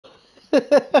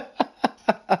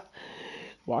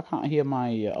Well, I can't hear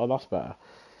my. Oh, that's better.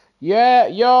 Yeah,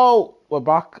 yo, we're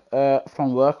back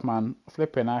from work, man.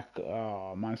 Flipping heck.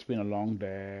 Oh, man, it's been a long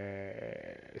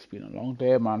day. It's been a long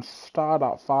day, man. Started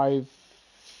at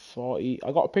 5:40.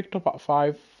 I got picked up at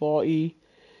 5:40,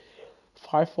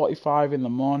 5:45 in the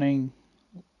morning.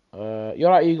 You're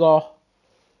right, Igor.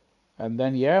 And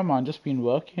then, yeah, man, just been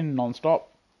working non-stop.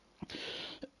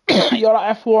 You're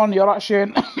at F1, you're at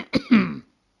Shane.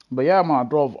 But yeah, man, I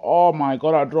drove. Oh my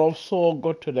god, I drove so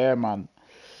good today, man.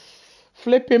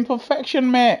 Flipping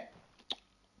perfection, mate.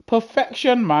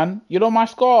 Perfection, man. You know my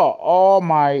score. Oh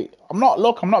my. I'm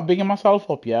not bigging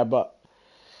myself up, yeah, but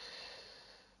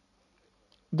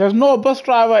there's no bus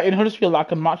driver in Huddersfield that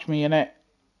can match me in it.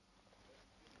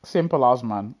 Simple as,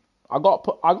 man. I got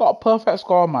a perfect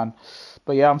score, man.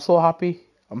 But yeah, I'm so happy.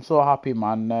 I'm so happy,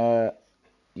 man.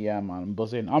 Yeah, man, I'm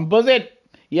buzzing. I'm buzzing.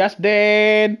 Yes,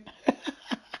 Dane.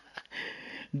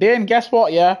 Dane, guess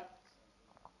what? Yeah,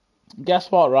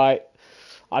 guess what? Right,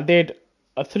 I did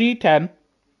a 310.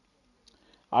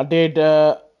 I did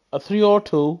a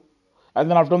 302, and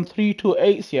then I've done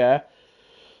 328s, yeah,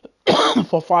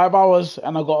 for 5 hours,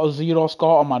 and I got a zero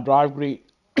score on my drive green.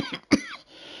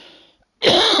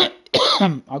 I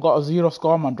got a zero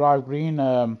score on my drive green.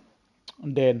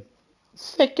 Then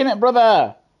sick in it,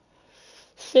 brother.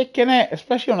 Sick in it,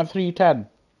 especially on a 310.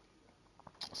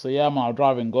 So yeah, man, I'm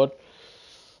driving good.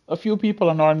 A few people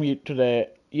annoyed me today.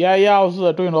 Yeah, I was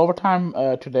doing overtime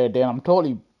today, Dan. I'm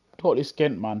totally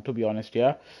skint, man, to be honest,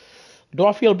 yeah. Do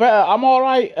I feel better? I'm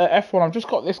alright at F1. I've just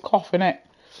got this cough in it.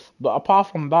 But apart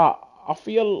from that, I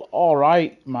feel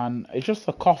alright, man. It's just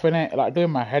a cough in it, like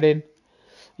doing my head in.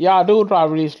 Yeah, I do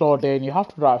drive really slow, Dan. You have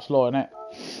to drive slow, innit?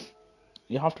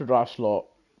 You have to drive slow.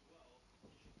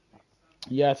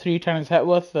 Yeah, 310 is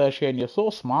Hetworth, Shane. You're so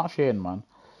smart, Shane, man.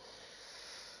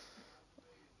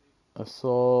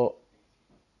 So,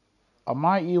 I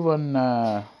might even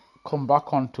come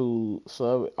back onto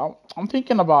service. I'm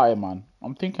thinking about it, man.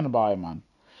 I'm thinking about it, man.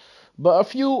 But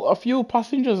a few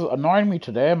passengers annoyed me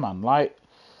today, man. Like,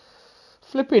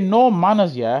 flipping no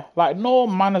manners, yeah. Like, no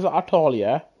manners at all,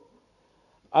 yeah.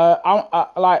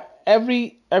 Like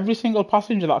every single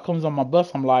passenger that comes on my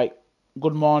bus, I'm like,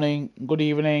 good morning, good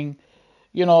evening,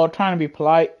 trying to be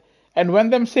polite. And when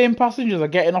them same passengers are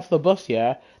getting off the bus,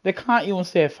 yeah, they can't even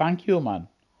say thank you, man.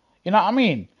 You know what I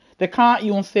mean? They can't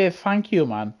even say thank you,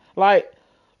 man. Like,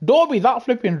 don't be that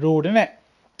flipping rude, innit?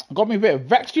 Got me a bit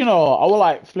vexed, I was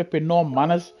like, flipping no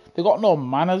manners. They got no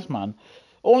manners, man.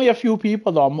 Only a few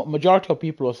people, though. Majority of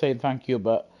people are saying thank you,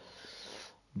 but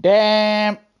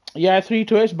damn. Yeah,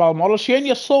 328 Balmoral. Shane,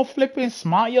 you're so flipping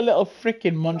smart, you little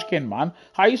freaking munchkin, man.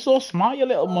 How you so smart, you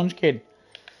little munchkin?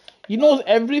 He knows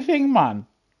everything, man.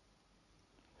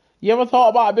 You ever thought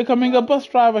about becoming a bus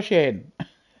driver, Shane?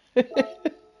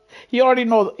 He already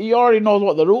knows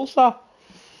what the rules are.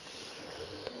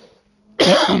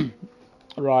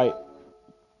 Right.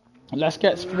 Let's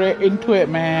get straight into it,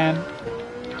 man.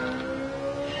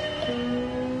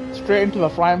 Straight into the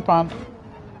frying pan.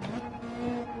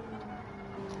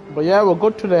 But yeah, we're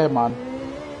good today, man.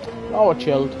 I was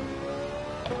chilled.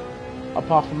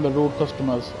 Apart from the rude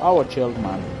customers, I was chilled,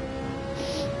 man.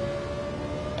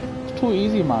 It's too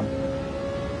easy, man.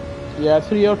 Yeah,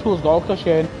 302 is Golka,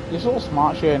 Shane. You're so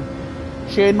smart, Shane.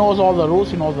 Shane knows all the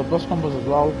routes, he knows the bus numbers as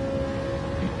well.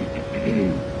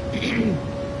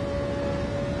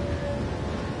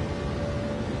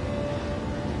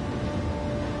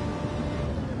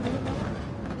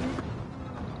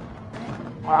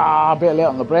 A bit late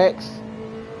on the brakes.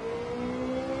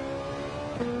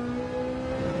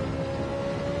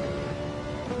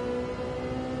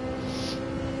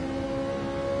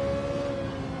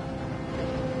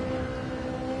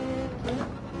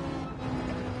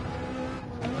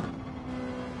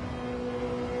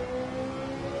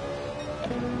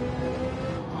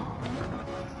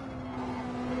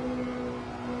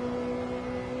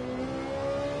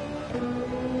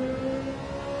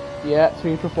 Yeah,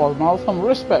 3 to 4 miles. Some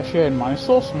respect, Shane, man. He's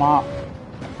so smart.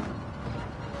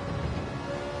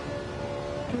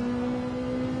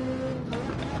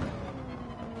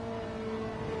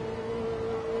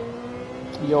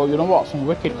 Yo, you know what? Some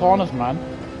wicked corners, man.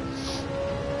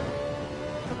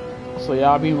 So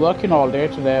yeah, I've been working all day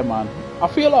today, man. I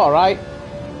feel alright.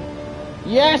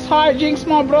 Yes, hi Jinx,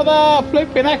 my brother.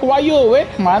 Flipping heck, why you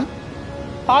awake, man?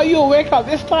 How you awake at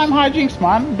this time, hi Jinx,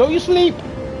 man? Don't you sleep?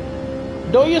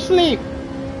 Don't you sleep?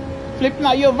 Flipping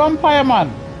out, you're a vampire, man.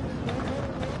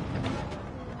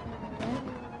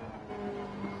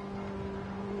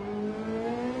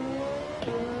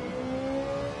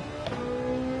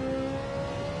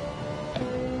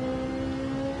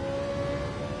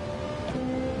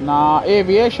 Nah,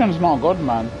 aviation's not good,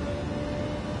 man.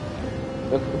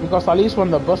 Because at least when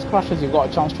the bus crashes, you got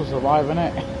a chance to survive,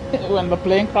 innit? When the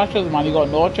plane crashes, man, you got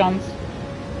no chance.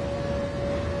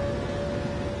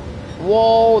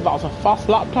 Whoa, that was a fast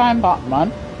lap time, that,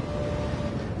 man.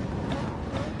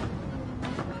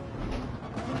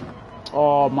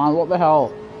 Oh, man, what the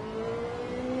hell?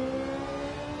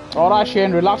 Alright,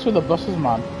 Shane, relax with the buses,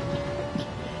 man.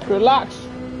 Relax.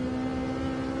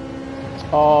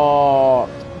 Oh,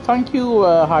 thank you,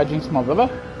 Hijinks, my brother.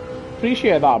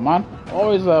 Appreciate that, man.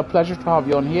 Always a pleasure to have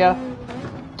you on here.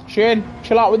 Shane,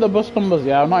 chill out with the bus numbers,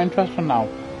 yeah? I'm not interested now.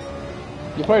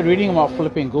 You're probably reading about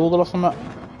flipping Google or something.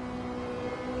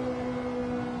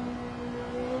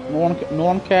 No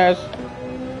one cares.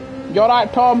 You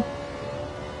alright, Tom?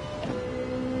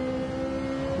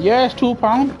 Yes,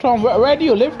 £2, Tom. Where do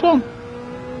you live, Tom?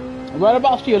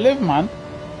 Whereabouts do you live, man?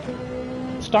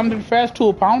 Standard fare's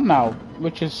 £2 now,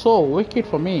 which is so wicked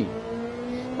for me.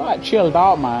 Right, chilled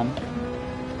out, man.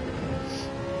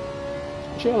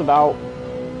 Chilled out.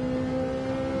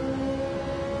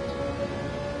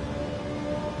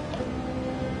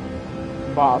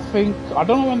 But I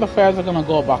don't know when the fares are gonna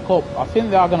go back up. I think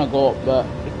they are gonna go up, but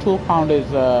 £2 is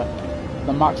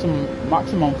the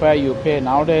maximum fare you pay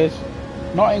nowadays.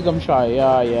 Nottinghamshire,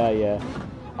 yeah.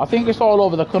 I think it's all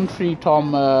over the country,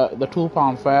 Tom, the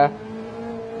 £2 fare,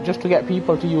 just to get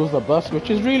people to use the bus, which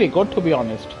is really good, to be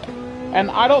honest. And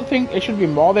I don't think it should be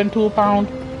more than £2,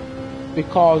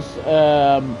 because,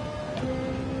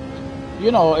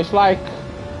 you know, it's like,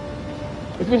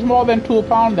 if it's more than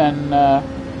 £2, then,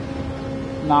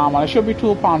 nah, man, it should be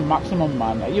 £2 maximum,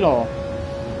 man, you know.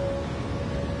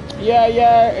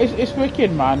 Yeah, it's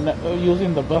wicked, man,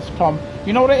 using the bus, Tom.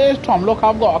 You know what it is, Tom? Look,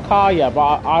 I've got a car, yeah,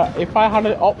 but if I had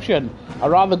an option, I'd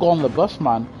rather go on the bus,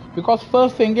 man. Because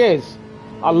first thing is,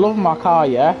 I love my car,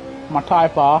 yeah, my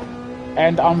Type R,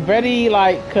 and I'm very,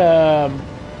 like, yeah,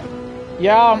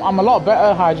 I'm a lot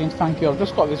better, Hijinks, thank you. I've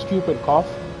just got this stupid cough.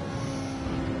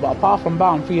 But apart from that,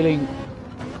 I'm feeling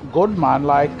good, man,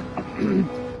 like,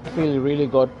 feeling really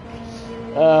good.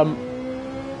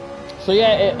 So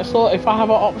yeah, so if I have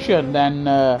an option, then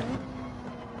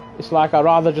it's like I'd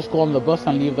rather just go on the bus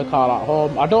and leave the car at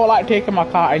home. I don't like taking my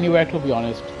car anywhere, to be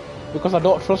honest, because I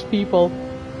don't trust people.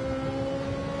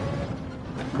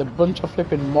 The bunch of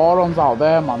flipping morons out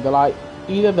there, man. They're like,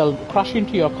 either they'll crash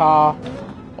into your car,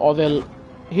 or they'll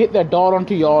hit their door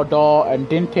onto your door and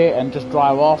dent it and just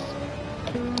drive off.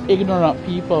 Ignorant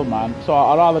people, man. So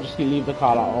I'd rather just leave the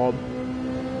car at home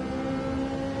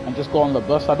and just go on the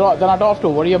bus. Then I don't have to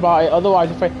worry about it. Otherwise,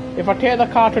 if I take the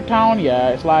car to town, yeah,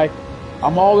 it's like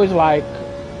I'm always like,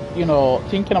 you know,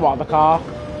 thinking about the car,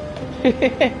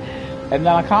 and then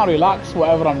I can't relax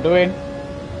whatever I'm doing.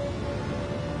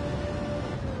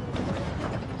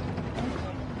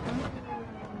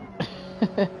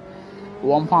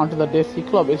 £1 to the DC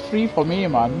Club. It's free for me,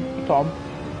 man, Tom.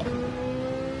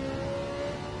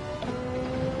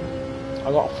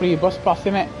 I got free bus pass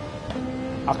in it.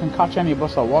 I can catch any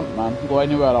bus I want, man. Go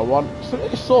anywhere I want.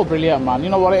 It's so brilliant, man. You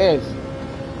know what it is?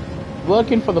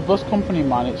 Working for the bus company,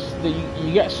 man.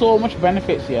 You get so much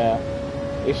benefits here.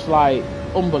 It's like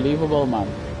unbelievable, man.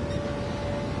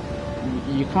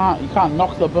 You can't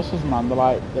knock the buses, man.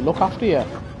 They look after you.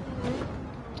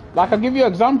 Like, I'll give you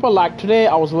an example. Like today,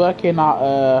 I was working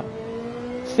at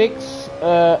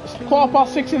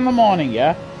 6:15 in the morning,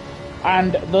 yeah.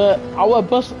 And our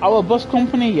bus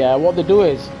company, yeah, what they do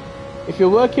is, if you're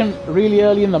working really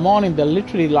early in the morning, they'll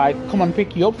literally like come and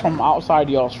pick you up from outside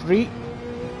your street.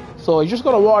 So you just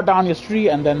gotta walk down your street,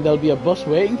 and then there'll be a bus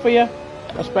waiting for you,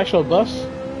 a special bus.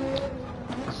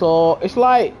 So it's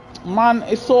like, man,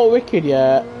 it's so wicked,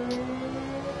 yeah.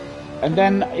 And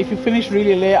then if you finish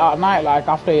really late at night, like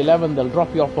after 11, they'll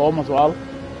drop you off home as well.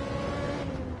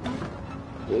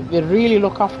 They really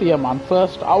look after you, man.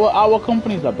 First, our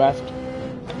company's the best.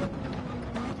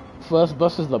 First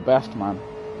bus is the best, man.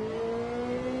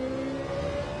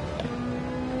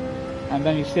 And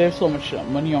then you save so much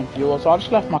money on fuel. So I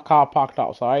just left my car parked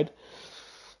outside.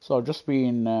 So I've just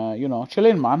been, you know,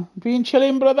 chilling, man. Been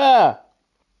chilling, brother.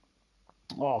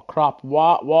 Oh, crap.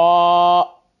 What?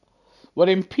 We're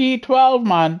in P12,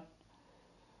 man.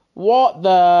 What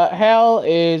the hell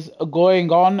is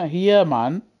going on here,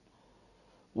 man?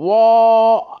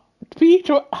 What?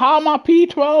 P12? How am I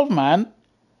P12, man?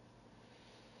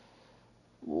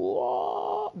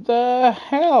 What the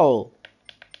hell?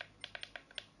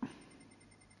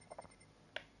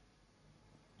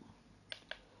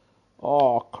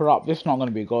 Oh, crap. This is not going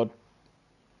to be good.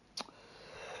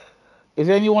 Is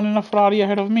anyone in a Ferrari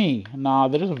ahead of me? Nah,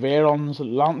 there is Veyrons,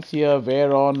 Lancia,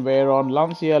 Veyron,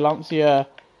 Lancia.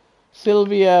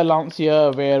 Sylvia,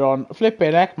 Lancia, Veyron,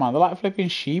 flipping heck, man. They're like flipping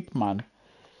sheep, man.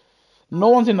 No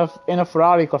one's in a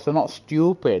Ferrari because they're not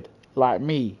stupid like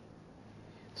me.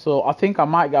 So I think I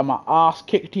might get my ass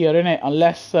kicked here, innit?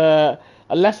 Unless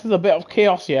there's a bit of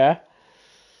chaos, yeah.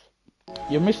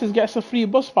 Your missus gets a free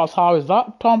bus pass. How is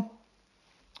that, Tom?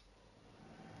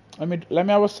 Let me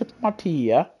have a sip of my tea,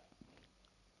 yeah.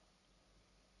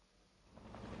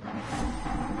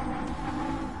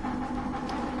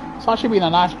 It's actually been a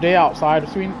nice day outside.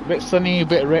 It's been a bit sunny, a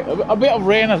bit of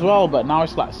rain as well, but now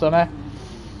it's like sunny.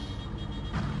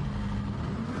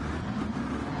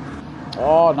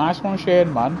 Oh, nice one,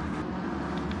 Shane, man.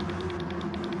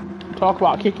 Talk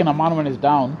about kicking a man when he's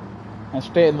down and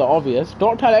stating the obvious.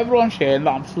 Don't tell everyone, Shane,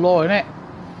 that I'm slow, innit?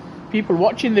 People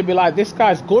watching, they'll be like, this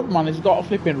guy's good, man. He's got a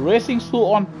flipping racing suit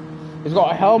on. He's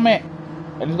got a helmet.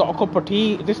 And he's got a cup of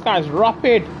tea. This guy's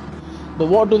rapid. But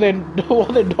what they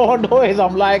don't know is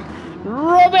I'm like,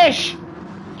 rubbish.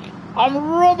 I'm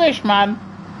rubbish, man.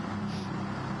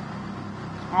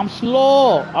 I'm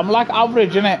slow. I'm like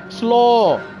average, innit?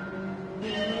 Slow.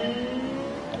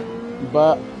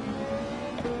 But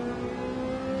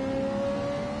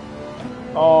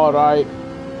alright.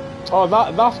 Oh,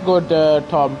 that's good,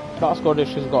 Tom. That's good if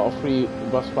she's got a free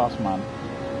bus pass, man.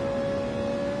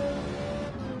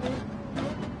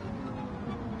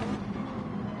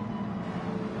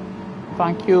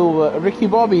 Thank you, Ricky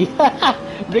Bobby.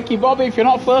 Ricky Bobby, if you're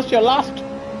not first, you're last.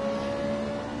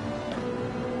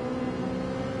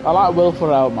 I like Will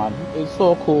Ferrell, man. It's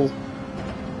so cool.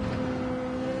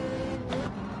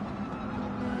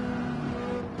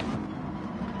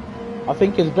 I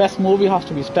think his best movie has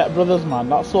to be Step Brothers, man.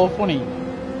 That's so funny.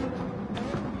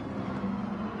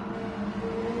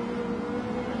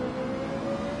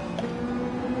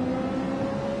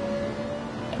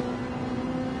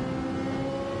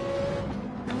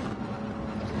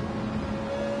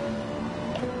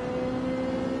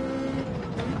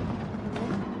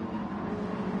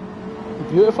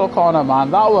 Beautiful corner,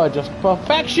 man. That was just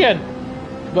perfection.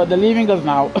 But they're leaving us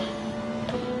now.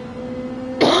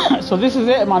 So this is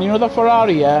it, man. You know the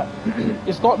Ferrari, yeah?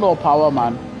 It's got no power,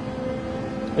 man.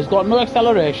 It's got no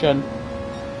acceleration.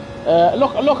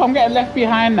 Look, I'm getting left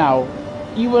behind now.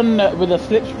 Even with a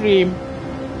slipstream.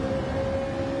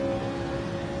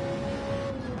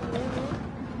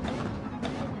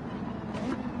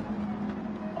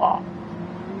 Oh.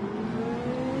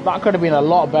 That could have been a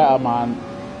lot better, man.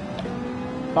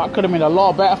 That could have been a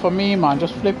lot better for me, man.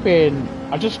 Just flipping.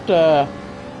 I just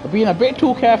being a bit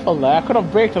too careful there. I could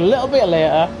have braked a little bit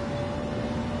later.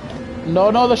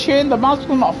 No, the Shane, the man's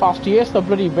still not fast here. It's the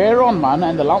bloody Veyron, man,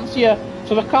 and the Lancia.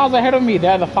 So the cars ahead of me,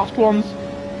 they're the fast ones.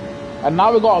 And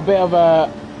now we've got a bit of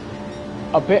a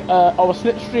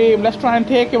slipstream. Let's try and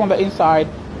take him on the inside.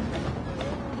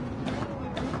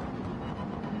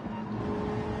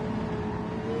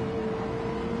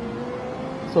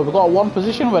 So we've got one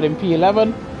position, we're in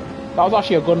P11. That was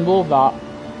actually a good move, that.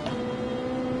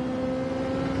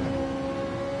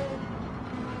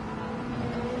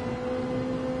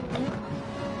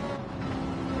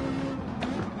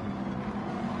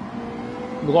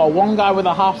 We've got one guy with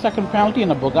a half-second penalty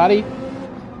in a Bugatti.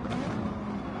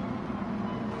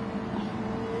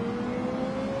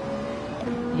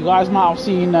 You guys might have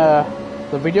seen the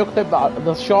video clip,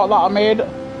 the shot that I made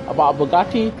about a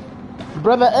Bugatti.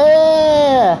 Brother,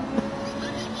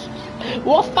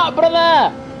 what's that,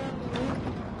 brother?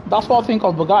 That's what I think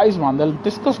of Bugattis, man. They're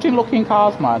disgusting looking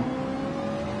cars, man.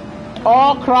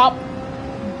 Oh, crap.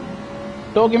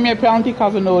 Don't give me a penalty,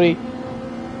 Kazunori.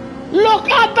 Look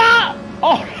at that!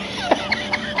 Oh.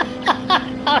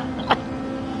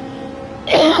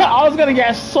 I was gonna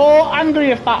get so angry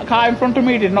if that car in front of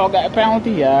me did not get a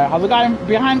penalty, yeah. Has the guy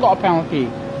behind got a penalty?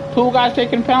 Two guys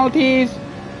taking penalties.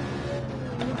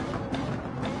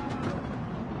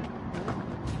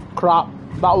 Crap,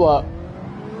 that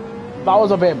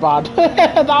was a bit bad.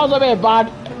 That was a bit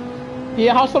bad.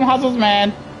 Here, have some hazards,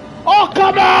 man. Oh,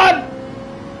 come on!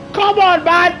 Come on,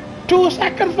 man! 2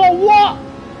 seconds for what?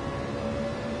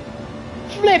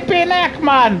 Flipping heck,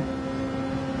 man!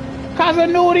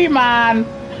 Kazunori, man!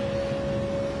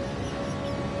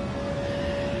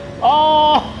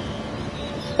 Oh!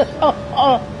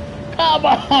 Oh, come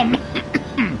on!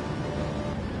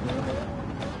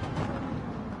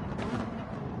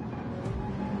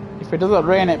 If it doesn't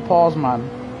rain, it pours, man.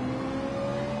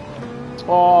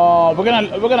 Oh, we're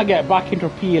gonna get back into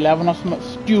P11 or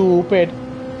something stupid.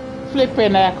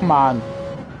 Flipping heck, man.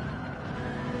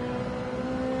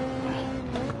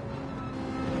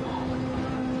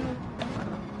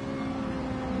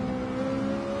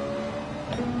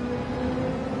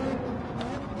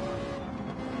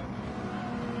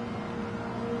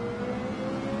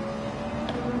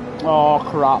 Oh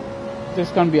crap. This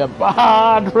is gonna be a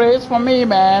bad race for me,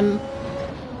 man.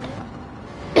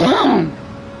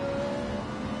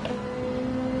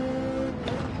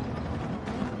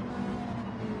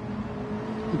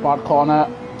 Bad corner.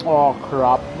 Oh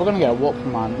crap. We're gonna get whooped,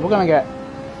 man. We're gonna get...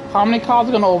 How many cars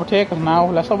are gonna overtake us now?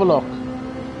 Let's have a look.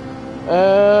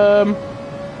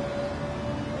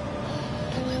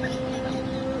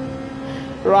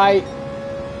 Right.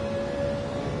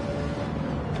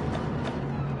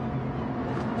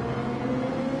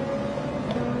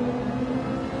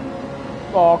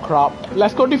 Oh crap.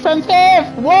 Let's go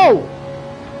defensive! Whoa!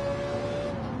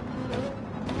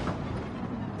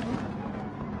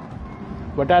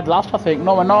 We're dead last, I think.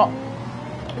 No, we're not.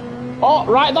 Oh,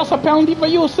 right, that's a penalty for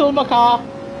you, silver car.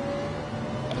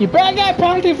 You better get a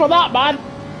penalty for that, man.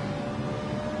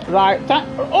 Right,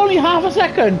 only half a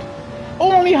second.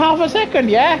 Only half a second,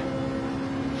 yeah?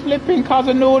 Flipping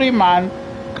Kazanori, man.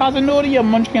 Kazanori, you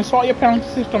munchkin, sort your penalty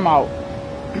system out.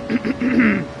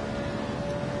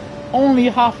 Only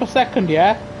half a second,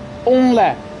 yeah?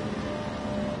 Only.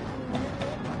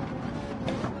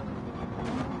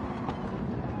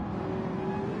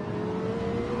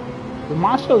 We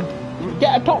might still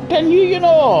get a top 10 here, you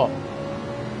know.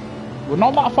 We're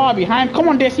not that far behind. Come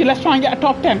on, Daisy, let's try and get a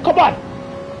top 10. Come on.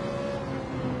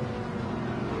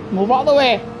 Move out the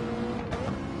way.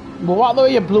 Move out the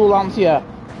way, you blue lamps here.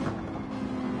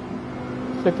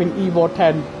 Flipping Evo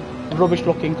 10. Rubbish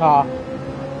looking car.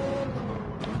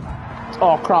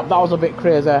 Oh crap, that was a bit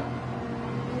crazy. That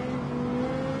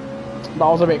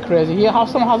was a bit crazy. Here, have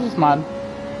some hazards, man.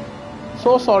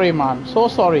 So sorry, man. So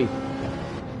sorry.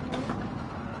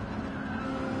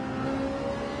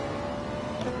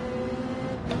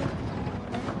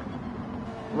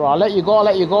 Bro, I'll let you go, I'll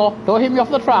let you go. Don't hit me off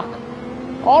the track.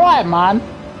 Alright, man.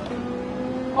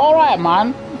 Alright,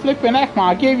 man. Flipping heck, man.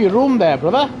 I gave you room there,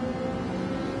 brother.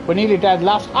 We're nearly dead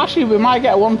last. Actually, we might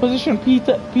get one position.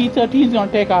 P13 is going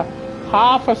to take a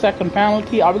half a second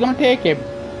penalty. Are we going to take him?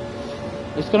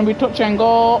 It's going to be touch and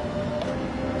go.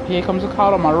 Here comes the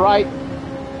car on my right.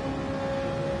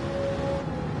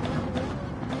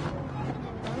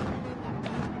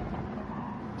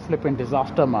 Flipping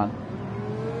disaster, man.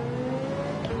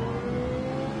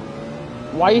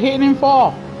 Why are you hitting him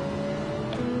for?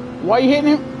 Why are you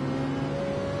hitting him?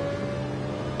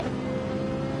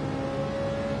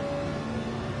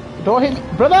 Don't hit me.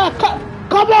 Brother,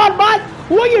 come on, man!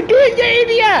 What are you doing, you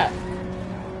idiot?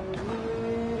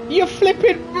 You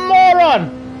flipping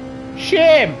moron!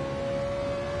 Shame!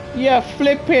 You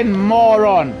flipping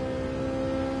moron!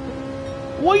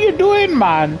 What are you doing,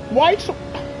 man? Why so...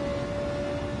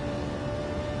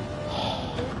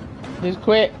 Just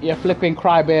quit, you flipping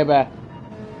crybaby.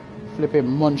 Flipping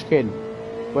munchkin.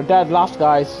 We're dead last,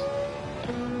 guys.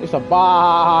 It's a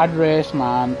bad race,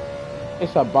 man.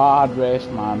 It's a bad race,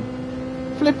 man.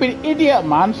 Flipping idiot,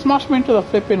 man. Smash me into the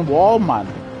flipping wall, man.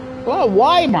 Well,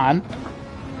 why, man?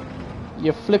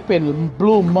 You flipping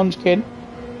blue munchkin.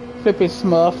 Flipping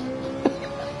smurf.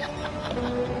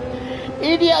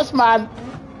 Idiots, man.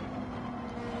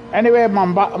 Anyway,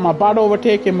 my bad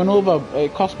overtaking maneuver,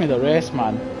 it cost me the race,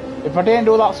 man. If I didn't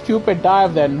do that stupid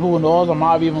dive, then who knows, I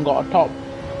might have even got a top.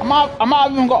 I might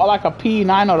have even got like a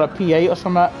P9 or a P8 or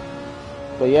something.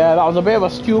 But yeah, that was a bit of a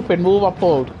stupid move I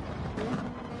pulled.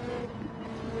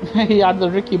 He had the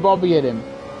Ricky Bobby in him.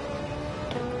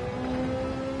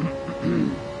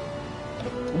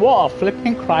 What a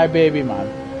flipping crybaby, man.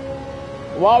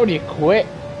 Why would you quit?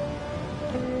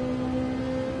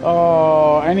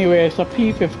 Oh, anyway, it's a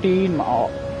P15. Oh,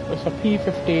 it's a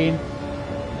P15.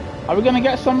 Are we gonna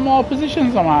get some more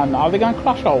positions, man? Are they gonna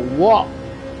crash or what?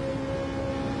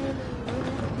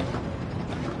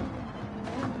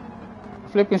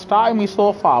 Flipping starting me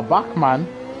so far back, man.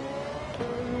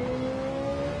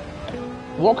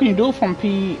 What can you do from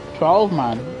P12,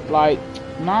 man? Like,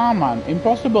 nah, man,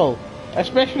 impossible.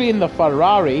 Especially in the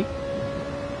Ferrari.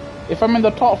 If I'm in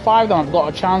the top 5, then I've got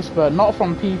a chance, but not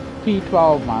from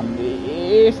P12, man.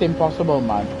 It's impossible,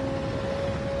 man.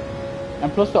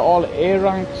 And plus they're all A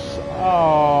ranks.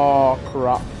 Oh,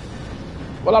 crap.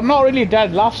 Well, I'm not really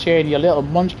dead last, Shane, you little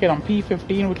munchkin. I'm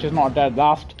P15, which is not dead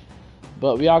last.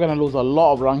 But we are going to lose a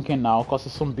lot of ranking now, because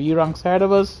there's some B ranks ahead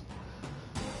of us.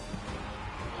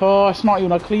 Oh, it's not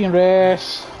even a clean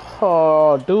race.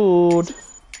 Oh, dude.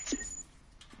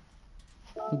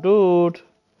 Dude.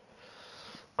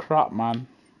 Crap, man.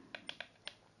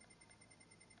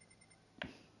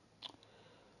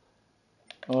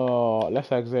 Oh,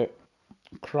 let's exit.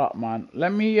 Crap, man.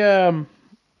 Let me do an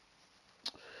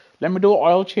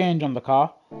oil change on the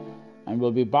car, and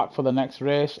we'll be back for the next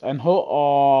race. And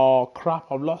oh crap,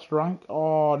 I've lost rank.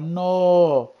 Oh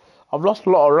no, I've lost a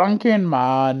lot of ranking,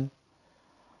 man.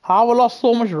 How have I lost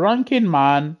so much ranking,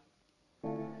 man?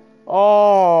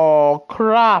 Oh,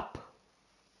 crap.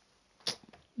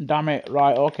 Damn it.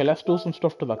 Right, okay, let's do some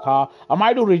stuff to the car. I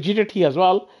might do rigidity as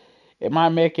well. It might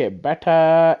make it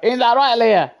better. Ain't that right,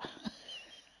 Leia?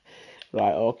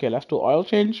 Right, okay, let's do oil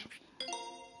change.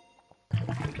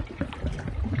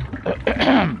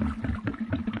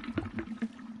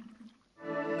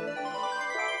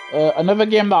 Another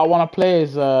game that I want to play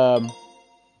is what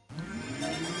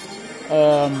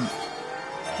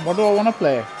do I want to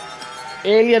play?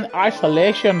 Alien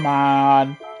Isolation,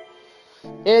 man.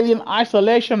 Alien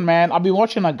Isolation, man. I've been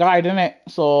watching a guide, innit?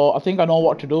 So I think I know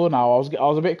what to do now. I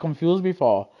was a bit confused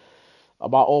before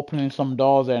about opening some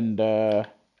doors, and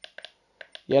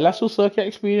yeah, let's do circuit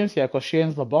experience here, because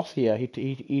Shane's the boss here.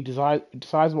 He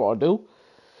decides what to do.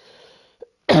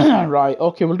 Right,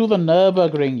 okay, we'll do the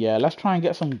Nürburgring, yeah. Let's try and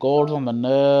get some golds on the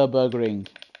Nürburgring.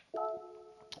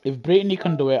 If Brittany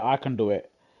can do it, I can do it.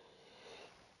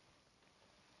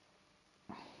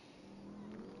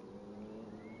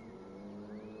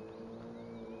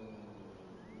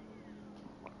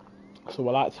 So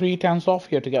we're like 3/10 off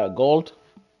here to get a gold.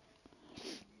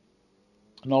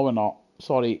 No, we're not.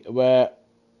 Sorry, we're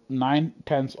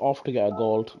 9/10 off to get a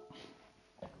gold.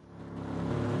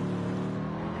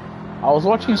 I was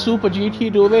watching Super GT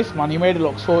do this, man. He made it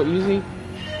look so easy.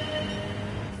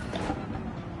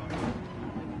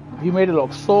 He made it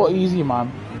look so easy,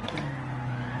 man.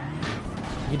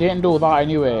 He didn't do that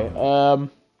anyway.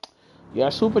 Yeah,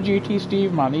 Super GT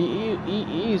Steve, man.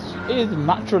 He is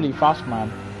naturally fast,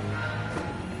 man.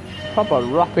 Proper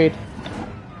rapid.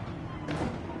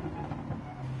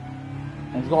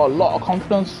 And he's got a lot of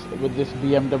confidence with this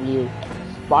BMW.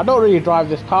 But I don't really drive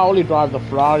this car. I only drive the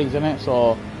Ferraris, innit?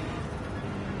 So.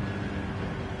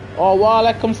 Oh, wa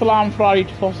alaikum salam, Ferrari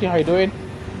Tifosi. How you doing?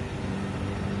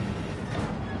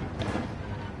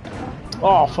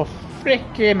 Oh, for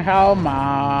freaking hell,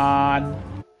 man.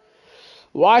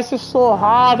 Why is this so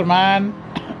hard, man?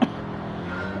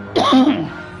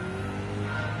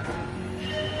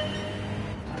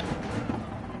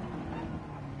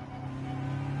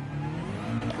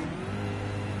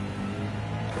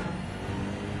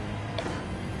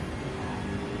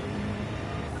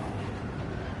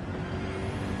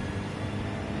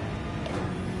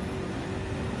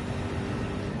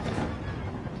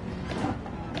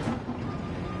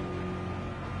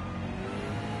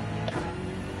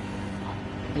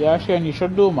 Yeah, Shane, you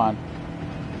should do, man.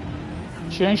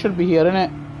 Shane should be here,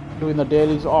 innit? Doing the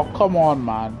dailies. Oh, come on,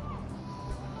 man.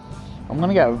 I'm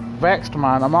gonna get vexed,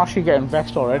 man. I'm actually getting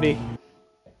vexed already.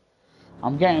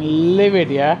 I'm getting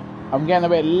livid, yeah? I'm getting a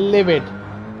bit livid.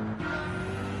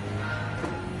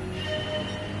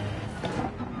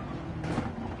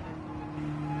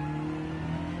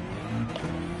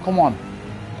 Come on.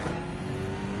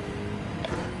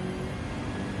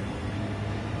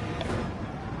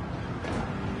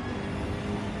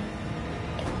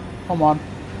 Come on.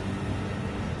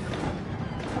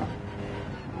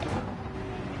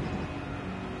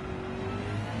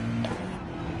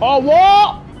 Oh,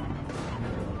 what?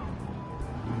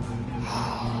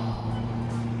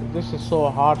 This is so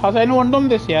hard. Has anyone done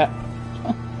this yet?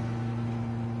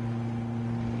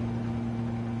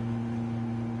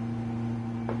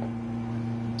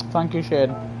 Thank you,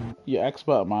 Shane. You're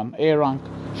expert, man. A rank.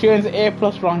 Shane's A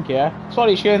plus rank, yeah?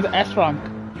 Sorry, Shane's S rank.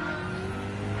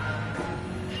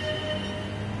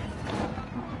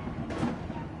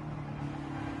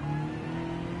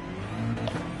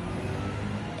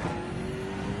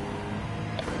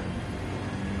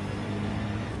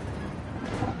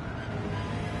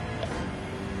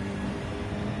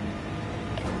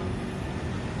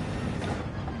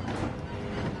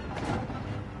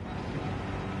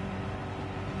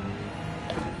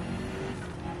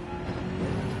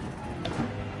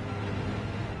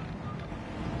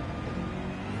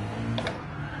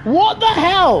 What the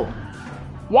hell?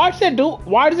 Why does it do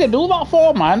that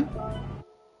for, man?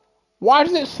 Why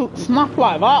does it snap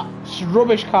like that? It's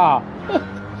rubbish car.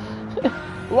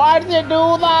 Why does it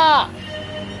do that?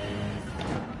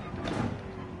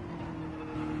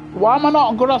 Why am I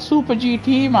not good at Super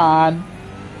GT, man?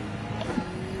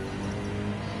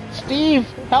 Steve,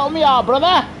 help me out,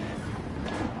 brother.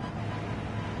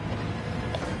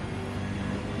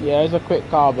 Yeah, it's a quick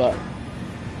car, but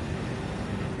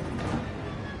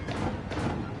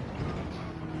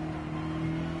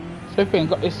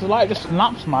flipping, it's like it just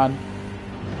snaps, man.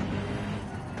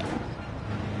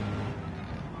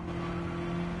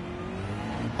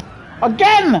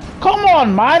 Again! Come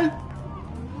on, man!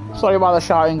 Sorry about the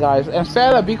shouting, guys. And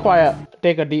Sarah, be quiet.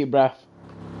 Take a deep breath.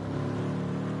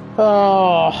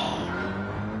 Oh.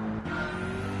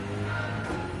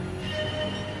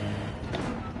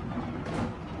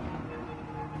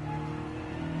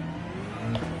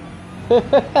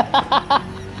 I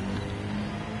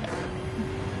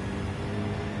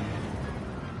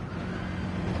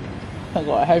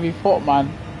got a heavy foot, man.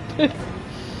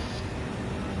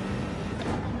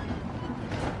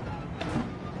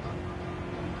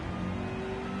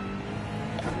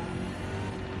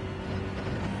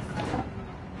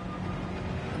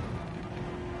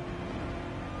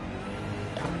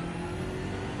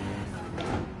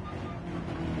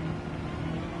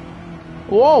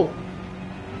 Whoa!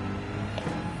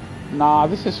 Nah,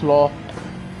 this is slow.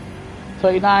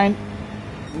 39.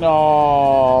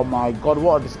 No, my God,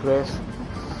 what a disgrace.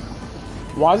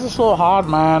 Why is it so hard,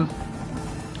 man?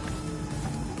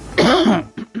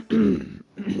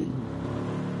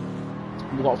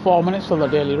 We've got 4 minutes for the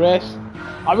daily race.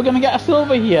 Are we going to get a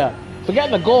silver here?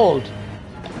 Forget the gold.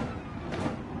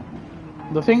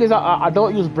 The thing is, I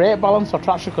don't use brake balance or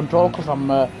traction control because I'm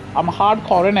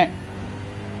hardcore in it.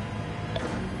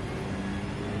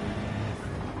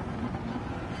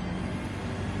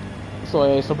 So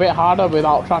it's a bit harder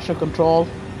without traction control.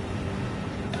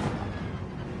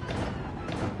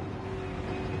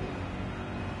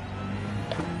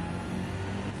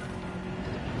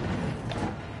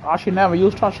 I actually never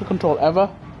use traction control ever,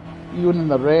 even in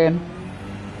the rain.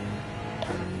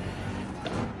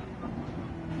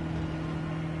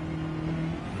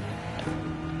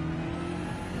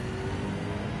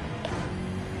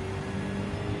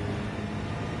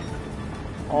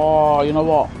 Oh, you know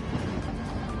what?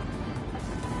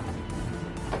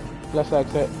 Let's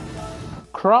exit.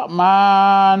 Crap,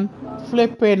 man.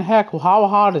 Flipping heck, how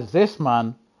hard is this,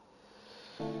 man?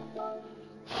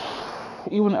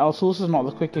 Even El Sus is not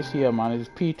the quickest here, man. It's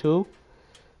P2.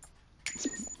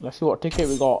 Let's see what ticket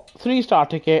we got. 3-star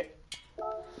ticket.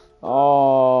 Oh,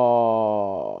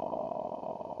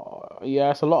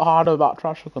 yeah, it's a lot harder without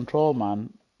traction control,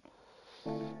 man.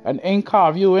 And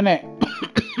in-car view, innit?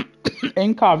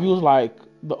 In-car view is like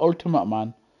the ultimate,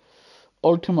 man.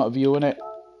 Ultimate view, innit?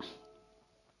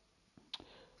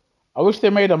 I wish they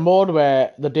made a mode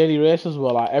where the daily races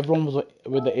were like everyone was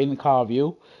with the in-car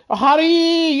view. Oh,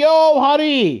 Harry! Yo,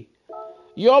 Harry!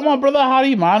 Yo, my brother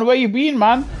Harry, man. Where you been,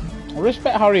 man?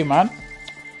 Respect Harry, man.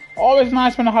 Always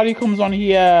nice when Harry comes on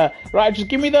here. Right, just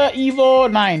give me the Evo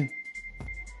 9.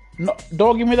 No,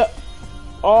 don't give me the...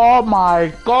 Oh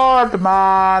my God,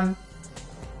 man.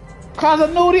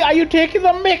 Kazanuri, are you taking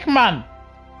the mick, man?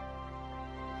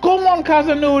 Come on,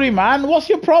 Kazanuri, man. What's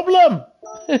your problem?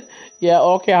 Yeah,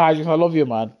 okay, Hijinks. I love you,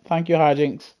 man. Thank you,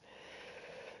 Hijinks.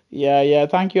 Yeah,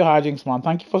 thank you, Hijinks, man.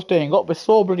 Thank you for staying up. It's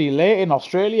so bloody late in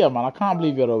Australia, man. I can't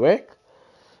believe you're awake.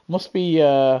 Must be,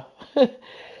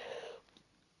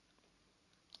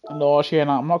 No, Shane,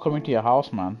 I'm not coming to your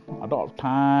house, man. I don't have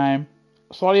time.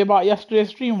 Sorry about yesterday's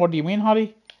stream. What do you mean,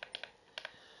 Harry?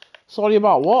 Sorry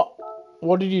about what?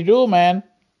 What did you do, man?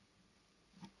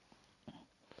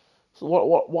 So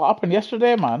what happened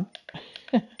yesterday, man?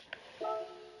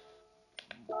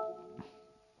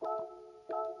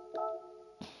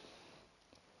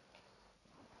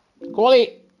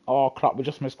 Quali! Oh crap, we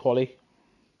just missed Quali.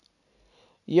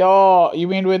 Yo, you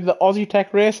mean with the Aussie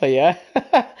Tech Racer, yeah?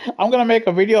 I'm gonna make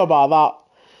a video about that.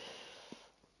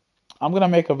 I'm gonna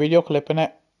make a video clip in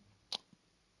it.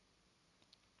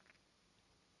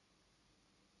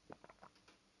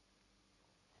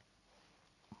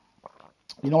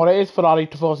 You know what it is, Ferrari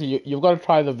Tifosi? You've got to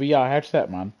try the VR headset,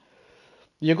 man.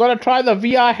 You've got to try the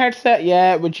VR headset,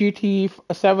 yeah, with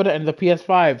GT7 and the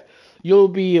PS5.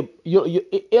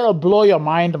 It'll blow your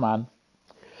mind, man.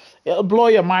 It'll blow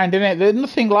your mind, innit? There's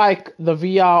nothing like the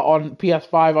VR on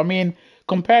PS5. I mean,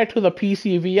 compared to the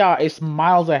PC VR, it's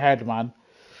miles ahead, man.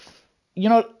 You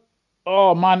know,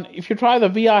 oh man, if you try the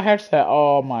VR headset,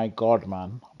 oh my God,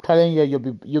 man. I'm telling you,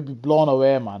 you'll be blown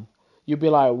away, man. You'll be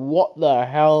like, what the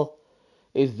hell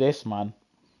is this, man?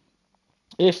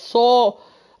 It's so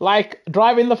like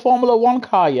driving the Formula 1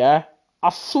 car, yeah. I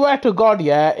swear to God,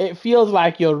 yeah, it feels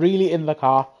like you're really in the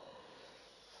car.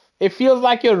 It feels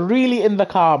like you're really in the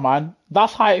car, man.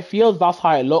 That's how it feels, that's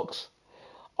how it looks.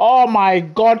 Oh my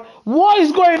God. What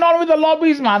is going on with the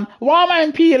lobbies, man? Why am I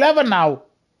in P11 now?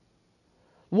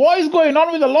 What is going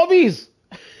on with the lobbies?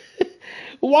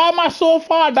 Why am I so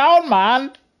far down,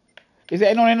 man? Is there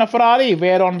anyone in a Ferrari?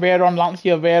 Veyron,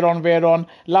 Lancia, Veyron,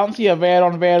 Lancia,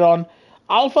 Veyron,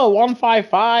 Alpha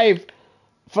 155,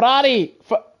 Ferrari.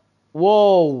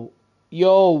 Whoa,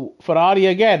 yo, Ferrari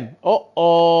again.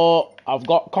 Uh-oh, I've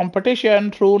got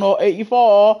competition. Truno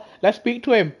 84. Let's speak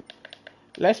to him.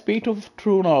 Let's speak to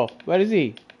Truno. Where is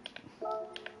he?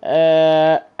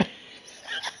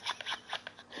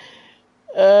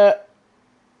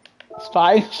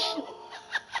 Styles.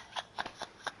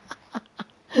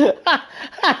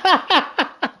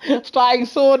 Starting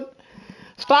soon.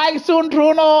 Starting soon,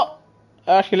 Bruno.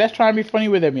 Actually, let's try and be funny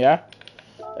with him, yeah?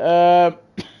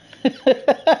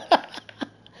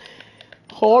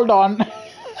 Hold on.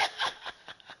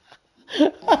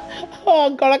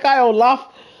 Oh God, I can't laugh.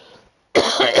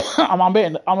 I'm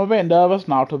a bit nervous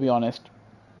now, to be honest.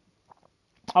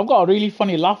 I've got a really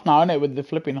funny laugh now, innit, with the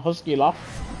flipping husky laugh.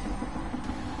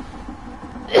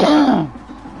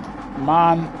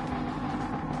 Man,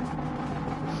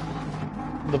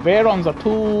 the Veyrons are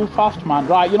too fast, man.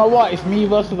 Right, you know what? It's me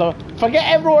versus the... Forget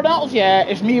everyone else, yeah?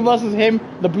 It's me versus him,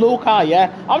 the blue car,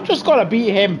 yeah? I've just got to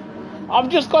beat him. I've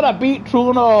just got to beat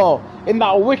Truno in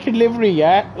that wicked livery,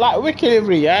 yeah? Like, wicked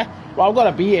livery, yeah? But I've got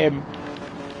to beat him.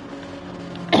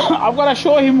 I've got to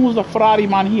show him who's the Ferrari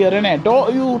man here, innit?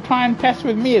 Don't you try and test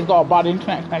with me. He's got a bad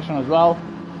internet connection as well.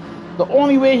 The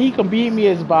only way he can beat me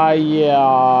is by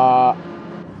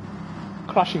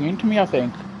crashing into me, I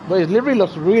think. But his livery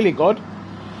looks really good.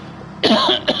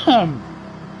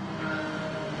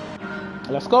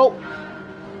 Let's go.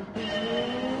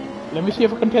 Let me see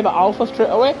if I can take the Alpha straight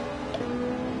away.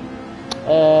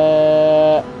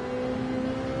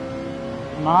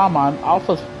 Nah, man.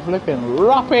 Alpha's flipping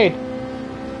rapid.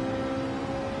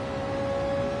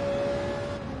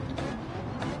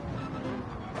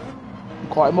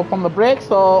 Caught him up on the brakes,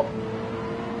 so...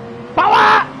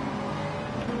 Power!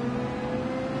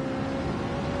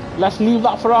 Let's leave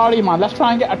that Ferrari, man. Let's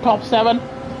try and get a top 7.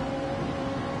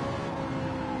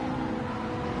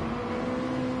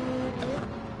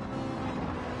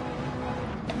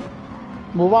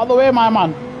 Move out the way, my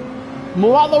man.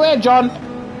 Move out the way, John.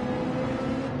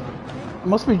 It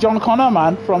must be John Connor,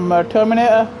 man, from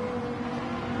Terminator.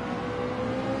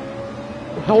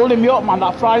 Holding me up, man.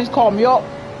 That Ferrari's caught me up.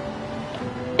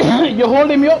 You're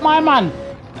holding me up, my man.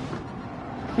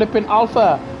 Flipping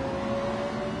Alpha.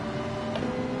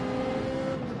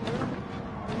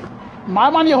 My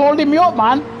man, you're holding me up,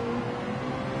 man.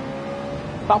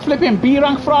 That flipping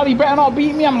B-rank Ferrari better not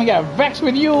beat me. I'm gonna get vexed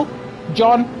with you,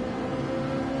 John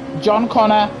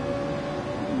Connor.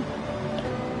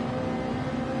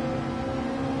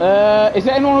 Is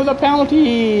there anyone with a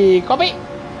penalty? Copy.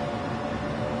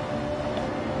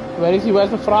 Where is he? Where's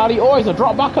the Ferrari? Oh, he's a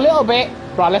drop back a little bit.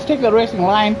 Right, let's take the racing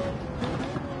line.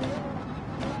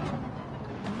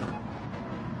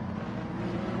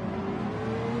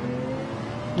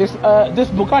 This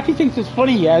Bugatti thinks it's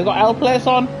funny, yeah? It's got L plates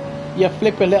on. You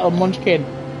flipping little munchkin.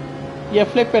 You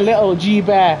flipping little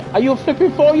G-Bear. Are you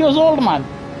flipping 4 years old, man?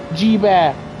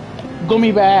 G-Bear.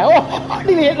 Gummy bear. Oh, I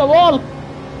nearly hit the wall.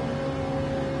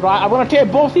 Right, I'm gonna take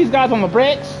both these guys on the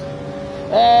brakes.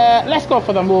 Let's go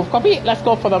for the move, copy? Let's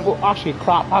go for the move. Actually,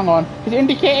 crap, hang on. He's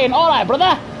indicating, alright,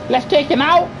 brother. Let's take it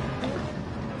now.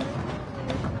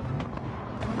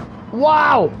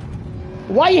 Wow.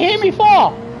 Why you hit me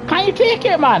for? Can't you take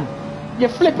it, man? You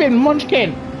flipping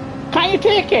munchkin. Can't you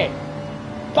take it?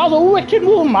 That was a wicked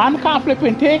move, man. Can't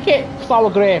flipping take it, sour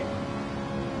grape.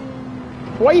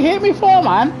 What you hit me for,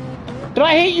 man? Did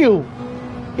I hit you?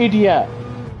 Idiot.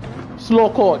 Slow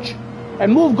coach.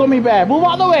 And move, Gummy Bear. Move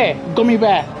out of the way, Gummy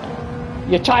Bear.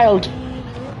 You child.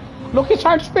 Look, he's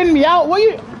trying to spin me out. What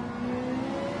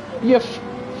you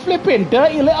flipping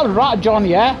dirty little rat, John,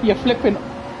 yeah? You flipping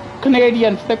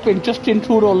Canadian flipping Justin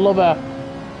Trudeau lover.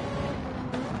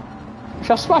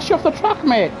 Shall smash you off the track,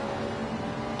 mate.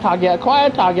 Target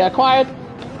acquired, target acquired.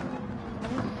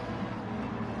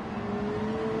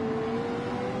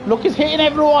 Look, he's hitting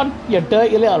everyone. You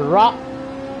dirty little rat.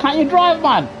 Can't you drive,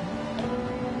 man?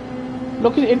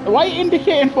 Look, why are you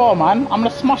indicating for, man? I'm gonna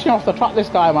smash him off the track, this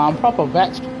guy, man. I'm proper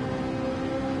vexed.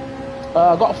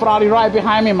 Got Ferrari right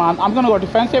behind me, man. I'm gonna go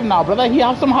defensive now, brother. He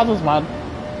has some hazards, man.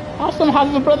 Have some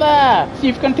hazards, brother. See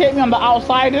if you can take me on the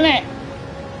outside, innit?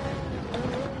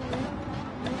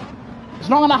 It's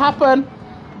not gonna happen.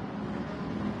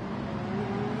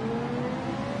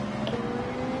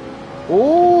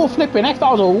 Oh, flipping X,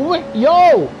 that was a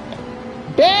yo!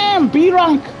 Damn, B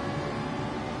rank!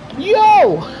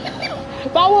 Yo!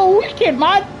 That was wicked,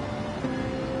 man!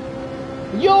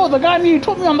 Yo, the guy nearly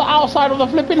took me on the outside of the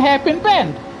flipping hairpin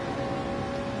bend.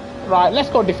 Right, let's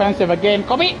go defensive again.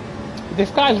 Copy. This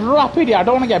guy's rapid here. I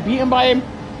don't want to get beaten by him.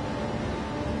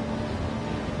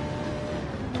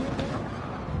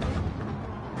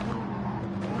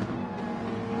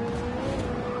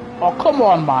 Oh, come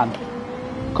on, man.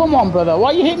 Come on, brother.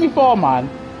 What you hit me for, man?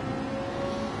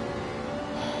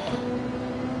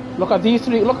 Look at these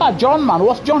three. Look at John, man.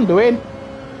 What's John doing?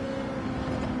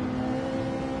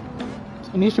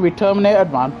 He needs to be terminated,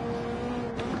 man.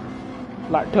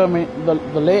 Like the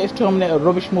latest Terminator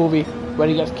rubbish movie where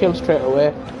he gets killed straight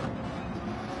away.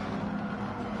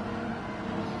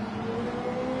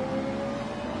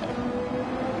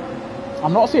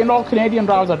 I'm not saying all Canadian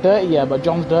drivers are dirty, yeah, but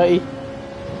John's dirty.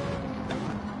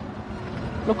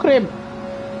 Look at him.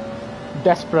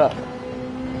 Desperate.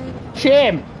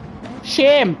 Shame.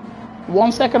 Shame.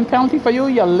 1 second penalty for you,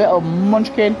 you little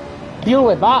munchkin. Deal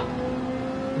with that.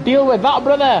 Deal with that,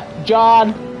 brother.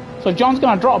 John. So John's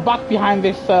going to drop back behind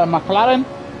this McLaren.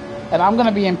 And I'm going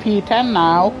to be in P10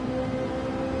 now.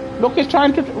 Look, he's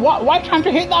trying to... Why trying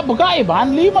to hit that Bugatti,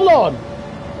 man? Leave him alone.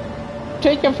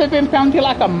 Take your flipping penalty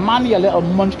like a man, you little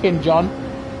munchkin, John.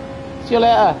 See you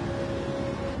later.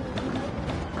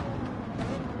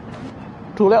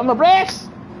 Too late on the brakes.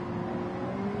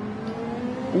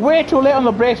 Way too late on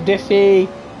the brakes, Dissy.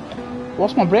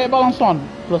 What's my brake balance on?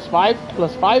 +5?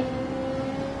 +5?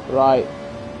 Right.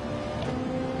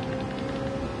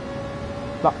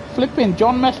 That flipping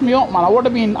John messed me up, man.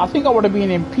 I think I would have been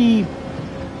in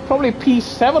probably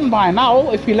P7 by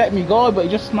now if he let me go, but he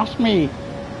just smashed me.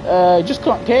 Just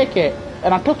couldn't take it.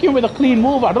 And I took him with a clean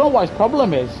move. I don't know what his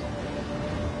problem is.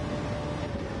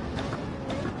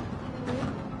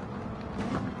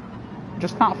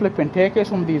 Just can't flip and take it,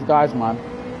 some of these guys, man.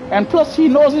 And plus, he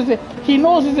knows he's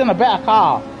in a better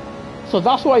car. So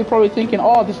that's why he's probably thinking,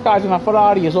 oh, this guy's in a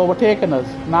Ferrari, he's overtaking us.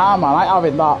 Nah, man, I ain't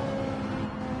having that.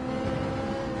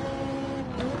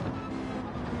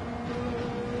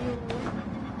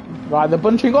 Right, they're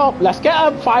bunching up. Let's get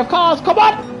them. 5 cars, come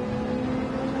on!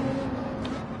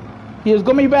 Here's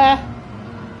Gummy Bear.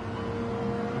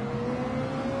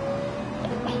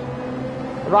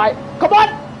 Right, come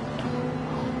on!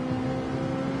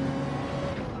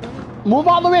 Move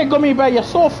out of the way, Gummy Bear. You're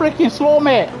so freaking slow,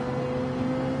 mate.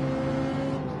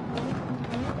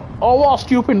 Oh, what a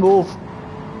stupid move.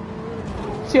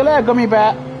 See you later, Gummy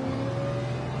Bear.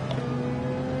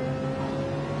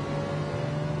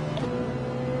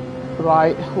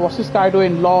 Right, what's this guy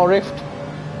doing? Law Rift.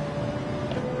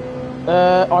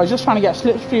 Oh, he's just trying to get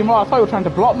slipstream. Oh, I thought you were trying to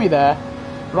block me there.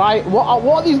 Right, what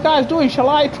are these guys doing? Shall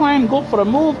I try and go for a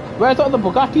move? Where's the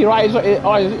Bugatti? Right,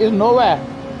 it's nowhere.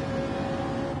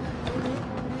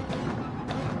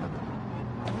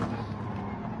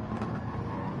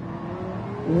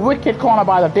 Wicked corner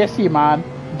by the Desi, man.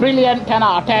 Brilliant, 10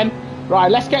 out of 10. Right,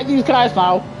 let's get these guys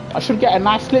now. I should get a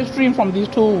nice slipstream from these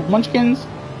two munchkins.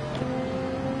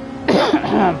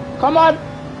 Come on.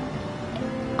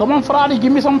 Come on, Ferrari,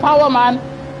 give me some power, man.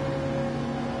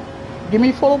 Give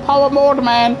me full power mode,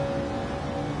 man.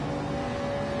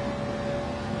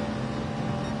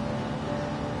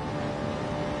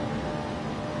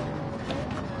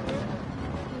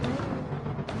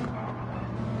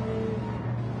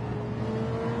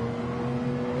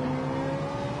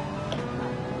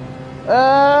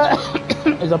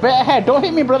 It's a bit ahead. Don't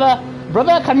hit me, brother.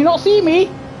 Brother, can you not see me?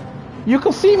 You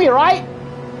can see me, right?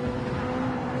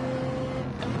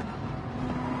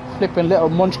 Flipping little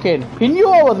munchkin. You knew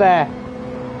I was there.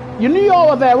 You knew I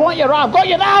was there, weren't you? Right, got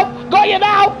you now. Got you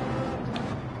now.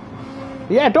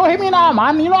 Yeah, don't hit me now,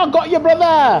 man. You know I got you,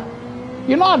 brother.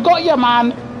 You know I got you,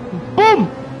 man. Boom.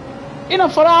 In a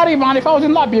Ferrari, man. If I was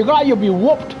in that Bugatti, you'd be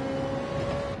whooped.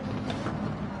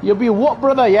 You'd be whooped,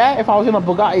 brother, yeah? If I was in a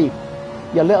Bugatti.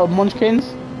 You little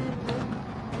munchkins.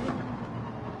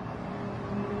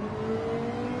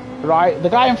 Right, the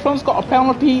guy in front's got a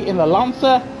penalty in the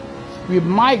Lancer. We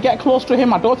might get close to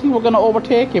him. I don't think we're going to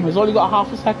overtake him. He's only got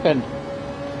half a second.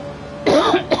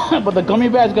 But the Gummy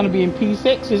Bear is going to be in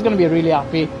P6. He's going to be really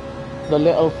happy. The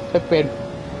little flipping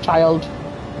child.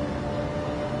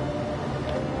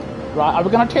 Right, are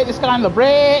we going to take this guy on the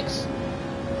brakes?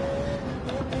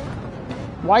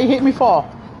 Why you hit me for?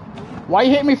 Why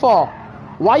you hit me for?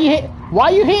 Why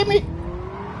you hit me?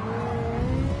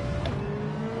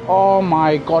 Oh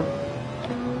my god.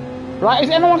 Right, is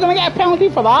anyone going to get a penalty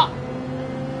for that?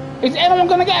 Is anyone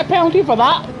going to get a penalty for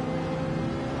that?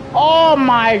 Oh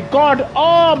my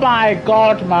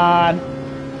god, man.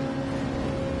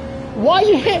 Why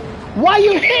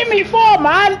you hit me for,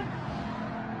 man?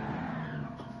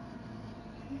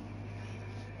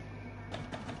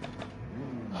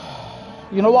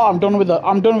 You know what? I'm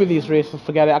done with these races.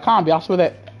 Forget it. I can't be asked with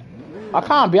it. I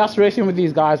can't be asked racing with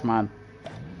these guys, man.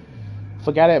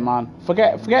 Forget it, man.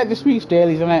 Forget this week's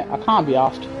dailies, innit? I can't be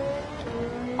asked.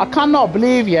 I cannot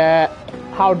believe, yeah,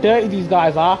 how dirty these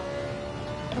guys are.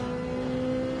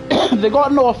 They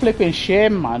got no flipping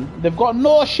shame, man. They've got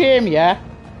no shame, yeah.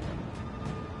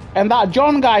 And that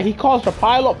John guy, he caused a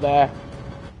pile up there.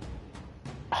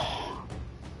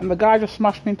 And the guy just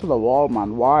smashed me into the wall,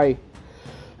 man. Why?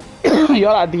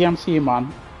 You're at DMC,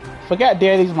 man. Forget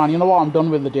dailies, man. You know what? I'm done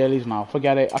with the dailies now.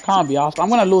 Forget it. I can't be asked. I'm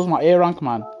gonna lose my A rank,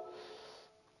 man.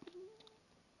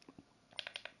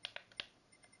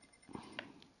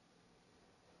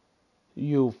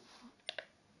 You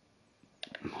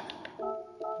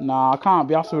Nah, I can't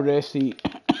be asked with race seat.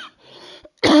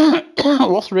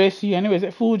 What's race seat anyway? Is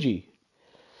it Fuji?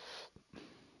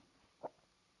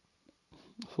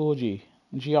 Fuji.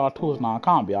 GR2s. Nah, I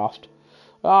can't be asked.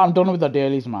 I'm done with the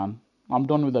dailies, man. I'm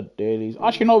done with the dailies.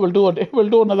 Actually, no, we'll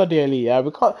do another daily, yeah.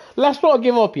 Because let's not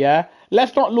give up, yeah.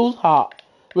 Let's not lose heart.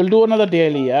 We'll do another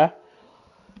daily, yeah.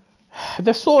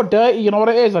 They're so dirty, you know what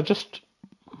it is?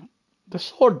 They're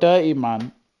so dirty,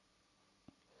 man.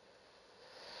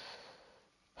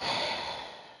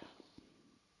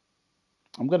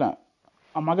 Am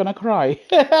I gonna cry?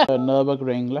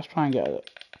 Nürburgring. Let's try and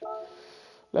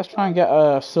get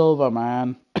a silver,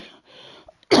 man.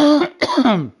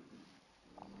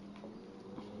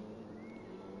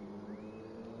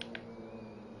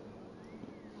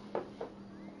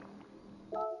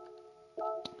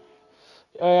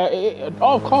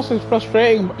 Of course it's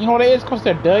frustrating. You know what it is? Because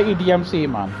they're dirty, DMC,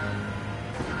 man.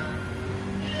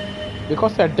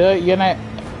 Because they're dirty, innit?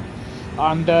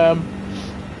 And there's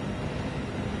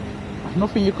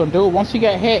nothing you can do. Once you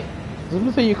get hit, there's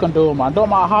nothing you can do, man. Don't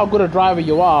matter how good a driver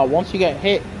you are. Once you get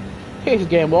hit, it's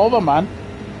game over, man.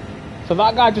 So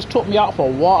that guy just took me out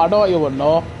for what? I don't even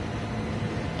know.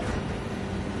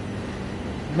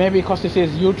 Maybe because this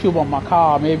is YouTube on my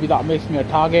car, maybe that makes me a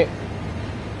target.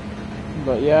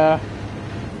 But yeah,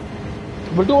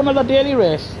 we'll do another daily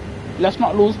race. Let's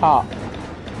not lose heart.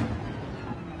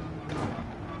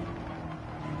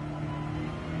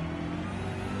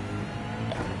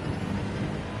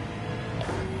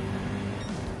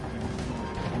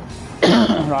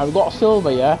 Right, we've got a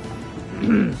silver, yeah.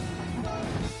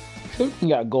 Sure we can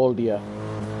get a gold here.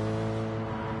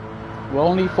 We're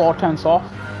only 4/10 off.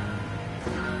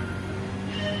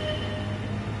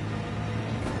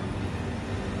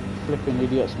 Flipping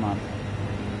idiots, man.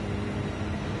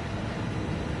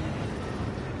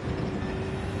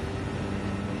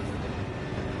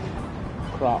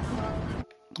 Crap.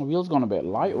 The wheel's gone a bit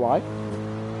light, why?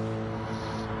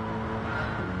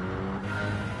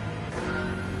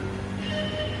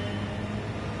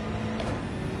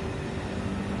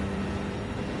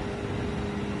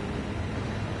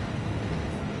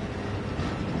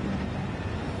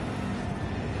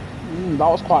 That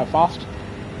was quite fast.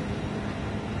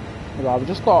 Right, we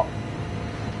just got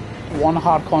one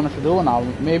hard corner to do now.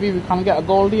 Maybe we can get a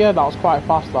gold here. That was quite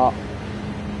fast, that.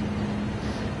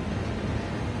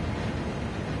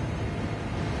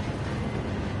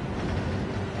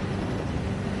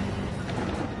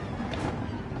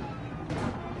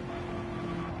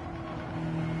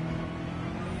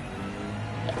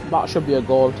 That should be a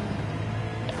gold.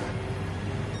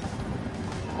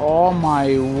 Oh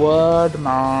my word,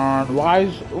 man. Why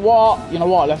is... What? You know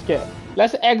what?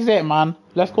 Let's exit, man.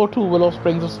 Let's go to Willow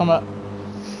Springs or something.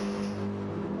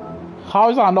 How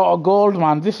is that not a gold,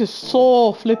 man? This is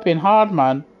so flipping hard,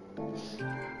 man.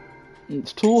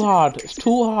 It's too hard. It's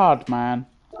too hard, man.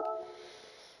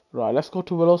 Right, let's go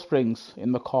to Willow Springs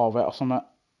in the Corvette or something.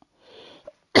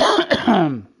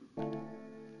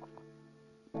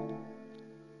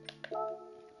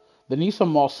 They need some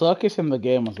more circuits in the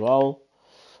game as well.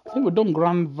 I think we've done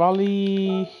Grand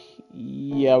Valley.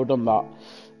 Yeah, we've done that.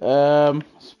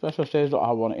 Special stage don't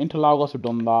have one. Interlagos, we've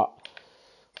done that.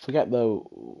 Forget the...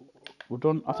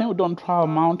 I think we've done Trial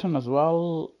Mountain as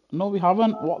well. No, we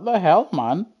haven't. What the hell,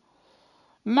 man?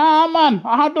 Nah, man.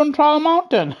 I have done Trial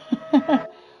Mountain.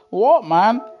 What,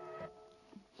 man?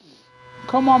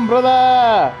 Come on,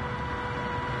 brother.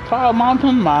 Trial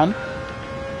Mountain, man.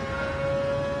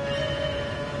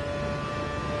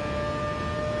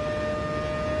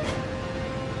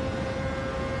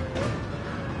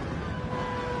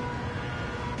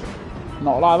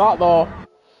 Not like that, though.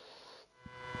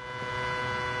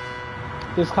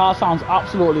 This car sounds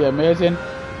absolutely amazing.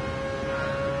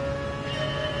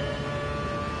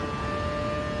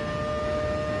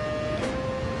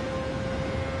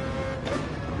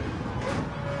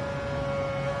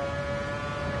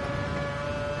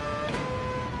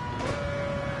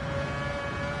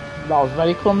 That was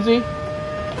very clumsy.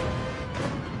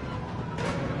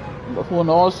 But who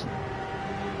knows?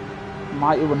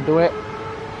 Might even do it.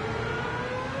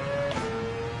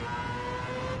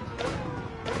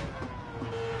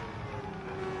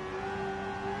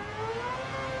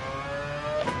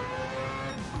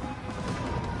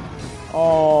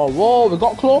 Oh, whoa, we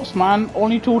got close, man.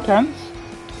 Only 2/10.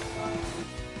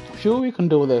 Sure, we can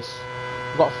do this.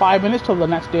 We've got 5 minutes till the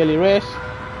next daily race.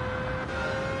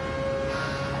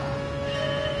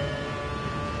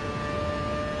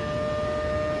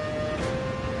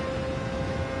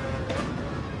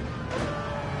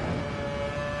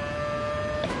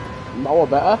 That was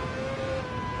better.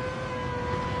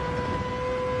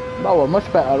 That was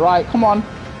much better. Right, come on.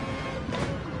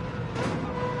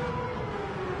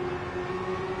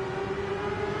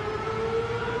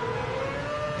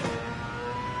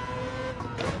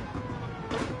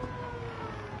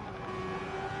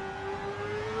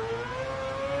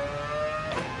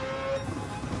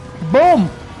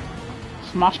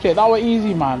 Smashed it. That was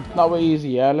easy, man. That was easy,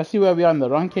 yeah. Let's see where we are in the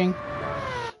ranking.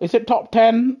 Is it top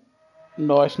 10?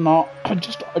 No, it's not.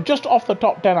 just off the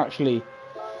top 10, actually.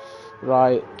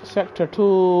 Right. Sector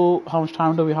 2. How much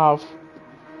time do we have?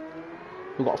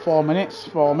 We've got 4 minutes.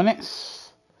 4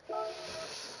 minutes.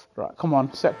 Right, come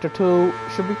on. Sector 2.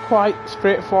 Should be quite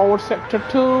straightforward. Sector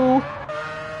 2.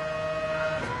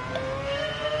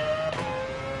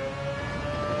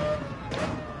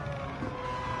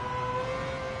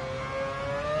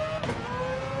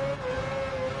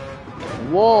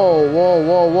 Whoa, whoa,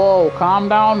 whoa, whoa. Calm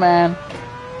down, man.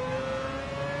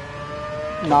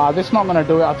 Nah, this is not going to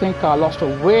do it. I think I lost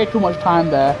way too much time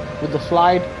there with the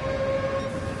slide.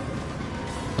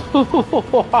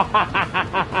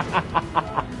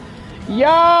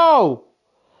 Yo!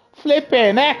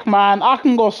 Flipping heck, man. I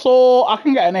can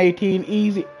get an 18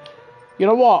 easy. You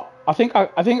know what? I think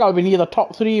I'll be near the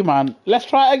top 3, man. Let's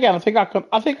try it again. I think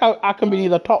I can be near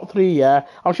the top 3, yeah.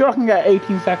 I'm sure I can get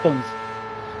 18 seconds.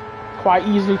 Quite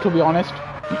easily, to be honest.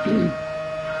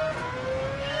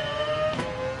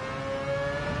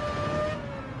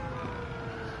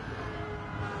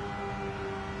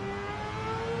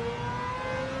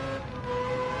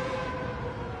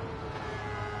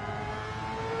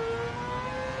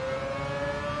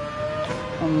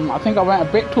 I think I went a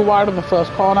bit too wide of the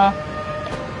first corner.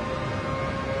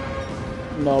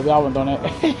 No, we haven't done it.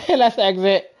 Let's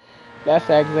exit. Let's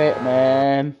exit,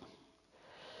 man.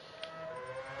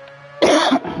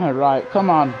 Right,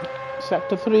 come on.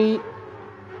 Sector 3.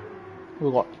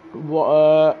 We got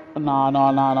what?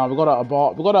 No. We got to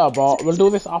abort. We'll do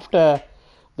this after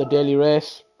the daily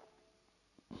race.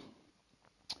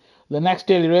 The next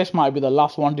daily race might be the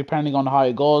last one, depending on how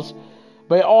it goes.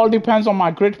 But it all depends on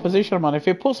my grid position, man. If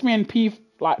it puts me in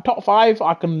top 5,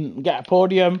 I can get a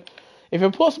podium. If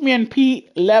it puts me in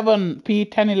P11,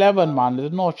 P10, 11, man,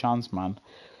 there's no chance, man.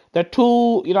 They're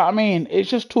too, you know what I mean? It's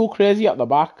just too crazy at the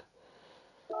back.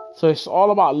 So it's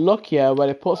all about luck here, where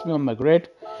it puts me on the grid.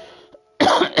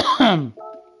 I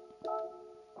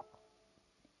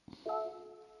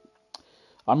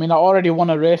mean, I already won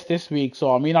a race this week,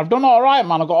 so I mean, I've done alright,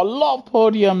 man. I got a lot of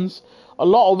podiums, a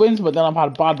lot of wins, but then I've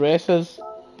had bad races.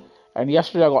 And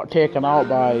yesterday I got taken out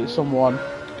by someone,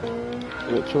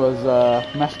 which was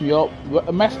messed me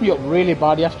up really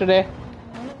bad yesterday.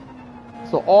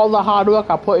 So all the hard work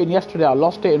I put in yesterday, I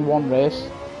lost it in one race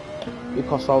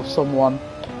because of someone.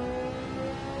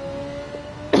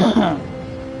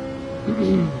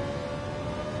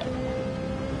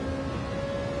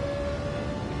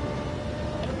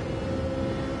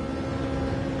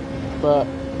 But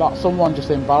that someone just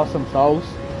embarrassed themselves.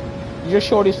 You just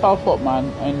showed yourself up, man,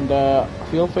 and I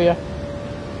feel for you.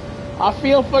 I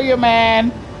feel for you,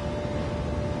 man.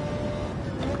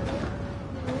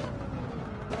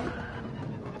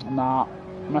 Nah,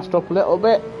 messed up a little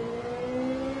bit.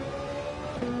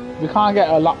 We can't get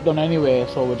a lap done anyway,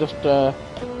 so we're just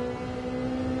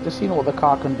seeing what the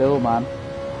car can do, man.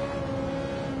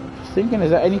 Just thinking, is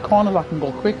there any corners I can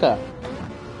go quicker?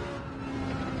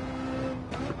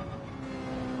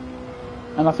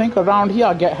 And I think around here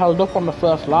I get held up on the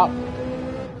first lap.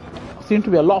 I seem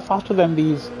to be a lot faster than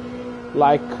these,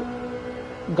 like,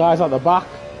 guys at the back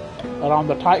around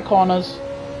the tight corners.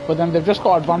 But then they've just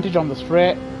got advantage on the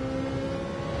straight.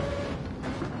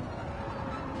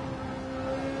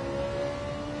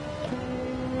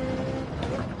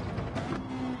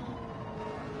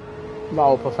 That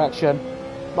was perfection.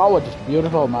 That was just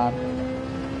beautiful, man.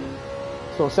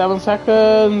 So 7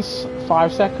 seconds,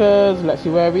 5 seconds. Let's see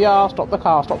where we are. Stop the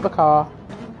car.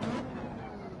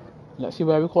 Let's see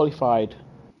where we qualified.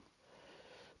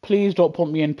 Please don't put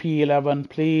me in P11,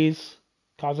 please.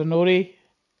 Kazunori.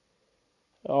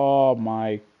 Oh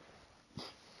my.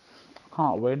 I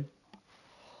can't win.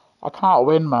 I can't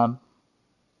win, man.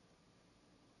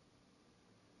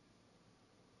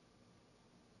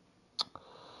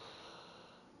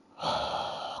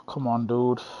 Come on,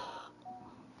 dude.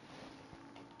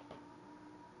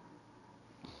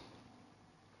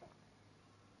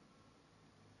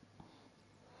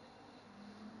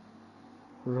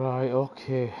 Right,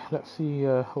 okay. Let's see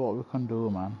what we can do,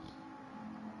 man.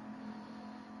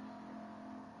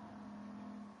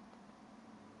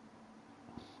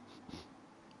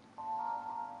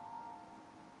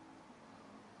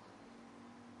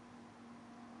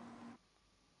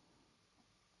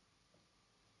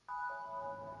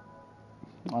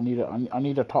 I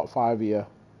need a top 5 here.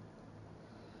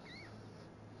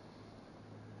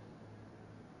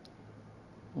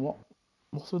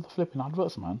 What's with the flipping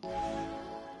adverts, man?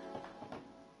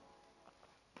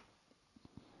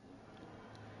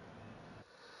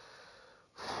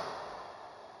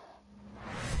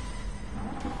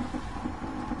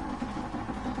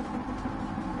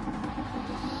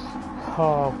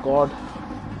 Oh god.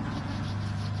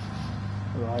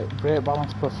 Right, brake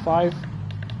balance +5.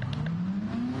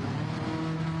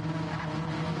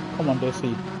 Come on,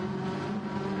 DC.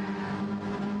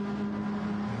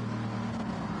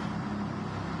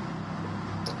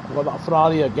 Got that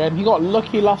Ferrari again. He got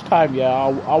lucky last time, yeah.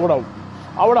 I would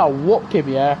have whooped him,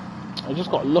 yeah. I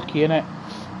just got lucky in it.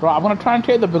 Right, I'm gonna try and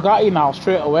take the Bugatti now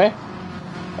straight away,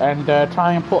 and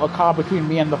try and put a car between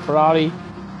me and the Ferrari.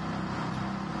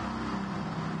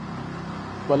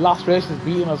 But last race is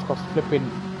beating us because flipping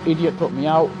idiot took me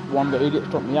out. One of the idiots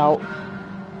took me out.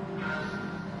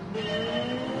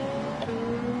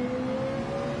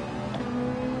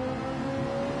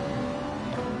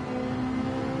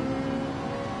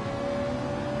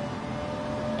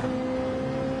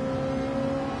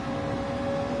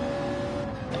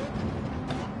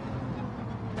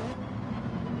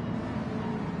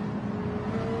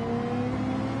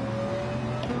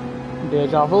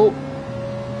 Deja vu.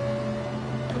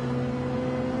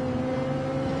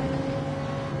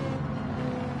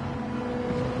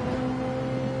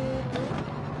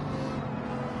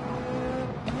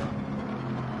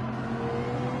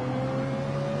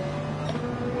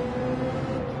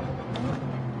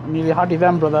 Nearly had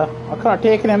them, brother. I could have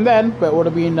taken him then, but it would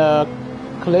have been a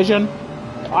collision.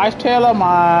 Ice Taylor,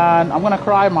 man. I'm gonna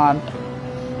cry, man.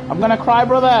 I'm gonna cry,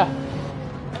 brother.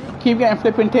 Keep getting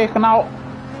flipping taken out.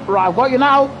 Right, I've got you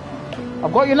now.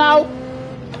 I've got you now.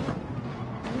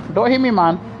 Don't hit me,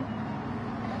 man.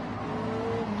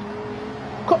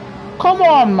 Come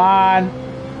on, man.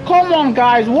 Come on,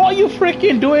 guys. What are you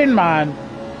freaking doing, man?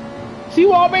 See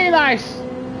what I mean, Ice?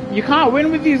 You can't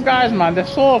win with these guys, man. They're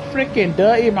so freaking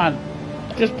dirty, man.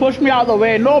 Just push me out of the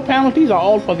way. No penalties at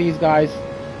all for these guys.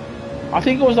 I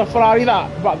think it was the Ferrari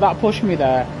that pushed me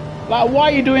there. Like, why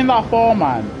are you doing that for,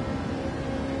 man?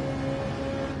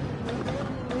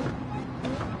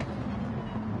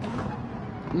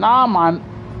 Nah, man.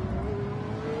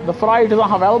 The Ferrari doesn't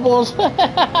have elbows.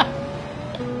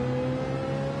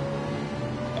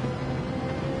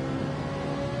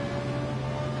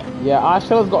 Yeah,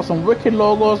 Arshell's got some wicked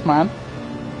logos, man.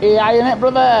 AI in it,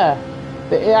 brother.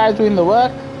 The AI is doing the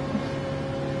work.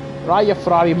 Right, you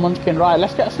Ferrari munchkin. Right,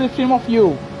 let's get a slipstream off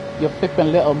you. You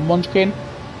flipping little munchkin.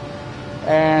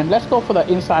 And let's go for the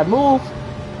inside move.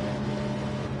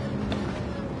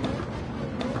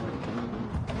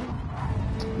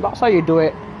 That's how you do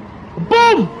it.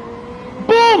 Boom!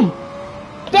 Boom!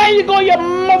 There you go, your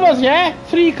mothers, yeah?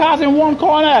 3 cars in one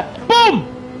corner. Boom!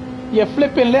 You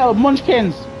flipping little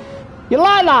munchkins. You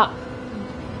like that?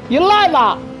 You like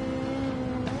that?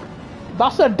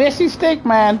 That's a desi steak,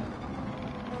 man.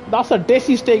 That's a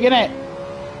desi steak, innit?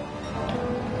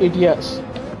 Idiots.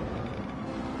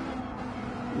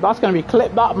 That's gonna be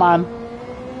clipped, that, man.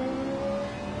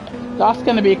 That's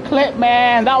gonna be clipped,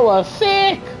 man. That was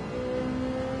sick.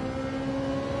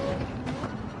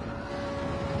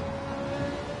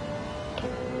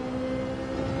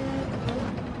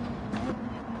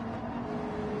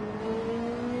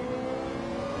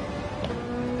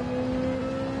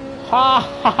 Ha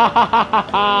ha ha ha ha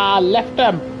ha! Left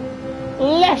them!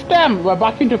 Left them! We're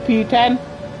back into P10.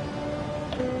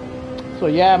 So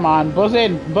yeah, man,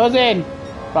 buzzing, buzzing.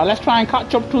 Right, let's try and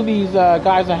catch up to these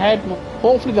guys ahead.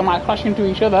 Hopefully they might crash into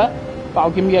each other.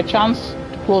 That'll give me a chance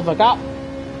to close the gap.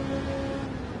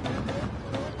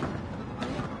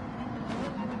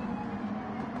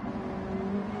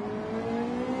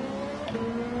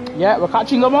 Yeah, we're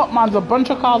catching them up, man. There's a bunch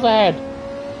of cars ahead.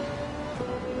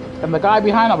 And the guy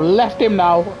behind, I've left him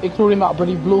now, including that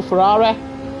bloody blue Ferrari.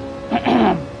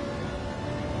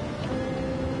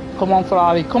 Come on,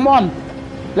 Ferrari, come on.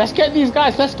 Let's get these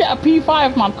guys, let's get a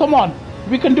P5, man, come on.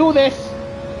 We can do this.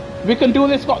 We can do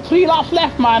this. Got 3 laps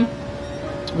left, man.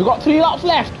 We've got 3 laps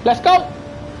left. Let's go.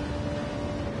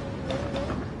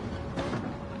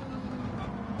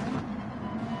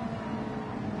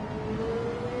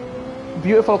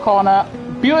 Beautiful corner.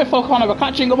 Beautiful corner. We're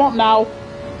catching them up now.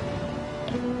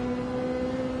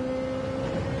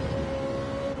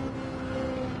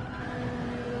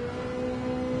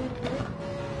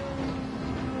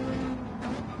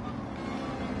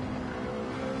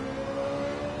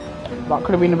 That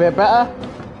could have been a bit better.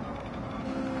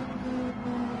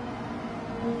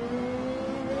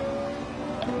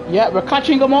 Yeah, we're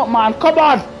catching them up, man. Come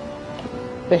on.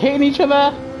 They're hitting each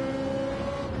other.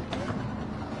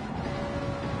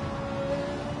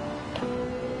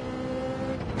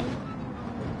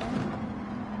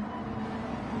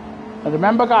 And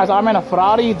remember, guys, I'm in a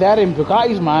Ferrari. They're in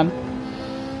Bugattis, man.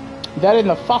 They're in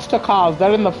the faster cars.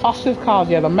 They're in the fastest cars,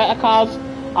 yeah, the meta cars.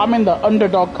 I'm in the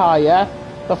underdog car, yeah.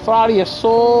 The Ferrari is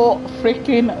so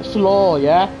freaking slow,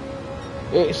 yeah.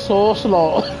 It's so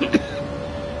slow.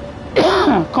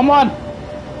 Come on.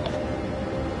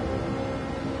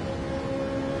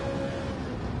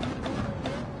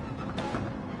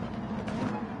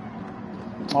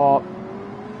 Oh,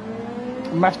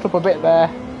 messed up a bit there.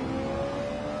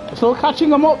 Still catching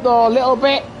them up though, a little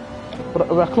bit. But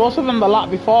we're closer than the lap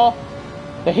before.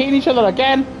 They're hitting each other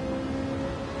again.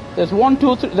 There's 1,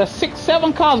 2, 3. There's 6,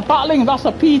 7 cars battling. That's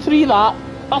a P3.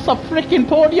 That's a freaking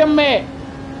podium, mate.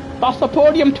 That's the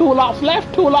podium. 2 laps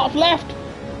left. 2 laps left.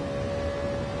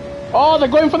 Oh, they're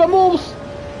going for the moves.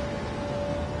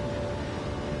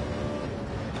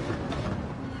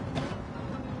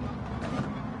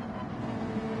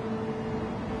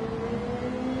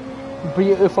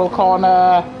 Beautiful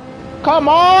corner. Come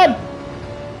on.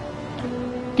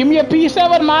 Give me a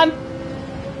P7, man.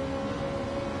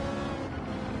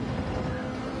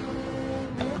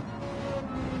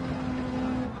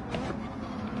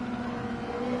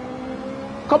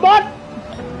 Come on.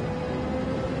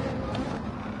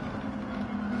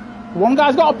 One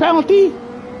guy's got a penalty.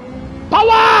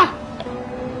 Power.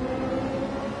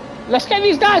 Let's get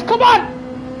these guys. Come on.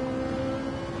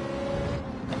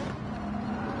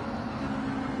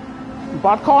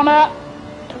 Bad corner.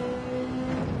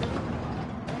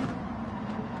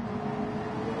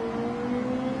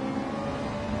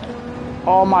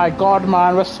 Oh my god,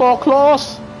 man, we're so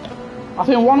close. I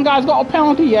think one guy's got a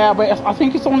penalty, yeah, but I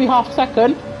think it's only half a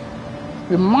second.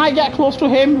 We might get close to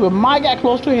him. We might get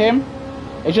close to him.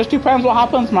 It just depends what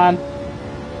happens, man.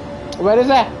 Where is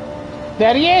it?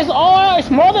 There he is. Oh,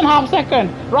 it's more than half a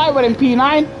second. Right, we're in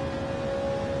P9.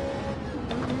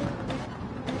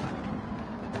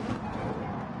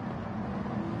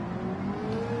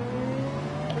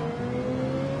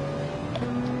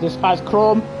 This guy's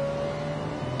chrome.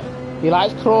 He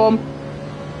likes chrome.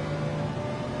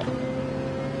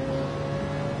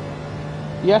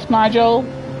 Yes, Nigel.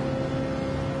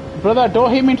 Brother,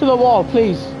 don't hit me into the wall,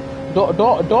 please.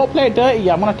 Don't play dirty.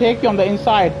 I'm gonna take you on the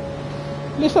inside.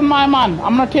 Listen, my man,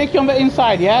 I'm gonna take you on the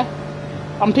inside, yeah?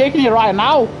 I'm taking you right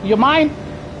now. You mine?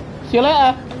 See you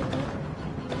later.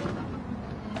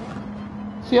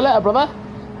 See you later, brother.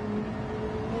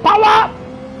 Power!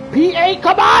 P8,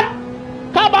 come on!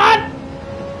 Come on!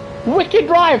 Wicked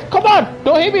drive! Come on!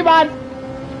 Don't hit me, man!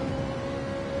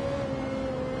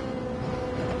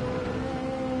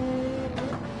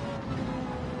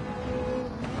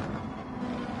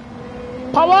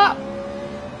 Power!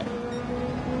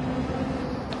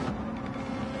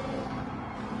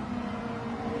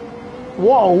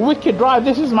 What a wicked drive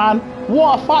this is, man.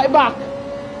 What a fight back.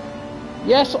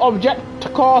 Yes, object to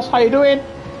course. How you doing?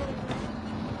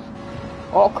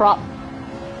 Oh, crap.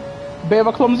 Bit of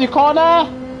a clumsy corner.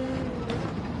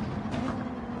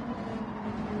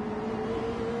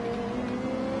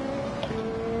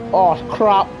 Oh,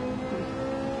 crap.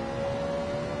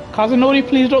 Kazunori,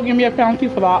 please don't give me a penalty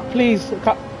for that. Please.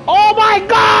 Oh, my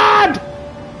God!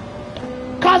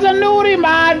 Kazunori,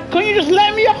 man! Can you just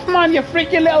let me off, man, you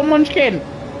freaking little munchkin?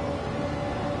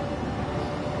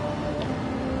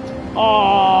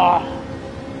 Oh.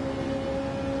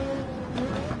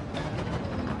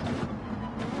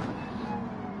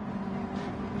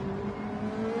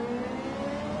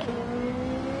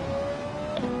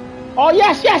 Oh,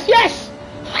 yes, yes, yes!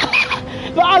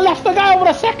 I left the guy over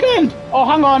a second! Oh,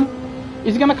 hang on.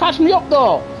 He's gonna catch me up,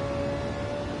 though.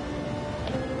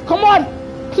 Come on!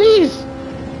 Please!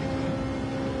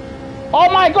 Oh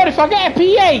my god, if I get a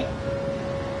P8!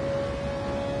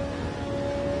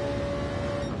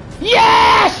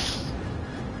 Yes!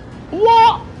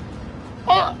 What?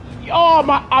 Oh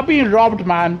my, I've been robbed,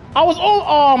 man.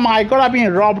 Oh my god, I've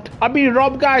been robbed. I've been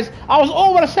robbed, guys. I was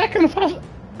over a second fast.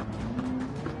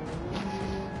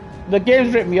 The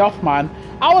game's ripped me off, man.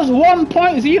 I was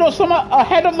 1.0 something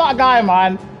ahead of that guy,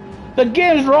 man. The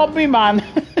game's robbed me, man.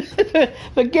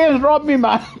 The game's robbed me,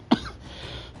 man.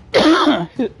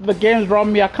 The game's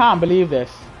robbed me. I can't believe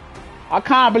this. I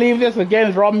can't believe this. The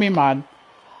game's robbed me, man.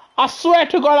 I swear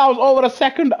to God, I was over a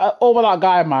second over that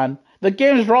guy, man. The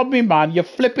game's robbed me, man. You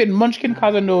flipping munchkin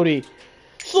Kazunori.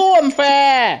 So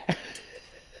unfair.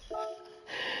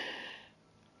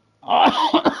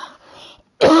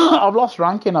 I've lost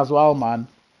ranking as well, man.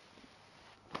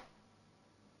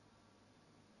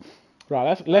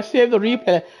 Right, let's save the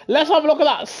replay. Let's have a look at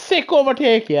that sick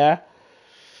overtake, yeah?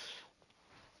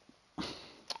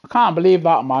 I can't believe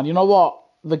that, man. You know what?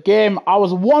 The game, I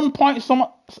was 1 point some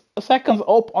seconds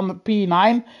up on the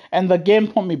P9, and the game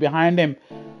put me behind him.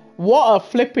 What a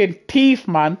flipping thief,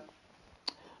 man.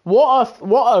 What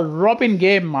a robbing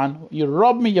game, man. You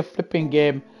robbed me your flipping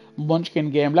game.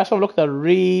 Munchkin game. Let's have a look at the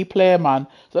replay, man.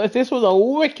 So this was a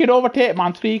wicked overtake,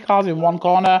 man. 3 cars in one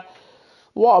corner.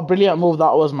 What a brilliant move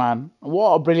that was, man.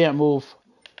 What a brilliant move.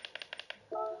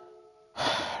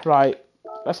 Right,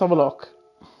 let's have a look.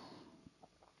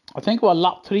 I think we're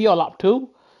lap 3 or lap 2.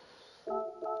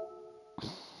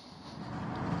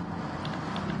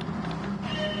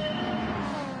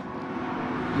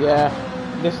 Yeah,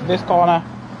 this corner.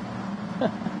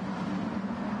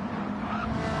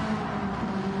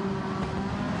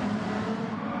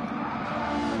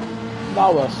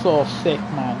 That was so sick,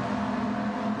 man.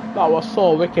 That was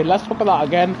so wicked. Let's look at that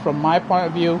again from my point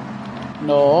of view.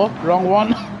 No, wrong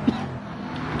one.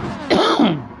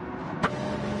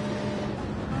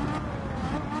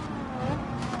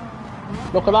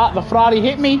 Look at that, the Ferrari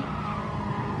hit me.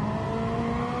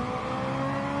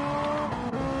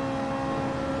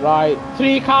 Right,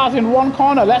 3 cars in one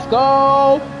corner, let's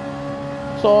go.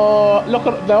 So, look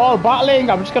at, they're all battling.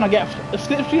 I'm just gonna get a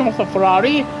slipstream of the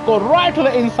Ferrari, go right to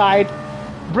the inside,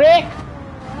 brake.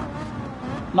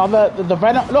 Now the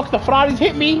Venom, look, the Ferraris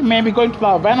hit me, maybe going to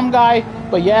the Venom guy,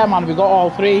 but yeah, man, we got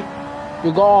all 3.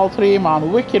 We got all 3,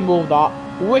 man. Wicked move, that.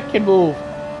 Wicked move.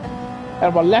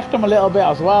 And we left him a little bit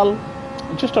as well.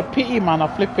 Just a pity, man. I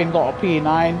flipping got a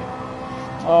P9.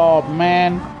 Oh,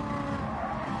 man.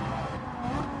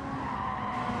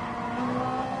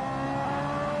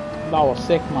 That was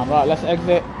sick, man. Right, let's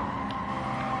exit.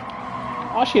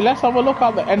 Actually, let's have a look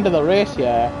at the end of the race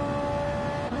here.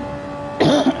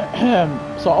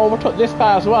 So I overtook this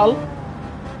guy as well.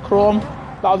 Chrome.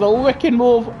 That was a wicked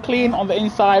move. Clean on the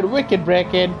inside. Wicked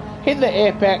braking. Hit the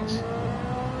apex.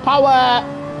 Power.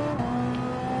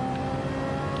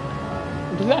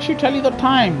 Does it actually tell you the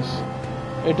times?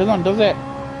 It doesn't, does it?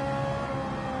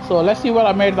 So let's see where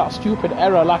I made that stupid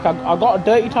error. Like I got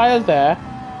dirty tires there.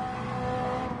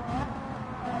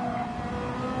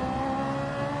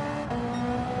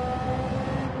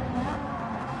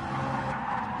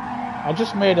 I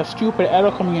just made a stupid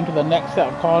error coming into the next set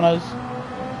of corners,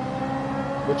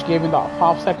 which gave me that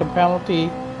half-second penalty.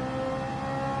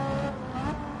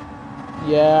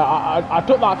 Yeah, I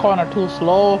took that corner too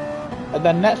slow, and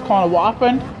then next corner, what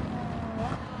happened?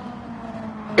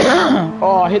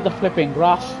 Oh, I hit the flipping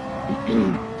grass,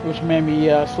 which made me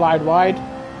slide wide.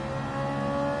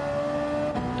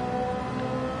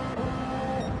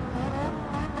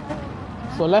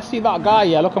 So let's see that guy.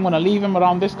 Yeah, look, I'm gonna leave him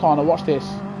around this corner. Watch this.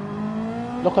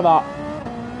 Look at that.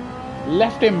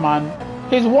 Left him, man.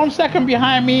 He's 1 second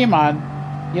behind me, man.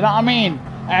 You know what I mean?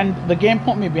 And the game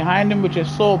put me behind him, which is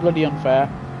so bloody unfair.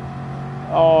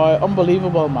 Oh,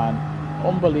 unbelievable, man.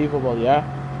 Unbelievable, yeah.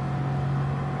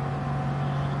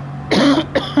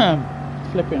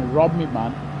 Flipping robbed me,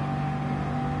 man.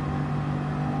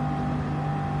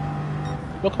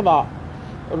 Look at that.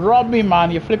 Rob me,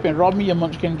 man. You flipping rob me, you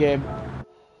munchkin game.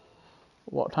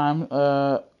 What time?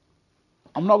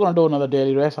 I'm not gonna do another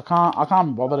daily race. I can't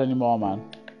be bothered anymore, man.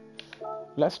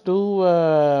 Let's do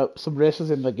some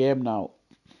races in the game now.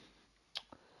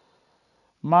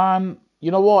 Man,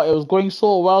 you know what? It was going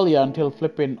so well, yeah, until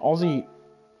flipping Aussie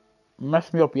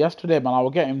messed me up yesterday, man. I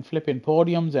was getting flipping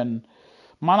podiums, and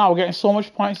man, I was getting so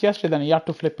much points yesterday, then he had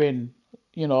to flipping,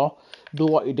 you know, do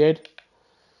what he did.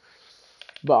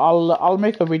 But I'll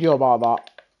make a video about that,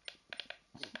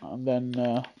 and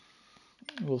then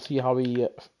we'll see how he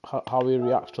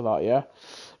reacts to that. Yeah,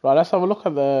 right. Let's have a look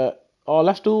at the. Oh,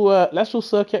 let's do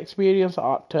circuit experience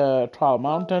at Trial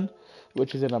Mountain,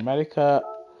 which is in America.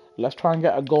 Let's try and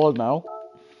get a goal now.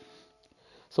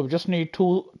 So we just need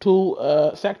two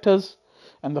sectors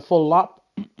and the full lap.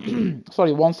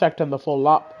 Sorry, 1 sector and the full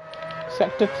lap.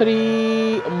 Sector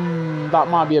 3, that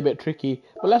might be a bit tricky,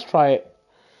 but let's try it.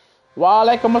 Wa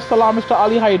alaikum assalam, Mr.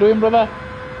 Ali. How you doing, brother?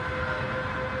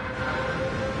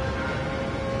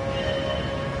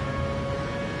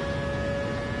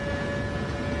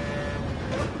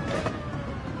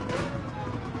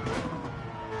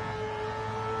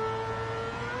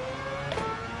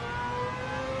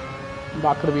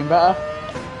 That could have been better.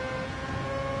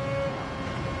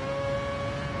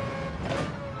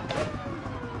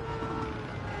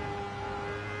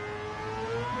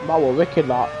 That was wicked,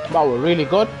 that was really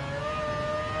good.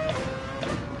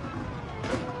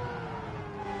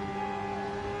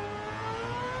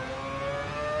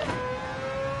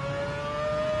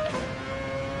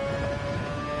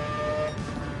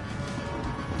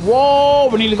 Whoa,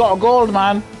 we nearly got a gold,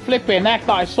 man. Flipping heck,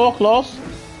 that is so close.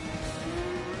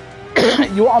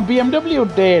 You want a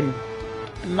BMW, Dane?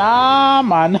 Nah,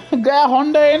 man. Get a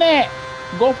Honda in it.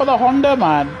 Go for the Honda,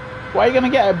 man. Why are you gonna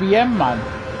get a BM, man?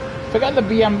 Forget the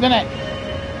BMs, innit?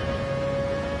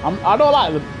 I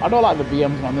don't like the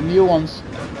BMs, man. The new ones.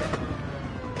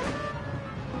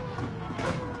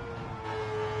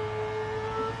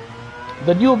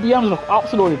 The new BMs look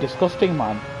absolutely disgusting,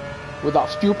 man, with that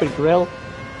stupid grille.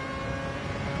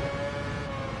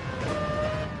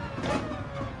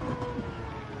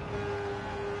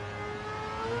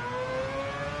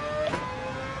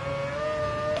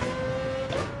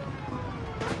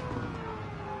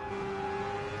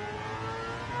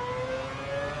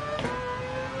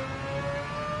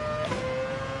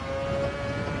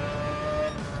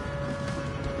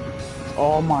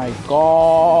 Oh my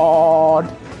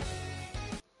god.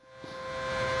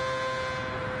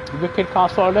 Wicked car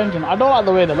solid engine. I don't like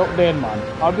the way they look, Dane, man.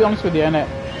 I'll be honest with you, innit?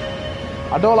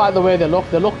 I don't like the way they look.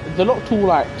 They look too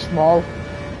like small.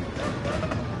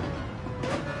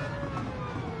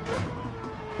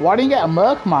 Why didn't you get a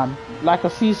Merc, man? Like a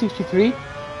C63?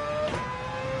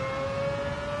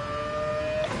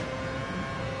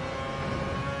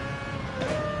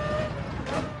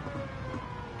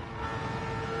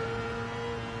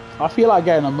 I feel like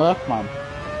getting a Merc, man.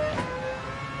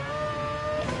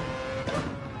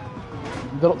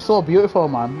 They look so beautiful,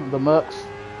 man. The Mercs.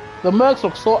 The Mercs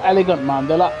look so elegant, man.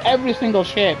 They're like every single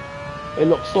shape. It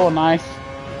looks so nice.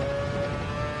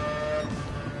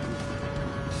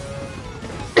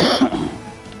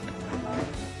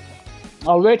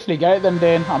 I'll wait till you get it then,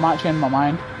 Dane. I might change my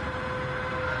mind.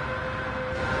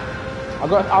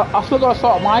 I still got to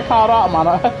sort my car out, man.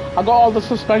 I got all the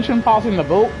suspension parts in the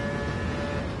boot.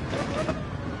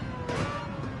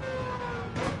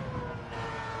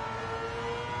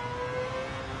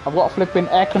 I've got a flipping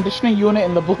air conditioning unit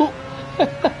in the boot.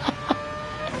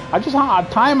 I just haven't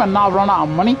had time and now I've run out of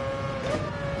money.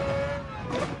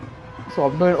 So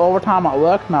I'm doing overtime at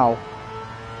work now.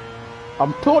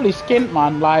 I'm totally skint,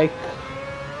 man, like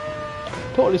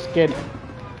totally skint.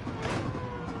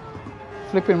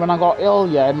 Flipping when I got ill,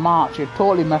 yeah, in March, it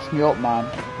totally messed me up, man.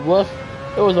 It was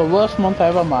the worst month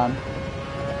ever, man.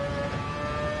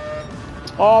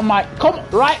 Oh my, come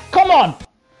on!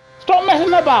 Stop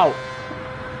messing about!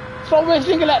 Stop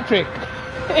wasting electric!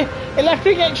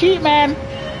 Electric ain't cheap, man!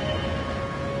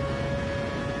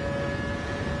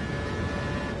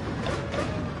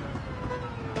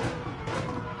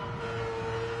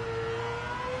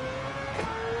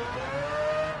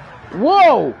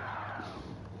 Whoa!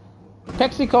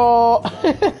 Texaco!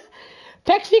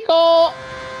 Texaco!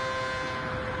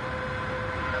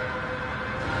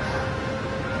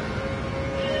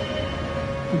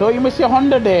 Don't you miss your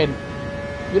Honda, Dane?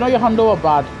 You know your Honda were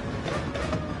bad.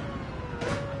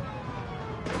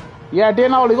 Yeah,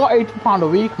 Dane, I only got £80 a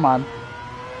week, man.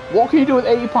 What can you do with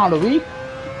 £80 a week?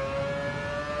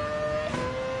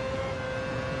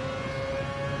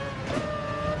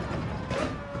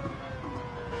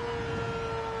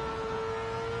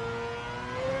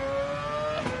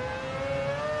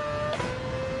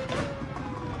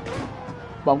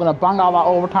 But I'm gonna bang out that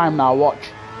overtime now,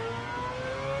 watch.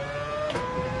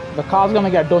 The car's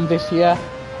gonna get done this year,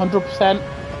 100%.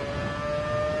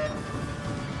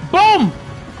 Boom!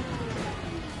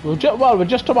 We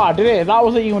just about did it. That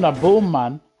wasn't even a boom,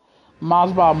 man.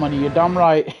 Mars bar money, you're damn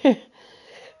right.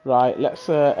 Right, let's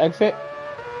exit.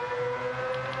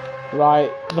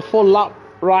 Right, the full lap.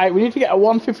 Right, we need to get a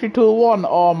 152.1.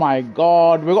 Oh my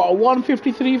god, we got a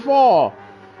 153.4.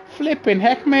 Flipping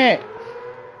heck, mate.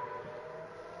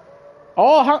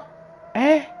 Oh,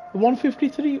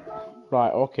 153.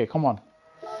 Right, okay, come on.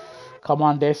 Come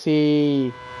on,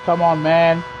 Desi. Come on,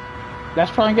 man. Let's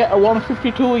try and get a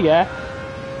 152, yeah?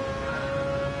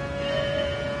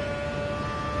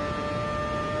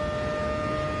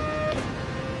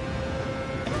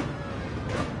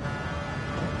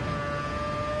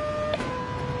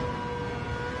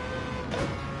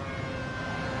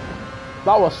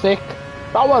 That was sick.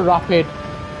 That was rapid.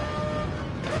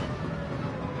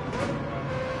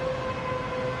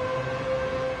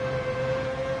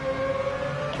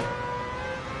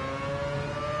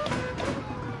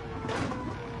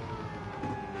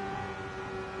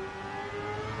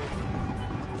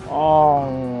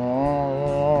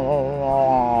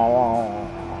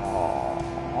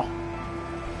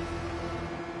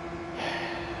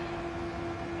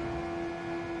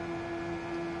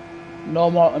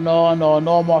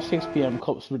 No more 6 PM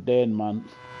cups with Dane, man.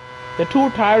 They're too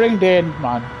tiring, Dane,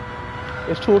 man.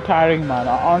 It's too tiring, man.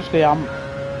 Honestly,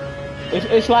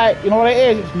 it's like, you know what it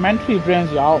is? It mentally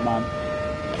drains you out, man.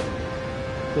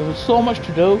 There's so much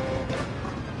to do.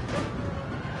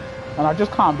 And I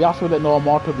just can't be asked with it no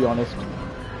more, to be honest.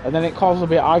 And then it causes a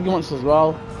bit of arguments as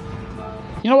well.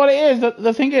 You know what it is?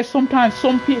 The thing is, sometimes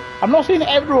some people, I'm not saying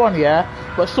everyone, yeah,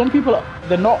 but some people,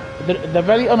 they're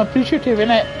very unappreciative,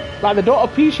 innit? Like, they don't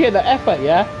appreciate the effort,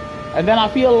 yeah? And then I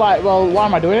feel like, well, why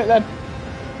am I doing it then?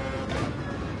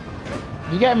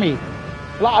 You get me?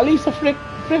 Like, at least the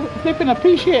flipping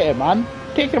appreciate it, man.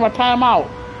 Taking my time out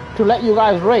to let you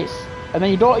guys race, and then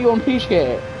you don't even appreciate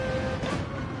it.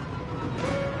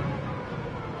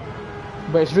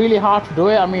 But it's really hard to do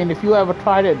it. I mean, if you ever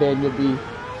tried it, then you'll be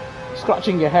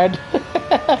scratching your head.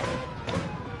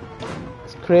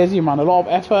 It's crazy, man. A lot of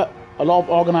effort, a lot of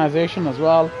organization as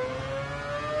well.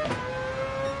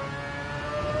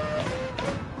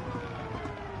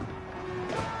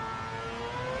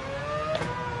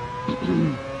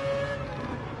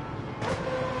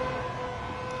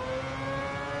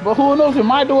 But who knows, we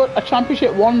might do a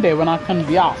championship one day when I can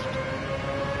be asked.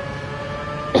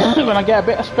 When I get a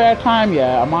bit of spare time,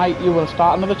 yeah, I might even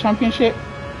start another championship.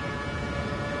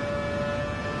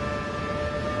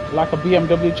 Like a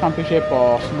BMW championship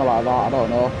or something like that, I don't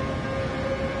know.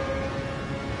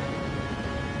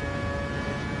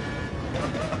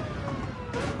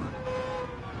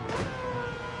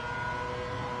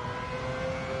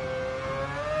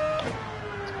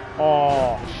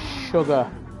 Oh, sugar.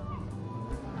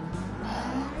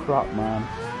 Crap, man.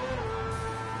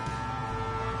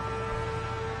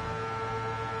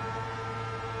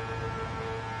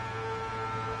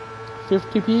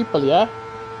 $50 people, yeah?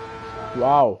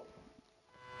 Wow.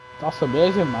 That's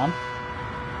amazing, man.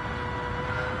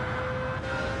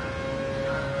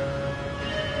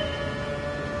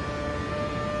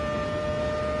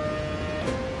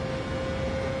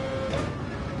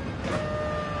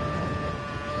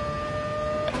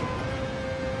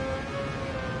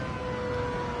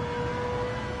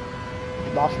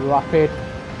 That's rapid.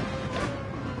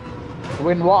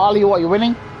 Win what, Ali? What are you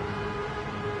winning?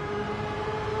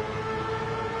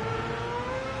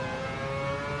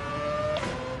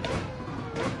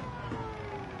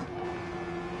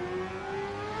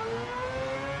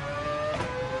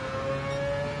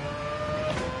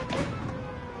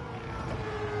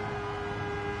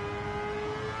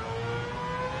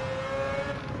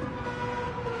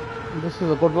 This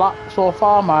is a good lap so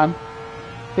far, man.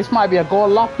 This might be a goal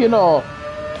lap, you know.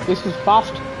 This is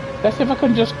fast. Let's see if I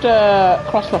can just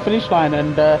cross the finish line,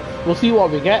 and we'll see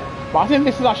what we get. But I think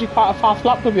this is actually quite a fast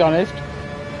lap, to be honest.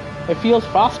 It feels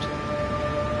fast.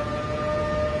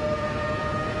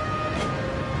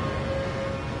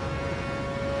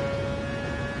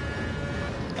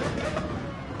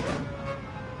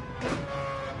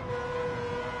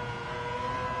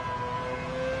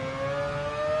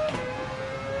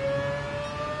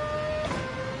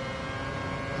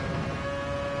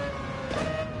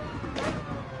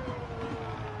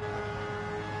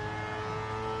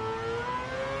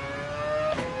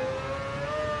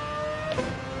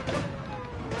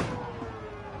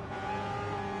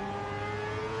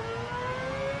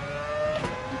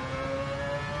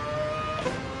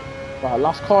 Right,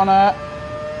 last corner.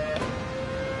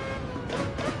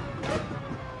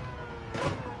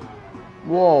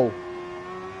 Whoa.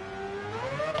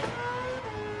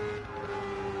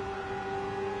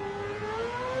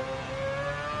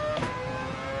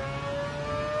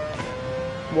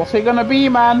 What's it gonna be,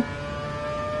 man?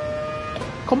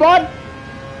 Come on!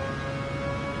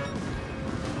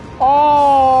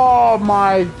 Oh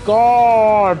my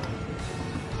god!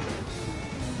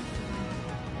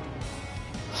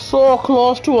 So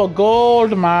close to a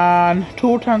gold, man.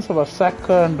 0.2 of a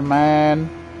second, man.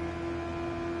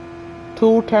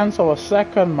 0.2 of a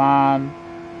second, man.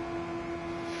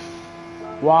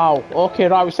 Wow. Okay,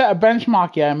 right. We set a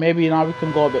benchmark, yeah. Maybe now we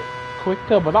can go a bit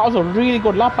quicker. But that was a really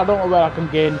good lap. I don't know where I can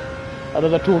gain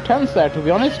another 0.2 there, to be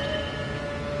honest.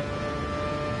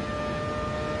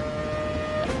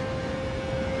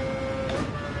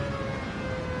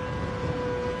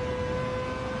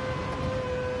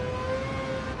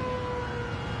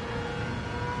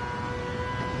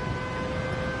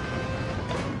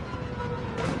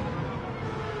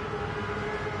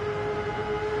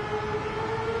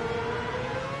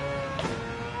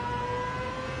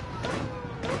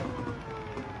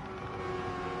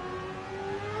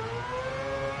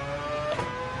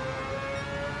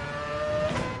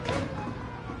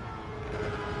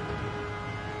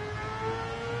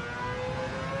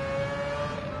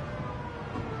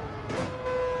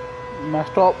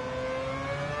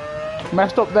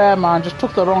 Messed up there, man. Just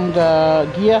took the wrong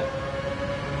gear.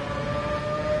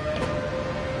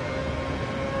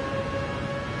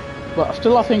 But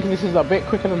still, I think this is a bit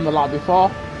quicker than the lap before.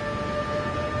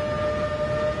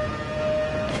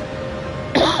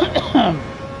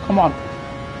 Come on.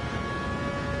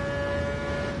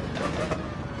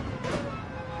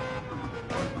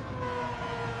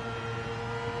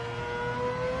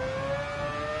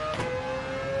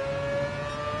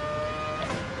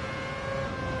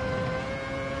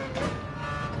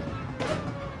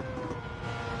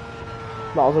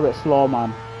 That was a bit slow,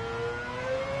 man.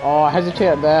 Oh, I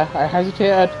hesitated there. I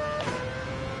hesitated.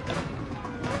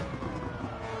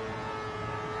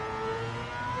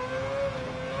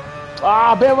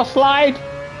 Ah, bit of a slide.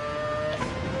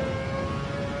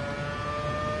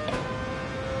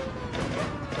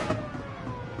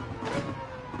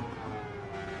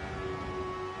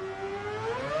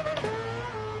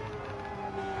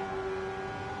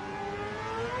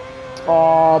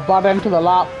 Oh, bad end to the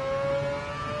lap.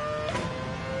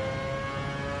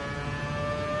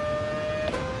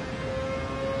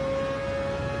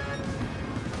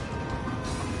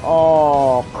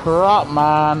 Oh crap,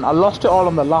 man! I lost it all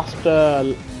on the last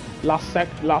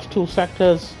two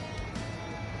sectors.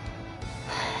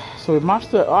 So we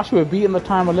matched the. Actually, we're beating the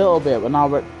time a little bit, but now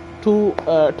we're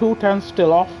 2:10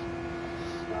 still off.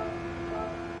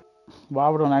 Why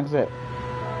would I exit?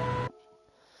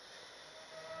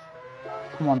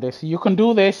 Come on, Daisy. You can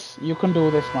do this. You can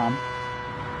do this, man.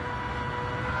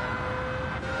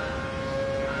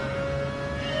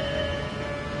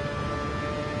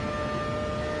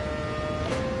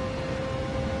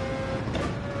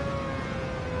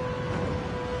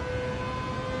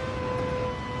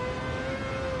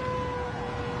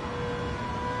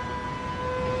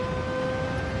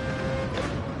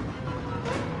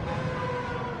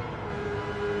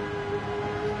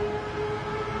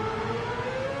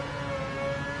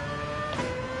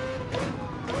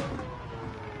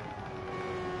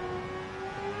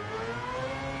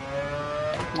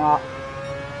 Ah.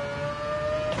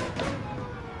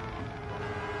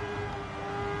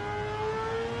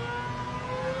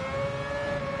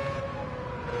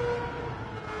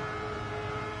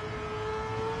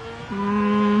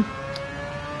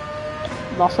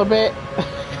 That's a bit.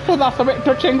 That's a bit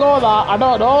touch and go. That I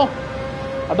don't know.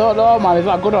 I don't know, man. Is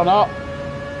that good or not?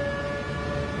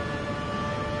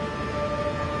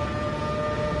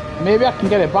 Maybe I can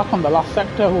get it back on the last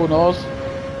sector. Who knows?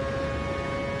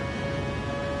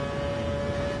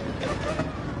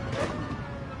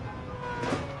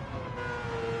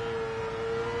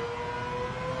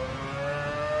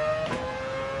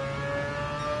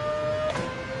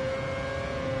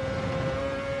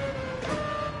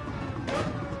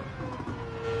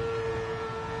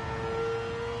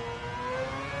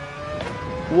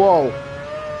 Whoa.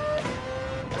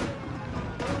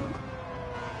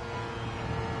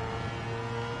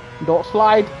 Don't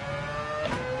slide.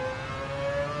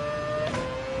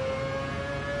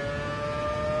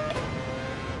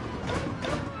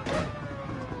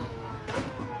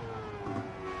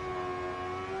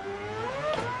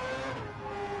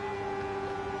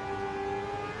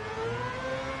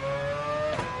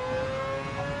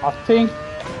 I think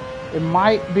it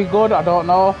might be good. I don't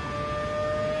know.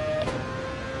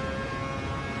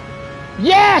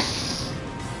 Yes!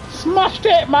 Smashed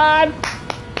it, man!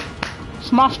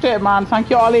 Smashed it, man.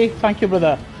 Thank you, Ollie. Thank you,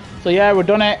 brother. So yeah, we're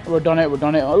done it. We're done it. We're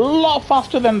done it. A lot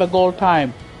faster than the goal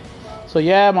time. So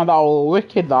yeah, man, that was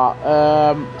wicked,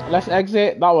 that. Let's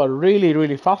exit. That was really,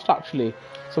 really fast, actually.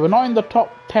 So we're not in the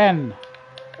top 10.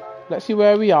 Let's see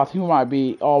where we are. I think we might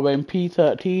be... Oh, we're in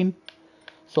P13.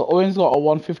 So Owen's got a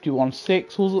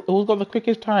 151.6. Who's got the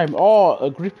quickest time? Oh, a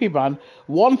grippy, man.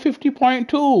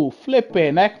 150.2.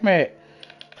 Flipping heck, mate.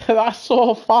 That's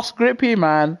so fast, grippy,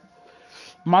 man.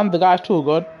 Man, the guy's too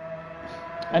good.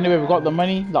 Anyway, we got the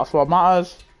money. That's what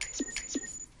matters.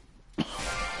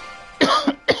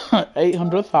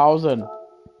 800,000.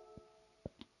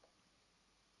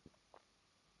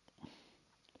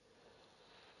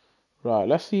 Right,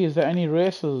 let's see. Is there any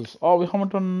races? Oh, we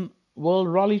haven't done World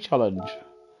Rally Challenge.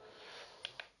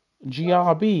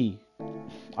 GRB.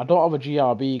 I don't have a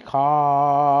GRB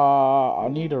car. I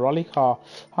need a rally car.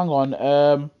 Hang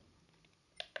on.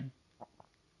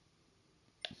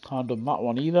 Can't do that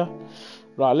one either.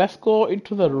 Right, let's go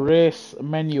into the race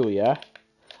menu, yeah?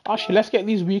 Actually, let's get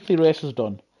these weekly races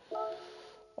done.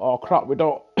 Oh, crap, we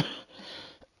don't...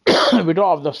 we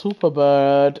don't have the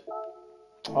Superbird.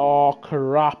 Oh,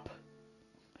 crap.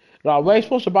 Right, where are you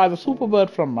supposed to buy the Superbird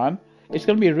from, man? It's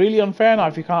going to be really unfair now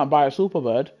if you can't buy a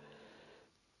Superbird.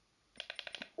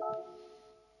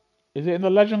 Is it in the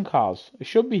Legend cars? It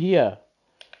should be here.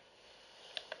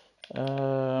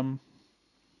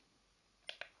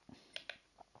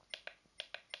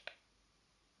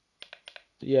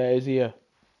 Yeah, it's here.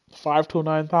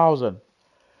 529,000.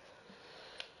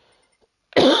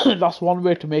 That's one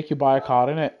way to make you buy a car,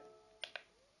 innit?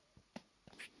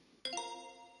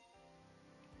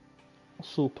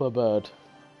 Superbird.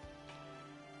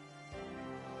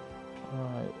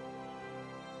 Right.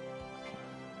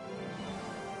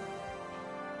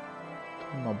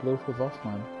 Turn my Bluetooth off,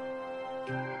 man.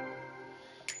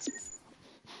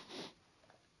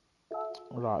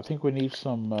 Right, I think we need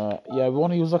some, yeah, we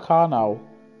want to use a car now.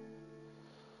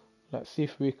 Let's see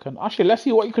if we can, actually, let's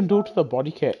see what you can do to the body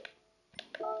kit.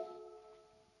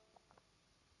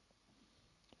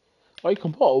 Oh, you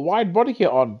can put a wide body kit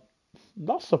on.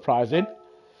 That's surprising.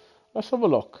 Let's have a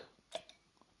look.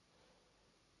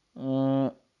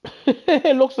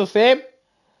 It looks the same.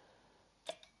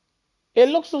 It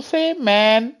looks the same,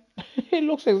 man. It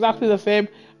looks exactly the same.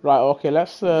 Right, okay,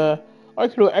 let's, oh, you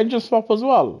can do engine swap as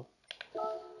well.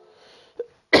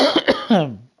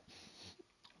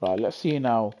 Right, let's see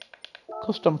now.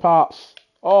 Custom parts.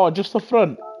 Oh, just the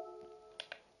front.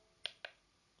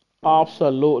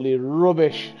 Absolutely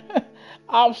rubbish.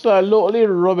 Absolutely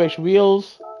rubbish.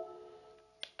 Wheels.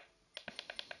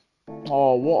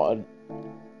 Oh, what an...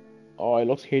 Oh, it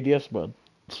looks hideous, man.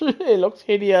 It looks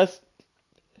hideous.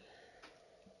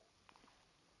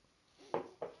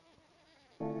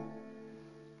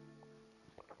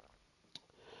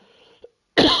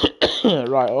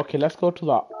 Right, okay, let's go to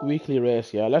that weekly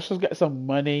race, yeah. Let's just get some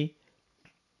money.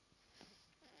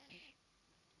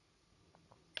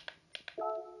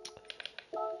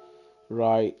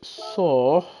 Right,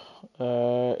 so,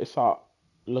 it's at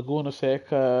Laguna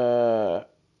Seca.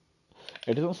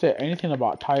 It doesn't say anything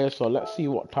about tires, so let's see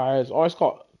what tires. Oh, it's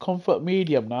got comfort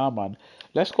medium now, man.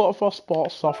 Let's go for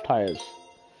sports soft tires.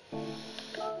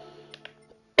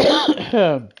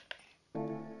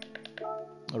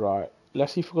 Right,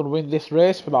 let's see if we can win this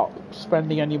race without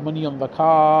spending any money on the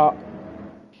car.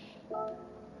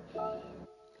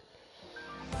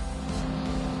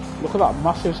 Look at that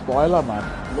massive spoiler, man.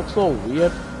 It looks so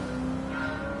weird.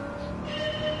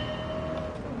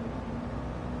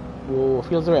 Whoa,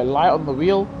 feels a bit light on the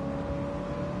wheel.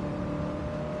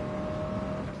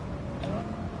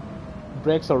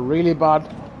 Brakes are really bad.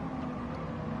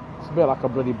 It's a bit like a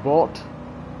bloody boat.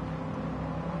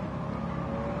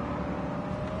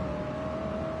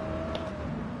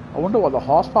 I wonder what the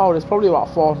horsepower is. Probably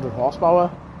about 400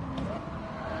 horsepower.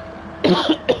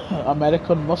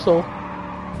 American muscle.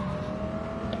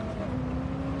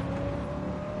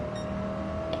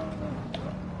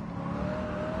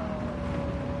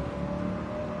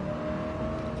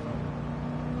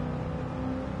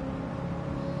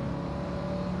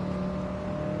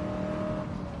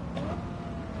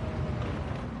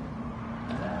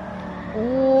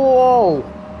 Whoa!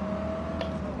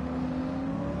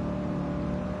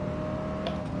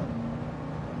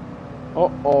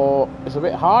 Uh-oh, it's a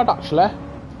bit hard actually.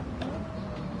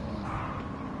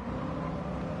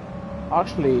 How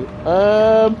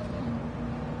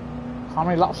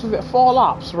many laps is it? 4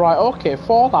 laps, right, okay,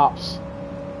 4 laps.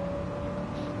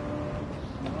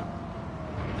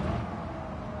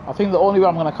 I think the only way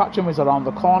I'm going to catch him is around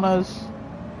the corners.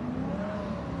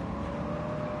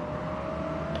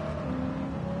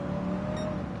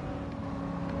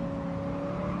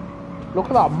 Look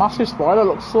at that massive spoiler, it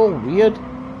looks so weird.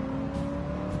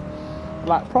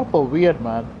 Like proper weird,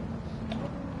 man.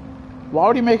 Why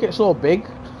would he make it so big?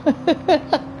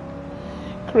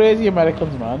 Crazy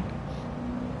Americans, man.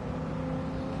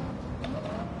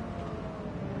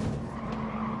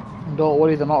 Don't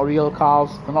worry, they're not real cars,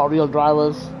 they're not real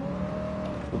drivers.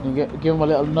 We can give them a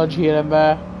little nudge here and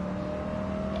there.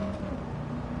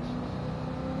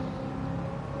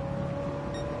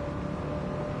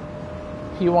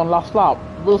 P1 last lap.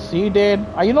 We'll see, Dane.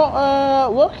 Are you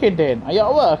not working, Dane? Are you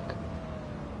at work?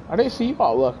 I didn't see you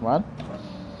at work, man.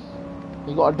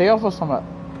 You got a day off or something?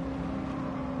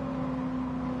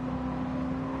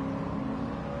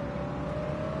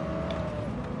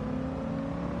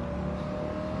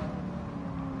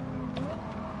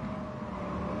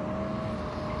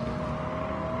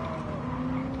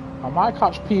 I might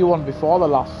catch P1 before the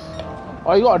last.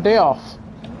 Oh, you got a day off.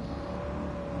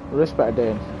 Respect,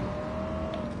 Dane.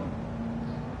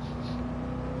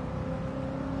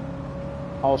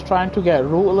 I was trying to get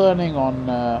route learning on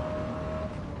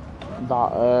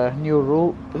that new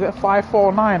route. Is it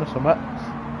 549 or something?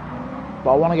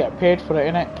 But I want to get paid for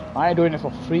it, innit? I ain't doing it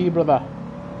for free, brother.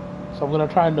 So I'm going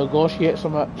to try and negotiate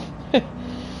something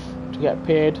to get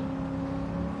paid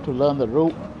to learn the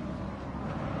route.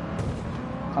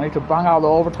 I need to bang out the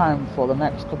overtime for the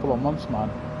next couple of months,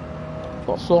 man.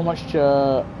 Got so much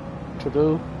to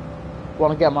do.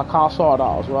 Want to get my car sorted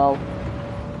out as well.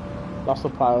 That's the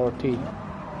priority.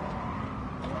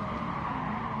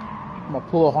 My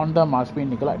poor Honda, man, it's been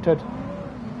neglected.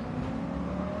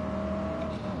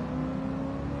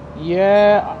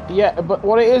 Yeah, but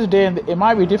what it is, Dane, it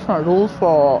might be different rules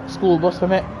for school bus,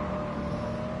 innit?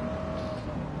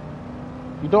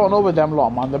 You don't know with them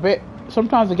lot, man. They're a bit,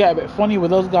 sometimes they get a bit funny with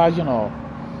those guys, you know.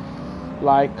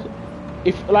 Like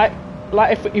if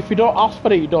you don't ask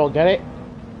for it, you don't get it.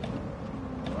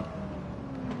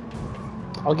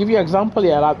 I'll give you an example,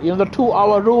 yeah, like, you know, the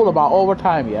 2-hour rule about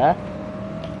overtime, yeah?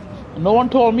 No one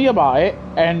told me about it,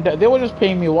 and they were just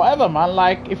paying me whatever, man.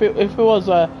 Like, if it was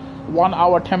a 1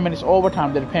 hour 10 minutes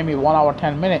overtime, they'd pay me 1 hour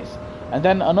 10 minutes. And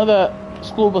then another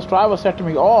school bus driver said to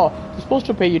me, oh, he's supposed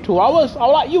to pay you 2 hours. I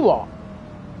was like, you are?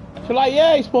 She's like,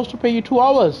 yeah, he's supposed to pay you 2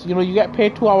 hours. You know, you get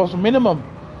paid 2 hours minimum.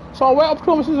 So I went up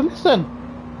to him and said, listen,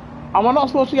 am I not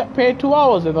supposed to get paid 2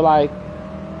 hours? And they're like,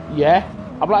 yeah.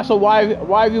 I'm like, so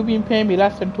why have you been paying me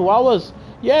less than 2 hours?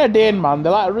 Yeah, Dane, man.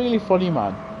 They're like really funny,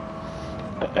 man.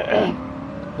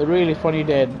 They're really funny,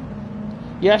 Dane.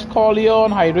 Yes,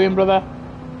 Corleone, how you doing, brother?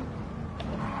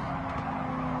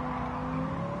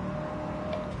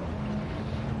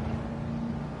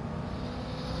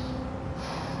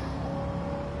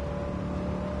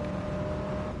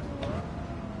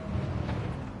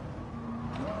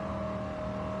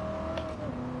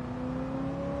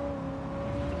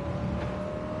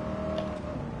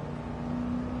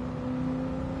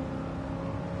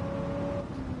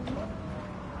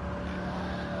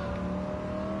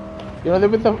 You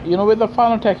know, with the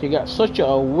Fanatec, you get such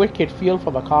a wicked feel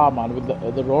for the car, man.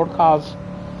 With the road cars,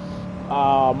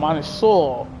 man, it's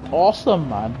so awesome,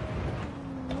 man.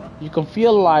 You can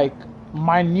feel like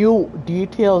minute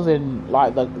details in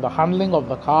like the handling of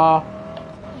the car.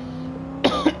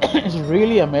 It's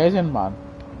really amazing, man.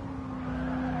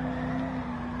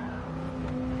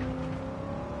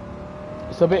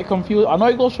 It's a bit confused. I know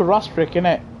it goes to Rastrick,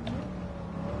 innit?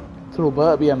 Through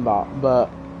Burtby and that, but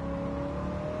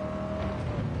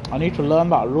I need to learn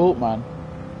that route, man.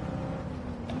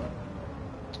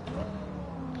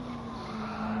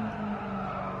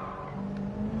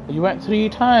 You went 3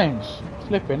 times.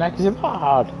 Flipping heck, is it that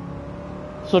hard?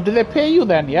 So did they pay you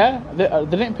then, yeah? They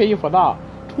didn't pay you for that.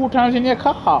 2 times in your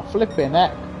car, flipping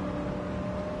heck.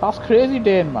 That's crazy,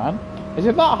 Dane, man. Is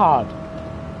it that hard?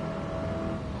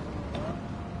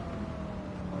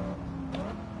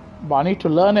 But I need to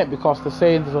learn it because they're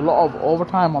saying there's a lot of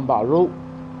overtime on that route.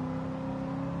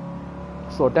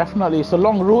 So definitely, it's a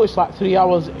long route. It's like 3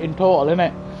 hours in total,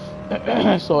 innit?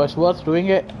 So it's worth doing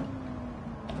it.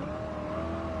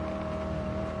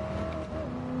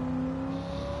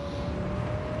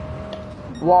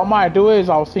 What I might do is,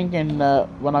 I was thinking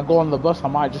when I go on the bus, I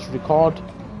might just record,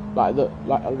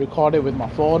 record it with my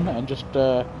phone and just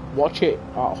watch it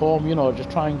at home. You know, just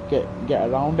try and get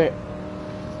around it.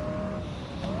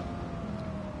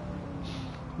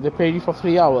 They paid you for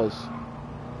 3 hours.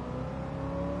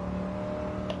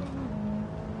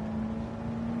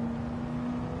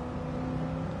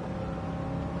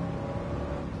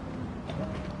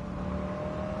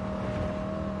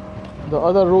 The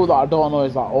other route that I don't know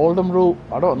is that Oldham route.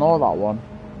 I don't know that one.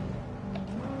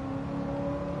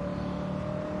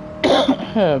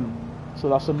 So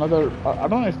that's another. I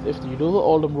don't know if you do the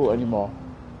Oldham route anymore.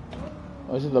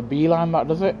 Or is it the B line that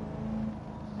does it?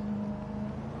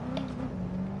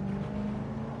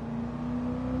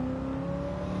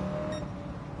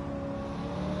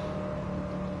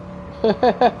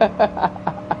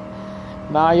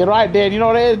 Nah, you're right, Dan. You know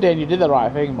what it is, Dan? You did the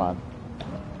right thing, man.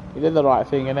 You did the right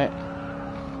thing, innit?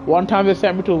 One time they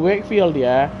sent me to Wakefield,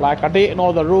 yeah. Like, I didn't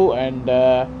know the route and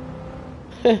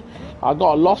I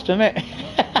got lost in it.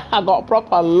 I got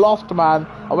proper lost, man.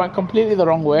 I went completely the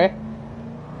wrong way.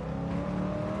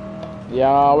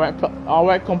 Yeah, I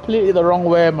went completely the wrong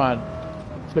way, man.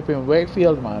 Flipping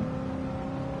Wakefield, man.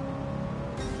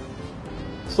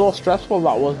 So stressful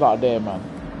that was that day, man.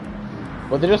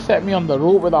 But they just set me on the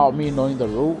route without me knowing the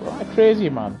route. Like, crazy,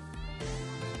 man.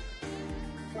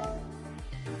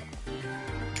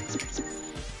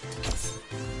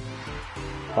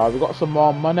 Right, we got some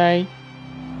more money.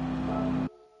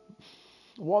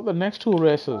 What are the next 2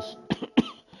 races?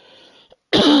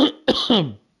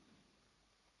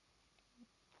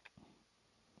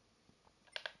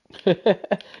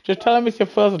 Just tell them it's your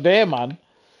first day, man.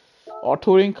 Or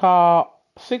touring car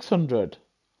 600.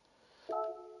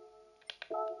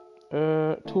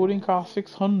 Touring car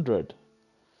 600.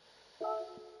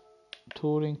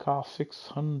 Touring car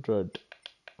 600.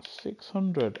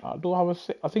 600. I do have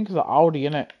I think it's an Audi,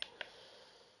 innit?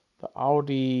 The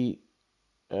Audi.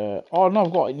 Oh no,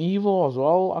 I've got an Evo as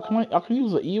well. I can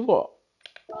use the Evo.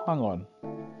 Hang on.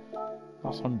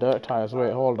 That's on dirt tires.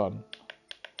 Wait, hold on.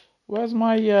 Where's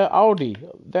my Audi?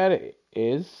 There it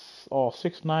is. Oh,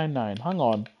 699. Hang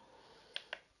on.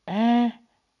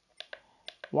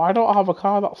 Why don't I have a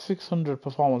car that's 600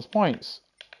 performance points?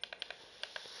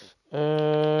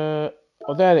 Oh,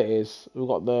 there it is. We've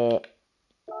got the.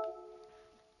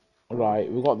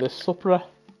 Right, we've got this Supra.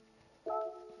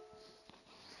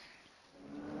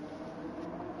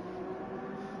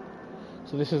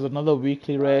 So this is another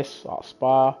weekly race at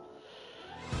Spa.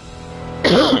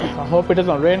 I hope it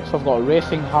doesn't rain because I've got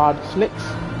racing hard slicks.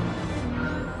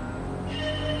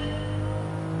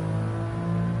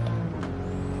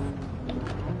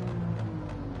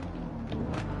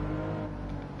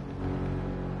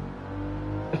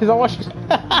 Is that what she said?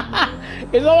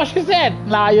 Is that what she said?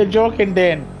 Nah, you're joking,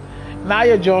 Dane. Nah,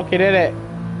 you're joking, innit?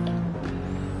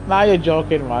 Nah, you're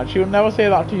joking, man. She would never say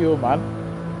that to you, man.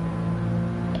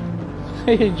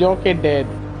 You're joking, Dane.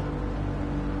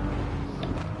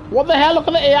 What the hell? Look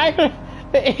at the AI.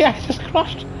 The AI just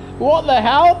crashed. What the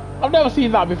hell? I've never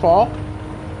seen that before.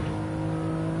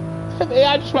 The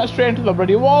AI just went straight into the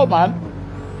bloody wall, man.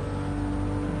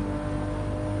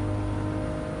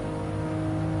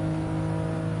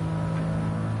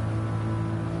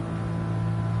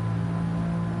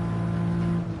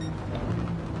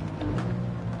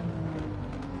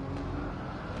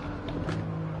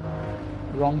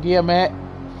 Wrong gear, mate.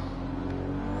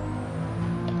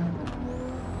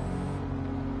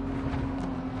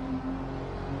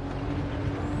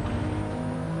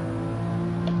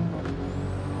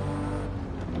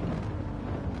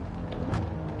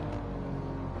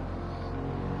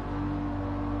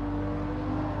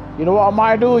 You know what I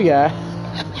might do, yeah?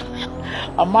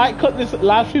 I might cut this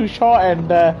live stream short and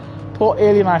put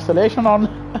Alien Isolation on.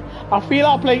 I feel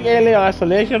like playing Alien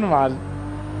Isolation, man.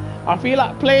 I feel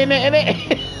like playing it,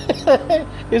 innit?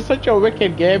 It's such a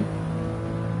wicked game.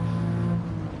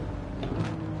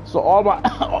 So all my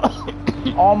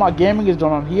all my gaming is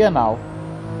done on here now.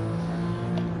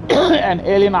 And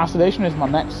Alien Isolation is my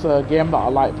next game that I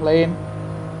like playing.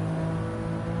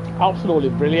 Absolutely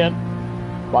brilliant.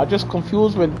 But I'm just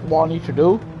confused with what I need to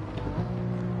do.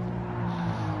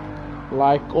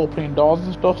 Like opening doors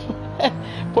and stuff.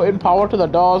 Putting power to the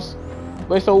doors.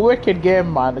 But it's a wicked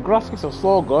game, man. The graphics are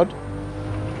so good.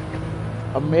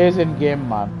 Amazing game,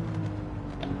 man.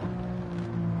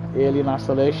 Alien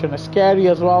Isolation. It's scary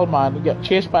as well, man. You get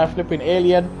chased by a flipping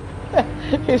alien.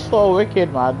 It's so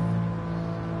wicked, man.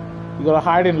 You gotta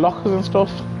hide in lockers and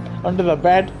stuff. Under the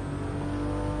bed.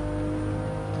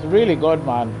 It's really good,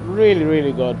 man. Really,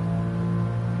 really good.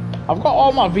 I've got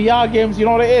all my VR games. You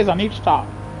know what it is? I need to start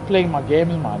playing my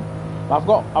games, man. I've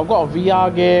got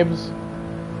VR games.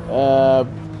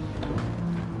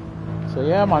 So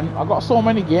yeah, man, I got so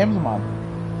many games, man.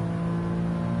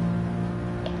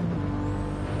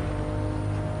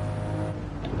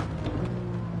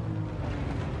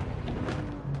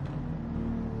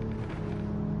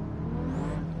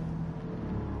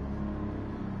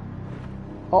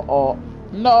 Uh-oh.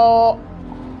 No!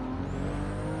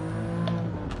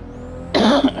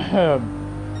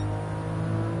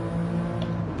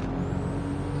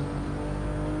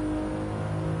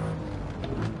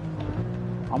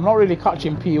 I'm not really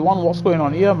catching P1. What's going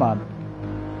on here, man?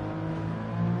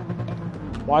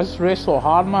 Why is this race so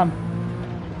hard, man?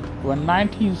 We're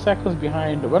 19 seconds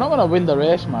behind. We're not going to win the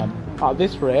race, man. At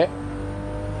this rate.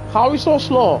 How are we so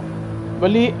slow?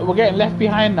 We're getting left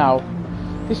behind now.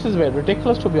 This is a bit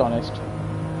ridiculous, to be honest.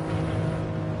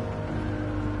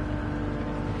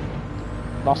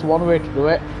 That's one way to do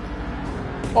it.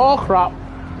 Oh, crap.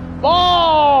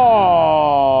 Oh!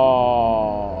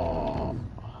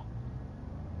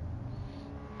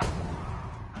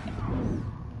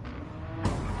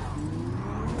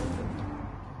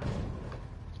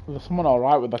 There's someone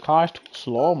alright with the car. It's too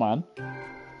slow, man.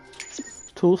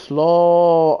 It's too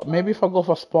slow. Maybe if I go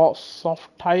for sports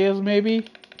soft tires, maybe.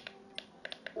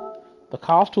 The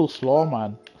car's too slow,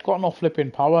 man. It's got no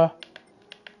flipping power.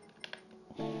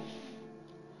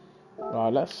 Right,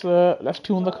 let's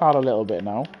tune the car a little bit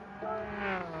now.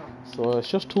 So it's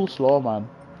just too slow, man.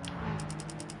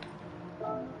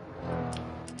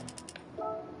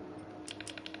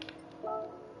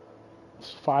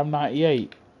 It's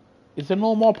 598. Is there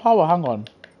no more power? Hang on.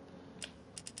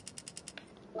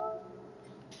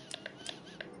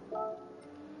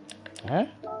 Eh?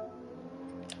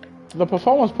 The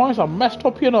performance points are messed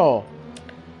up, you know.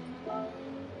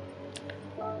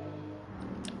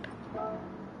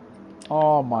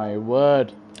 Oh my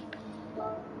word.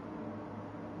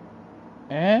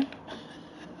 Eh?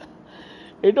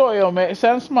 It don't even make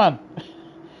sense, man.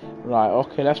 Right,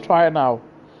 okay, let's try it now.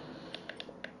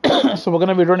 So we're going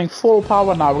to be running full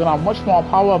power now. We're going to have much more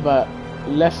power, but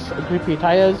less grippy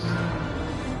tires.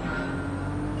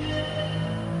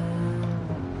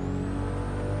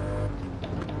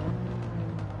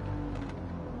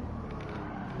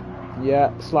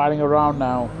 Yeah, sliding around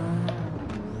now.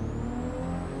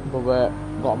 But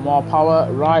we've got more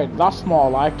power. Right, that's more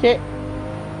like it.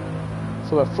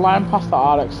 So we're flying past the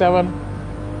RX-7.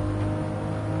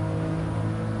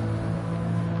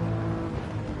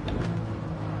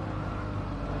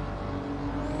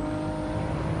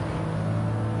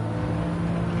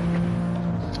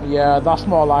 Yeah, that's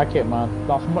more like it, man.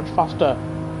 That's much faster.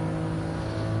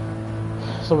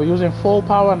 So we're using full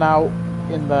power now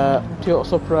in the Toyota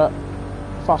Supra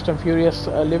Fast and Furious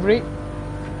livery.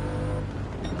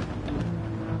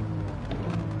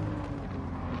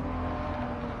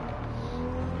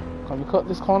 Can we cut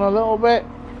this corner a little bit?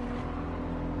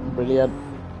 Brilliant.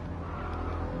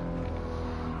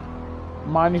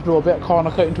 Might need to do a bit of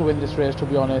corner cutting to win this race, to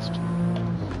be honest.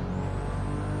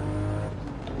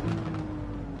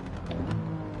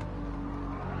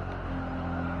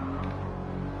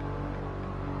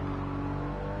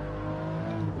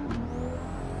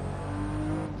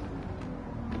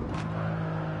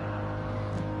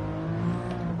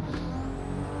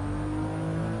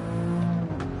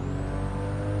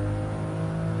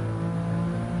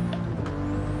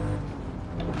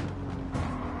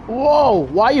 Whoa,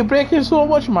 why are you braking so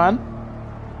much, man?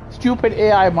 Stupid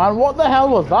AI, man. What the hell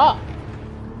was that?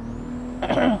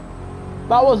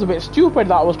 That was a bit stupid,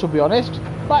 that was, to be honest.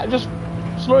 Like, just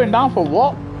slowing down for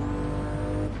what?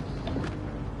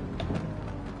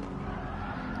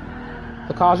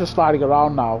 The car's just sliding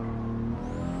around now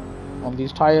on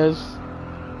these tires.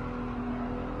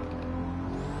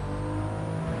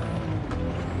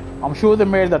 I'm sure they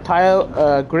made the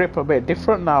tire grip a bit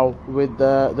different now with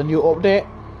the new update.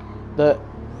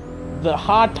 The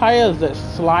hard tires that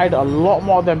slide a lot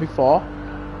more than before.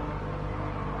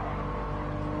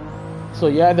 So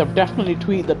yeah, they've definitely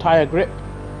tweaked the tire grip.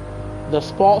 The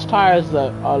sports tires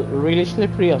that are really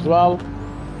slippery as well.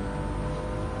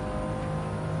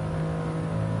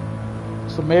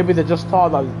 So maybe they just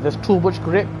thought that there's too much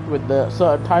grip with the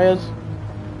certain tires.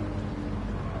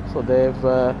 So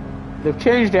they've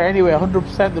changed it anyway.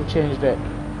 100% they've changed it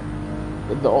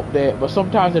in the update. But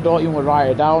sometimes they don't even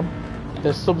write it down.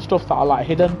 There's some stuff that are like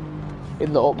hidden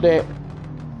in the update.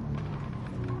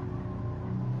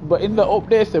 But in the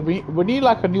updates, we need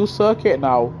like a new circuit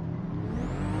now.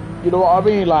 You know what I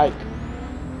mean? Like,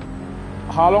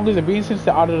 how long has it been since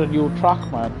they added a new track,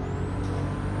 man?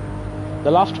 The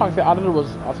last track they added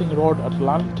was, I think, Road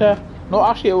Atlanta. No,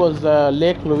 actually it was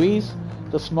Lake Louise,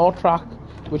 the snow track,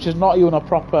 which is not even a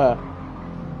proper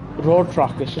road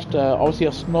track. It's just obviously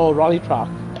a snow rally track.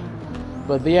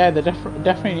 But yeah, they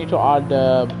definitely need to add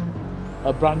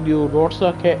a brand new road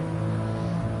circuit.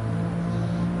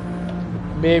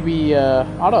 Maybe,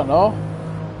 I don't know.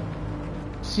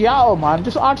 Seattle, man.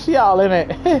 Just add Seattle in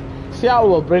it.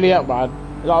 Seattle were brilliant, man.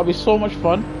 That'll be so much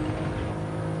fun.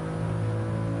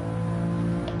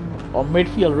 Or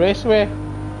Midfield Raceway.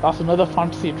 That's another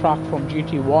fantasy track from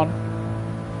GT1.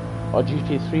 Or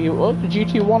GT3. Well,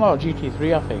 GT1 or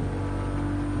GT3, I think.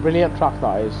 Brilliant track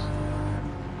that is.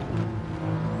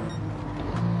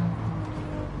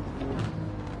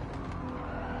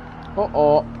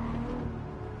 Uh-oh.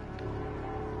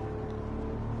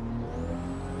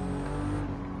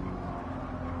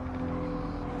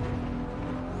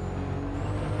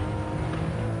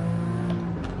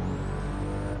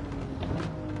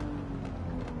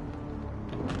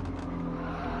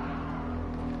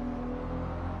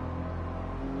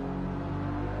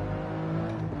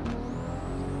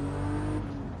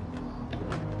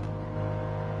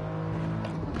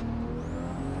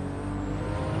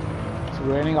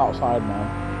 Raining outside, man.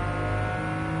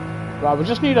 Right, we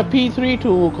just need a P3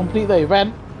 to complete the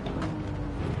event.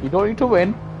 You don't need to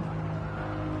win.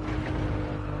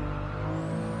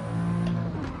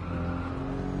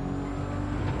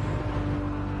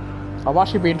 I've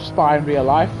actually been to Spa in real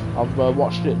life. I've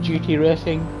watched GT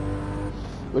racing,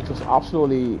 which was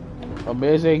absolutely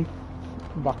amazing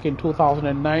back in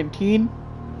 2019.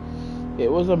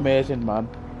 It was amazing, man.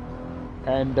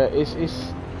 And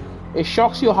it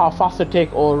shocks you how fast they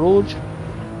take Eau Rouge.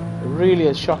 It really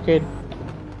is shocking.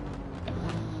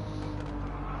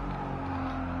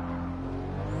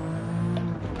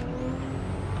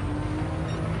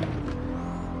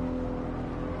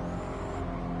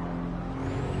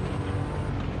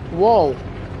 Whoa!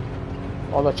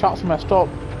 Oh, the chat's messed up.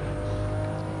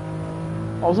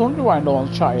 I was wondering why no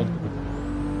one's chatting.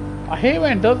 I hate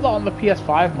when it does that on the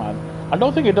PS5, man. I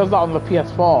don't think it does that on the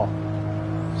PS4.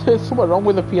 There's something wrong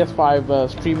with the PS5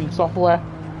 streaming software.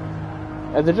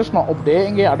 And they're just not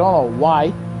updating it. I don't know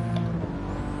why.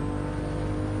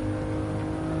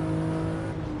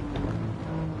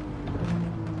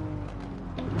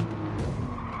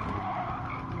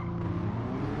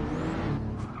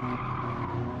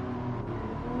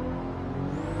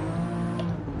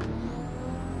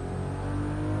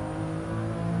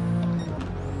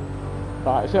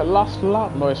 Right, is it last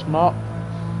lap? No, it's not.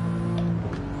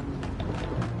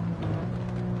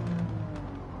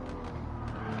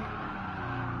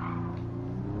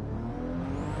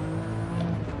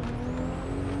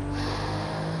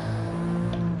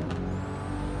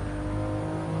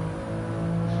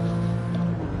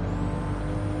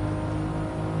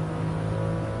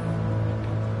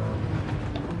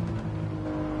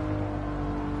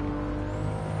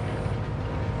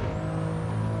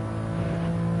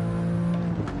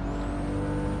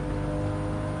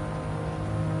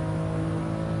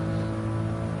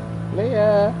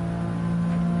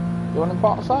 Don't want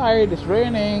to go outside, it's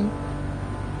raining.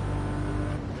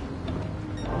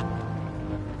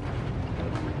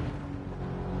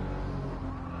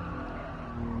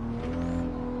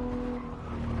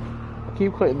 I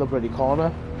keep cutting the bloody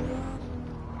corner.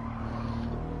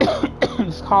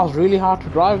 This car's really hard to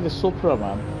drive, this Supra,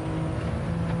 man.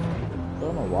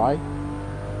 Don't know why.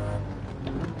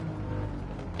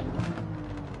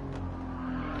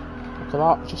 Look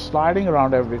at that, just sliding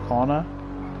around every corner.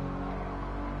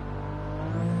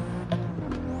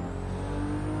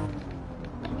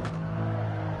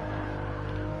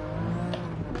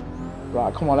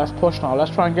 Right, come on, let's push now.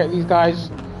 Let's try and get these guys.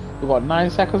 We've got 9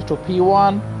 seconds to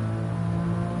P1.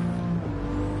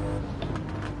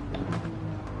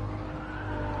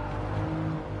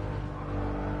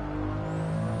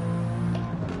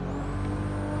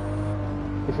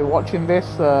 If you're watching this,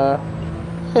 to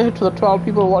the 12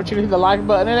 people watching, hit the like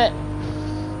button, innit?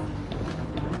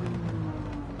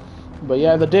 But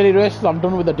yeah, the daily races, I'm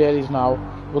done with the dailies now.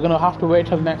 We're gonna have to wait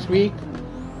till next week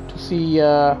to see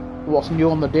what's new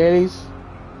on the dailies.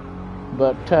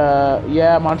 But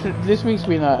yeah, man, this week's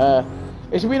been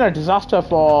it's been a disaster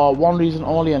for one reason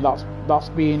only, and that's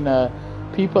been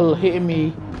people hitting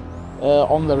me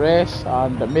on the race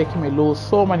and making me lose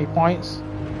so many points.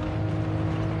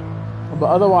 But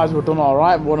otherwise, we're doing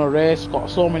alright. We won a race, got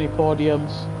so many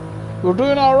podiums. We're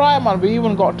doing alright, man. We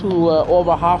even got to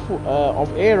over half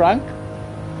of A rank.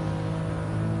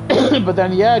 But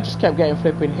then, yeah, just kept getting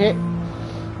flipping hit.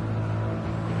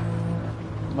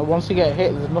 And once you get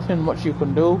hit, there's nothing much you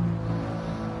can do.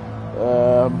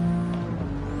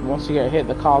 Once you get hit,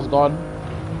 the car's gone.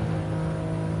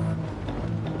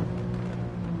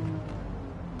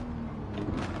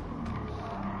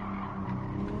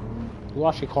 You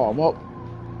actually caught him up.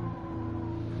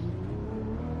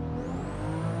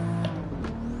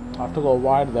 I have to go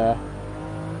wide there.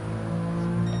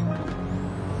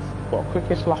 Got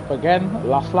quickest lap again.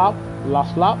 Last lap.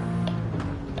 Last lap.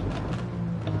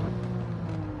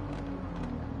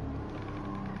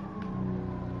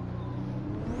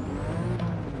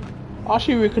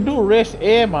 Actually, we can do race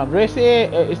A, man. Race A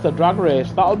is the drag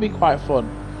race. That'll be quite fun.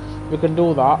 We can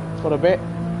do that for a bit.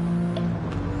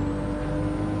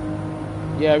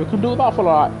 Yeah, we can do that for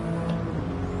like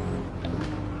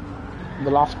the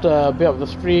last bit of the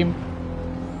stream.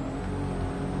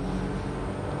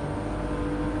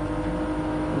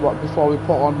 What, before we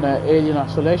put on Alien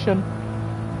Isolation.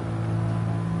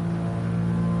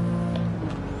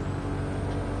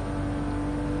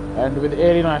 And with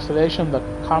Alien Isolation, the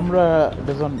camera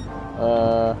doesn't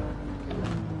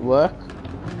work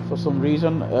for some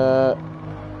reason.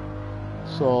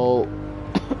 So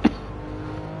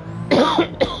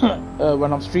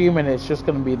when I'm streaming, it's just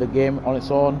going to be the game on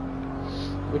its own,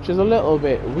 which is a little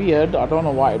bit weird. I don't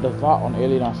know why it does that on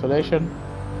Alien Isolation,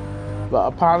 but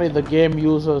apparently the game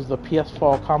uses the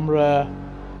PS4 camera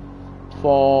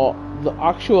for the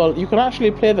actual. You can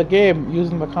actually play the game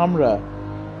using the camera,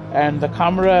 and the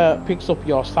camera picks up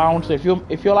your sound. So if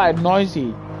you're like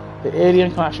noisy, the alien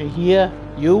can actually hear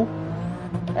you,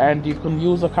 and you can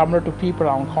use the camera to peep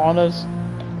around corners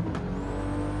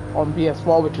on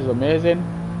PS4, which is amazing.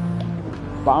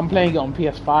 But I'm playing it on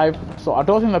PS5, so I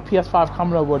don't think the PS5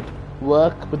 camera would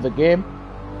work with the game.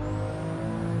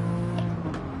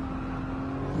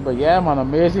 But yeah, man,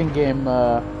 amazing game,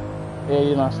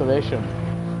 Alien Isolation.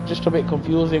 Just a bit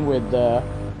confusing with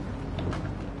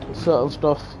certain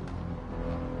stuff,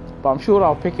 but I'm sure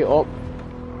I'll pick it up.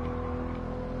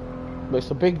 But it's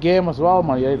a big game as well,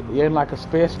 man. You're in like a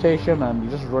space station and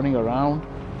you're just running around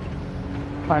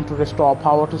trying to restore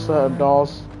power to certain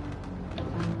doors.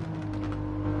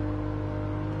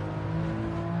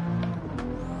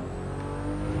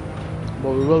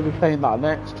 But we will be playing that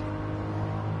next.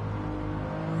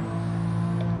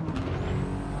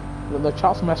 But the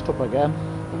chat's messed up again.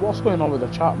 What's going on with the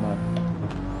chat, man?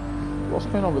 What's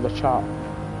going on with the chat?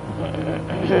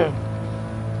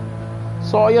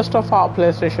 Sort your stuff out,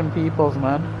 PlayStation peoples,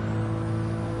 man.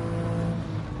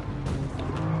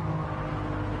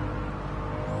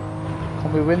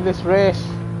 Can we win this race?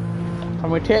 Can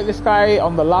we take this guy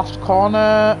on the last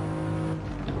corner?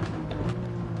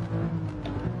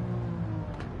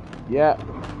 Yeah.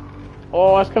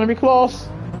 Oh, it's gonna be close.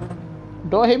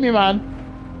 Don't hit me, man.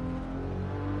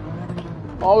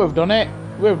 Oh, we've done it.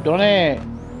 We've done it.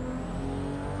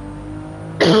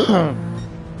 So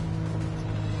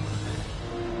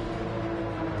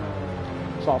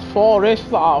that's 4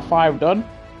 races out of 5 done.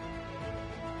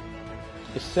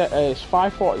 It's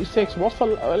 5:46. What's the?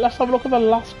 Let's have a look at the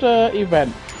last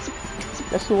event.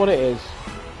 Let's see what it is.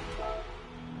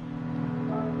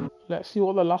 Let's see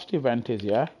what the last event is.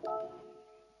 Yeah.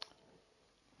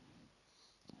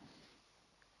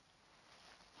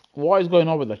 What is going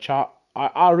on with the chat?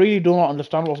 I really do not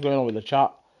understand what's going on with the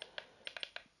chat.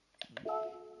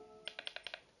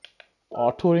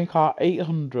 Oh, touring car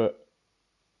 800.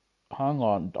 Hang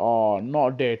on. Oh,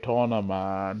 not Daytona,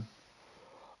 man.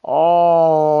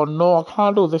 Oh, no, I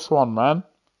can't do this one, man.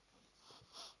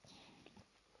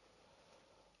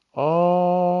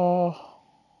 Oh,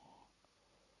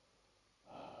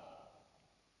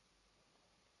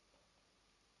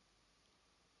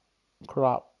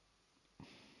 crap.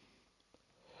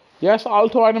 Yes,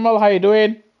 Alto Animal, how you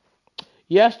doing?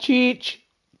 Yes, Cheech.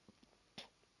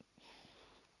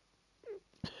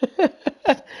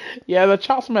 Yeah, the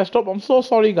chat's messed up. I'm so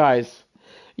sorry, guys.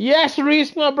 Yes,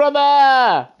 Reese, my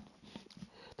brother.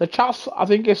 The chat's, I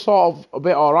think, is sort of a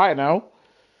bit alright now.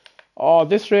 Oh,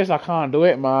 this race, I can't do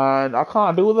it, man. I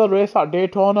can't do the race at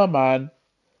Daytona, man.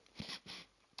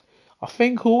 I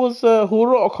think who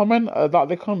wrote a comment that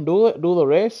they can't do the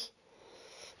race?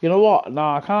 You know what?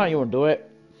 Nah, I can't even do it.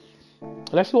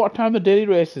 Let's see what time the daily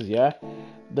race is, yeah?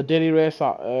 The daily race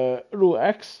at Route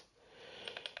X.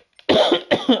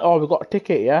 Oh, we got a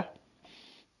ticket, yeah?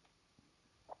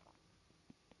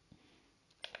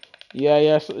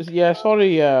 Yeah,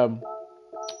 sorry,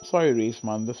 Reese,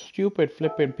 man. The stupid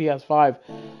flipping PS5.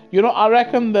 You know, I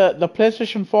reckon the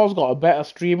PlayStation 4's got a better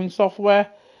streaming software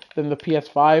than the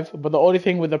PS5. But the only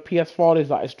thing with the PS4 is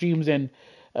that it streams in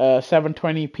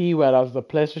 720p, whereas the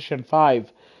PlayStation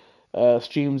 5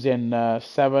 streams in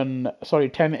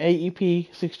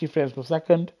 1080p, 60 frames per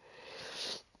second.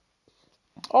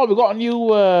 Oh, we got a new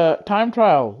time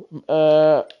trial.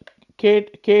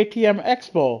 KTM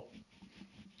Expo.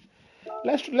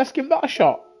 Let's give that a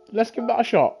shot. Let's give that a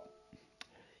shot.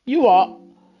 You are.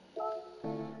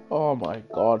 Oh my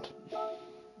god.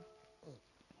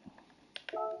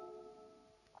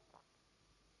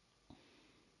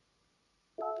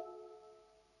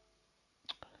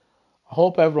 I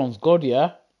hope everyone's good,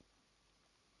 yeah?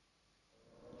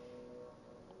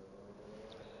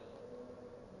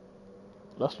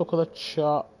 Let's look at the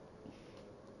chat.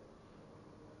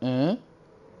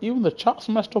 Even the chat's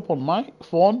messed up on my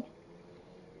phone.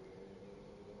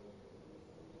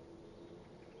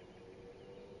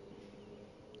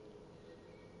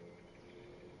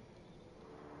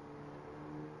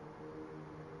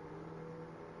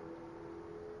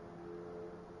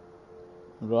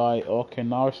 Right, okay,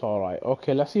 now it's alright.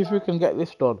 Okay, let's see if we can get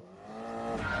this done.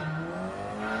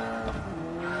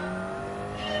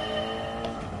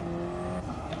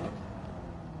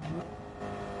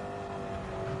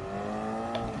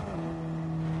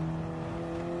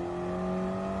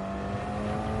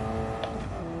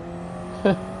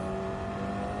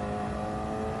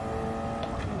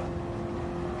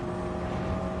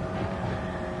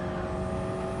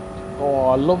 Oh,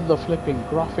 I love the flipping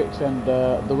graphics and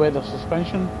the way the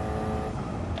suspension.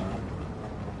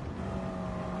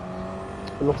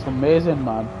 It looks amazing,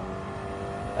 man.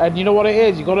 And you know what it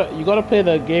is? You gotta play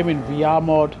the game in VR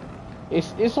mode.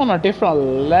 It's on a different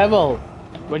level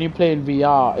when you play in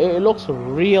VR. It looks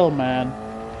real, man.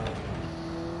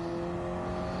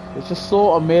 It's just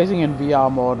so amazing in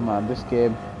VR mode, man. This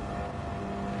game.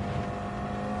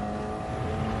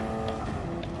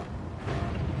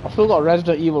 I've still got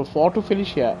Resident Evil 4 to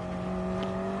finish yet.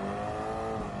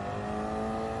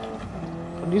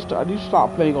 I need to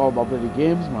start playing all my bloody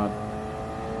games, man.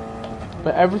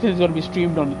 But everything's gonna be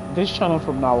streamed on this channel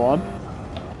from now on.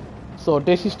 So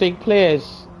Daisy Steak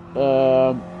Plays,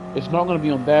 it's not gonna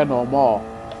be on there no more.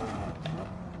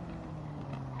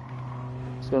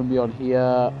 It's gonna be on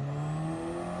here.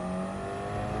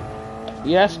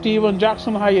 Yes, Steven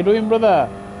Jackson, how you doing, brother?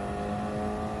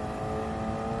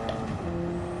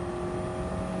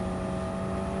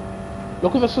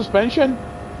 Look at the suspension.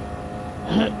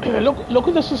 look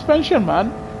at the suspension,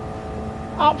 man.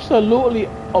 Absolutely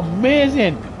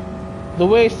amazing. The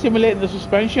way it's simulating the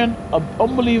suspension,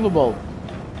 unbelievable.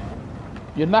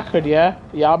 You're knackered, yeah?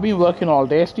 Yeah, I've been working all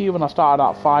day, Stephen. I started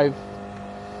at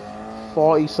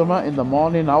 5:40 something in the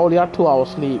morning. I only had 2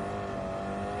 hours sleep.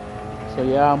 So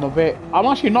yeah, I'm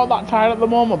actually not that tired at the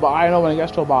moment, but I know when it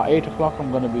gets to about 8 o'clock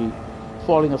I'm going to be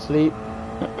falling asleep.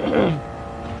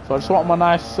 So I just want my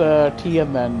nice tea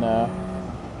and then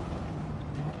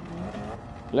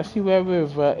let's see where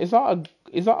we've is that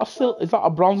a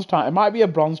bronze time? It might be a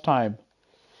bronze time,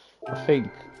 I think.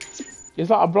 Is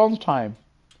that a bronze time?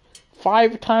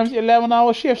 5 times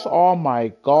 11-hour shifts. Oh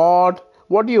my god.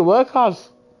 What do you work as?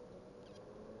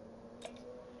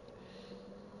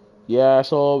 Yeah,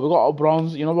 so we got a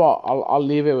bronze. You know what? I'll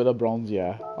leave it with a bronze,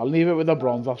 yeah. I'll leave it with a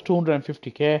bronze. That's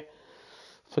 250k.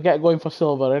 Forget going for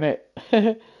silver, innit?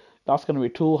 That's gonna be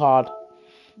too hard.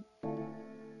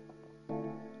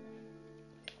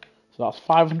 So So that's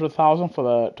 500,000 for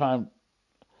the time.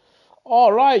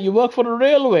 All right, you work for the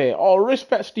railway. All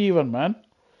respect, Stephen, man.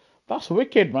 That's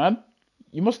wicked, man.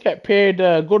 You must get paid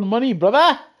good money,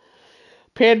 brother.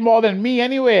 Paid more than me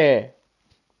anyway.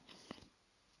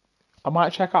 I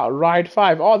might check out Ride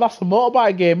 5. Oh, that's a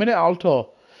motorbike game, innit,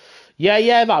 Alto?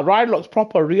 Yeah, that ride looks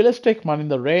proper realistic, man, in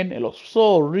the rain. It looks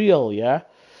so real, yeah?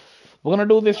 We're going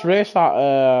to do this race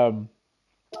at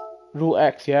Route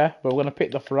X, yeah? But we're going to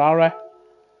pick the Ferrari.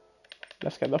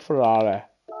 Let's get the Ferrari.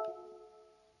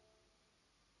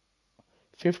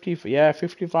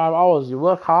 55 hours. You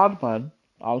work hard, man,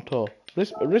 Alto.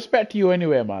 Respect to you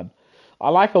anyway, man. I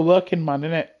like a working man,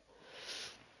 innit?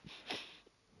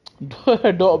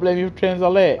 Don't blame me if trains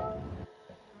are late.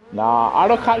 Nah, I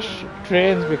don't catch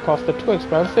trains because they're too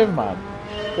expensive, man.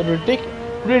 The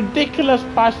ridiculous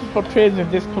prices for trains in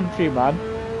this country, man.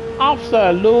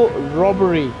 Absolute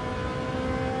robbery.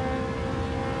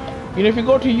 You know, if you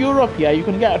go to Europe, yeah, you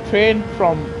can get a train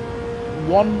from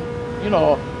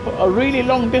a really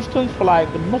long distance for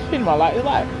like nothing, man. Like, it's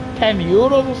like 10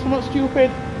 euros or something stupid.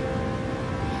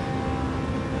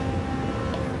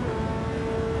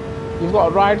 You've got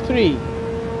a Ride 3.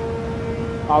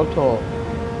 Alto.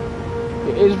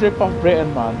 It is rip-off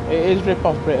Britain, man. It is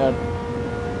rip-off Britain.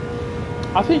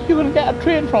 I think you can get a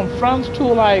train from France to,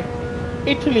 like,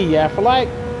 Italy, yeah, for, like,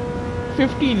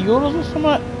 15 euros or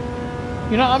something.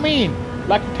 You know what I mean?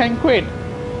 Like 10 quid.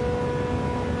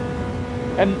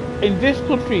 And in this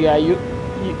country, yeah, you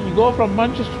go from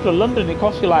Manchester to London, it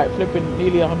costs you, like, flipping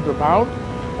nearly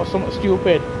 £100 or something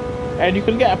stupid. And you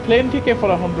can get a plane ticket for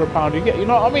 £100. You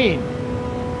know what I mean?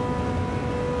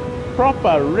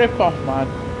 Proper rip-off, man.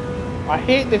 I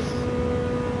hate this,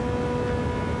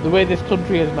 the way this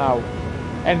country is now.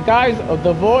 And guys,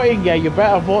 the voting, yeah, you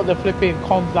better vote the flipping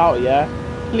cons out, yeah?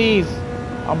 Please,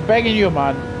 I'm begging you,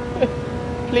 man.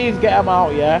 Please get them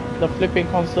out, yeah? The flipping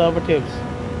conservatives.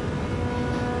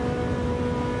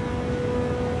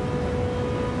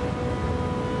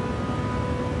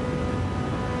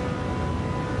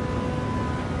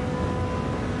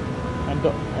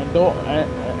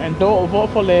 And don't vote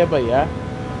for Labour, yeah?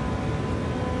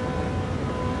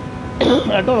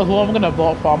 I don't know who I'm going to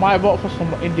vote for. I might vote for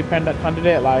some independent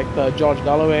candidate like George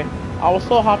Galloway. I was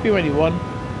so happy when he won.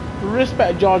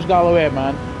 Respect George Galloway,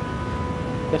 man.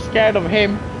 They're scared of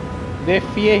him. They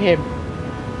fear him.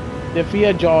 They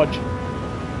fear George.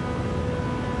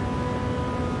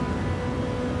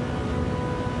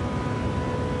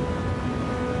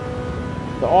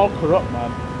 They're all corrupt,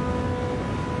 man.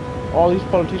 All these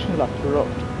politicians are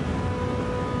corrupt.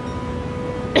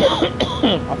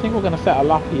 I think we're going to set a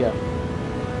lap here.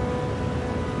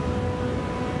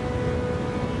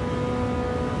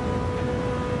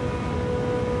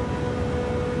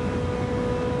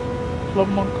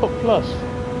 Clubman Cup Plus.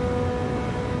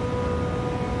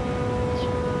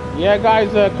 Yeah,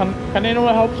 guys, can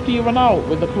anyone help Steven out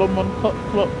with the Clubman Cup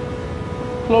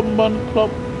Clubman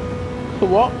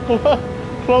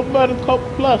Cup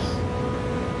Plus?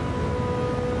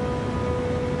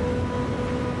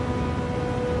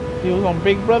 He was on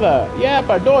Big Brother. Yeah,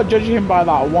 but don't judge him by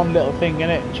that one little thing,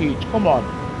 innit, Cheech? Come on.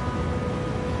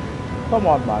 Come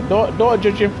on, man. Don't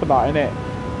judge him for that, innit?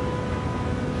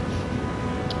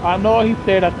 I know he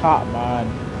played a cat, man.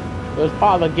 It was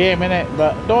part of the game, innit?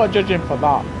 But don't judge him for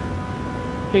that.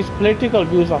 His political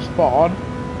views are spot on.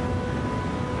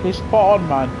 He's spot on,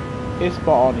 man. He's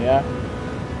spot on, yeah?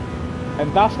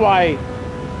 And that's why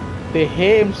they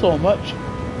hate him so much.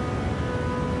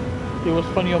 He was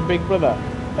funny on Big Brother.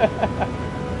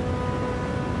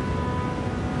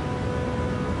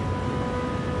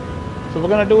 So we're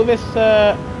gonna do this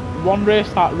one race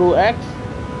at Route X,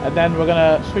 and then we're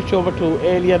gonna switch over to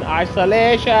Alien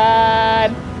Isolation.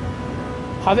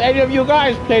 Has any of you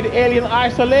guys played Alien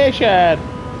Isolation?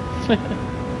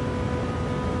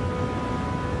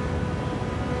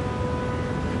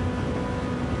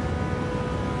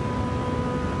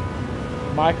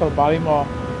 Michael Barrymore.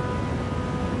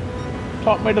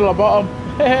 Top, middle, or bottom?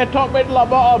 Top, middle, or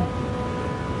bottom?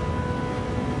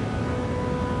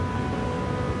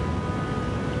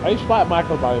 I used to like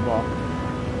Michael Barrymore.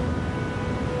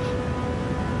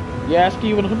 Yeah,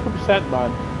 Steven, 100%,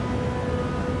 man.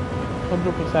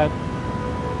 100%.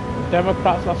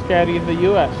 Democrats are scary in the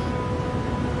US.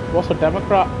 What's a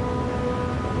Democrat?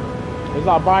 Is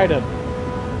that Biden?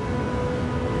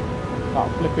 That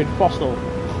flipping fossil.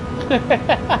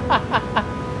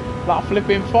 That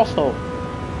flipping fossil.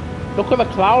 Look at the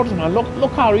clouds, man.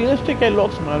 Look how realistic it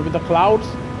looks, man, with the clouds.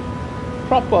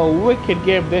 Proper wicked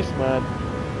game, this, man.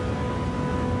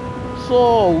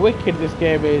 So wicked this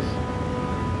game is.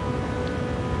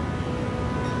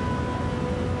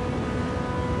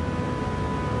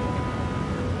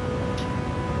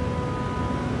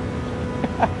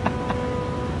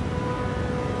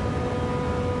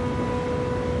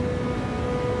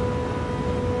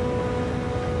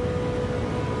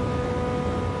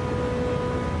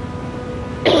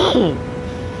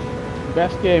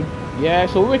 Best game. Yeah,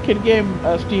 it's a wicked game,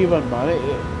 Steven, man.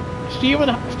 Steven,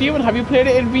 have you played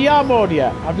it in VR mode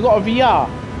yet? Have you got a VR?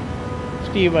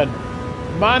 Steven.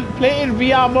 Man, play in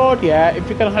VR mode, yeah? If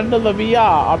you can handle the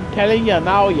VR, I'm telling you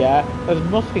now, yeah? There's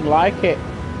nothing like it.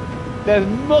 There's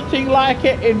nothing like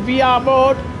it in VR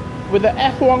mode. With the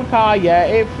F1 car, yeah?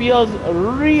 It feels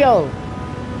real.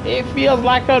 It feels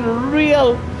like a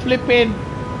real flipping...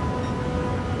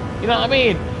 You know what I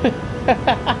mean?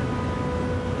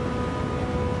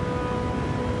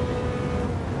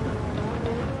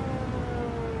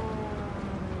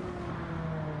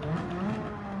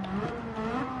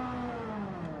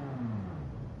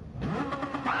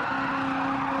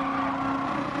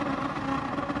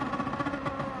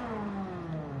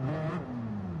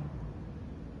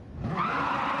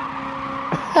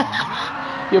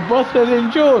 Your birthday's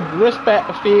in June.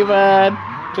 Respect, Steven.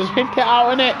 Just hint it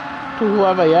out, innit? To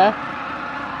whoever, yeah?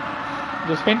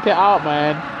 Just hint it out,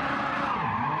 man.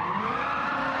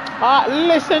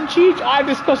 Listen, Cheech, I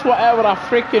discuss whatever I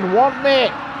freaking want,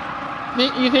 mate.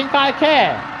 You think I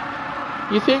care?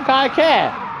 You think I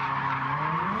care?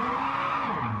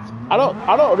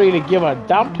 I don't really give a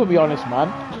damn, to be honest,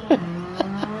 man.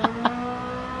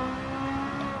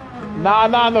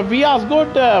 Nah, the VR's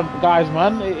good, guys,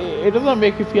 man. It doesn't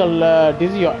make you feel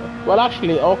dizzy. Well,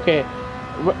 actually, okay.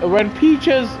 When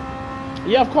Peaches...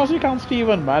 Yeah, of course we can,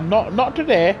 Steven, man. Not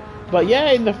today, but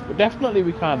yeah, definitely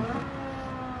we can.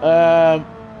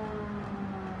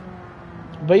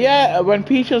 But yeah, when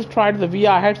Peaches tried the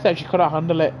VR headset, she couldn't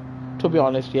handle it, to be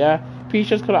honest, yeah?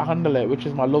 Peaches couldn't handle it, which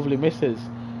is my lovely missus.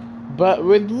 But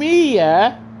with me,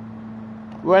 yeah,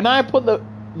 when I put the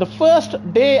first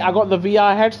day I got the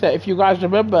VR headset, if you guys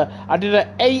remember, I did an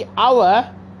 8 hour,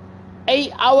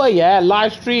 yeah,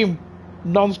 live stream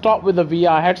non-stop with the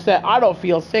VR headset. I don't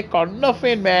feel sick or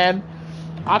nothing, man.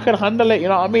 I can handle it, you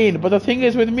know what I mean? But the thing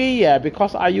is with me, yeah,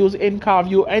 because I use in-car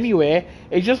view anyway,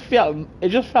 it just felt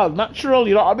natural,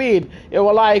 you know what I mean? It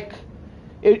was like,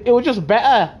 it was just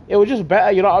better. It was just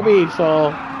better, you know what I mean? So,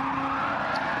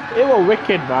 it was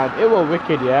wicked, man. It was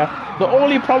wicked, yeah. The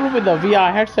only problem with the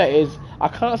VR headset is I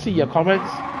can't see your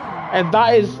comments, and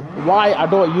that is why I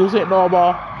don't use it no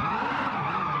more.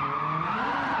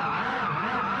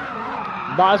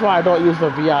 That's why I don't use the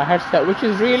VR headset, which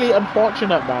is really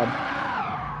unfortunate, man.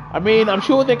 I mean, I'm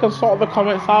sure they can sort the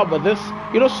comments out, but this,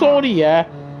 you know, Sony, yeah,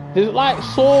 they're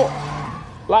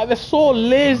they're so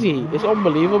lazy. It's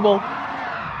unbelievable.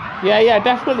 Yeah,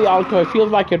 definitely, Alto. It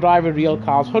feels like you're driving real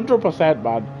cars, 100%,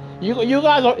 man. You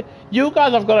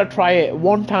guys have got to try it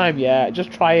one time, yeah.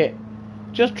 Just try it.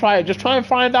 Just try it. Just try and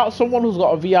find out someone who's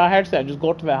got a VR headset and just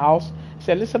go to their house.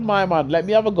 Say, listen, my man, let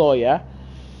me have a go, yeah?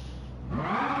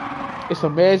 It's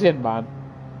amazing, man.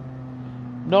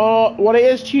 No, what it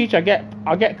is, Cheech,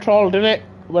 I get trolled in it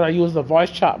when I use the voice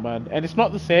chat, man. And it's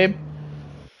not the same.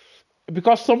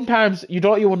 Because sometimes you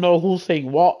don't even know who's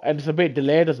saying what, and it's a bit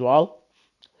delayed as well.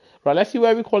 Right, let's see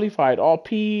where we qualified.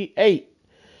 P8.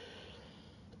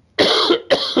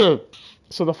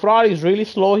 So the Ferrari is really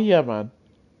slow here, man.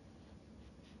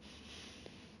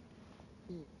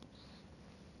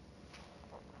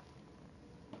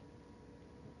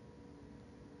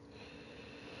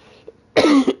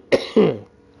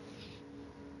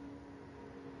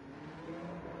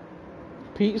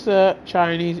 Pizza,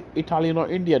 Chinese, Italian or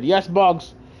Indian? Yes,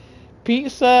 Boggs.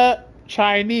 Pizza,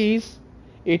 Chinese,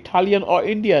 Italian or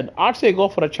Indian? I'd say go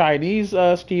for a Chinese,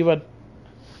 Steven.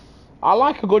 I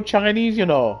like a good Chinese, you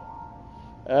know.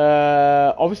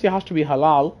 Obviously it has to be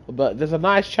halal, but there's a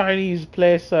nice Chinese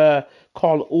place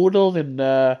called Oodles in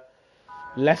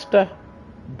Leicester.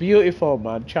 Beautiful,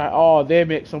 man. Oh, they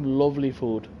make some lovely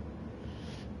food.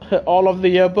 All of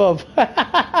the above.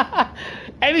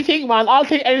 Anything, man. I'll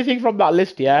take anything from that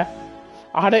list, yeah.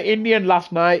 I had an Indian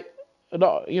last night.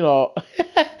 No, you know,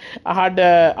 I had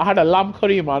a lamb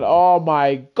curry, man. Oh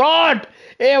my god,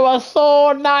 it was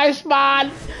so nice,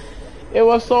 man. It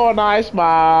was so nice,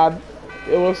 man.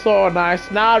 It was so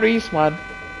nice. Nah, Reese, man.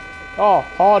 Oh,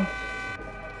 hon.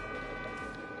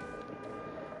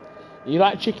 You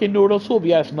like chicken noodle soup?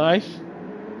 Yes, nice.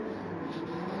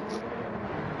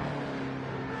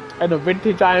 And a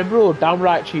vintage Iron Brew. Damn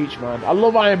right, Cheech, man. I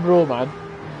love Iron Brew, man.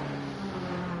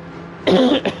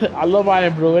 I love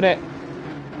Iron Brew, innit?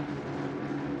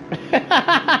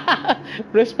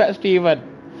 Respect, Steven.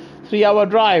 3-hour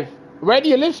drive. Where do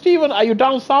you live, Steven? Are you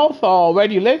down south or where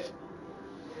do you live?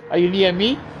 Are you near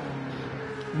me?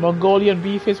 Mongolian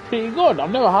beef is pretty good. I've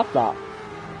never had that.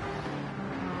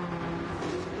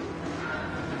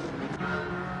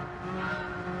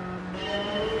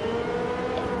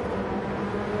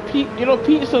 You know,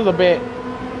 pizza's a bit...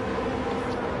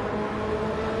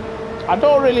 I'm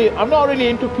not really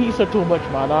into pizza too much,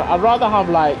 man. I'd rather have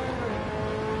like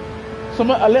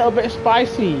something a little bit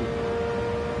spicy.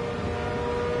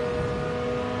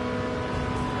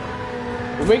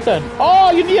 Wigan.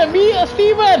 Oh, you need a meter,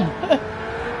 Stephen!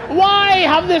 Why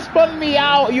have they spun me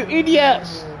out, you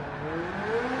idiots?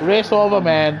 Race over,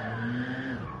 man.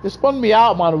 They spun me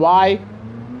out, man. Why?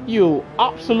 You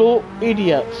absolute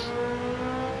idiots.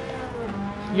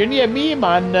 You near me,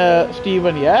 man,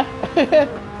 Stephen, yeah?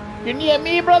 You near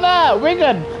me, brother,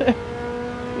 Wigan.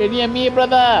 You near me,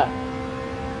 brother.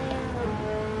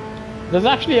 There's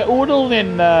actually a oodle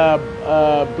in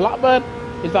Blackburn.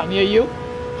 Is that near you?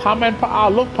 I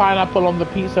love pineapple on the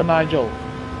pizza, Nigel.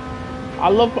 I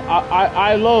love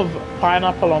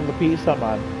pineapple on the pizza,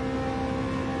 man.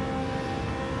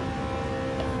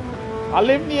 I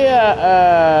live near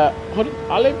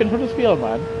I live in Huddersfield,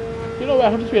 man. You know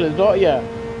where Huddersfield is, don't you?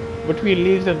 Between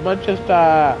Leeds and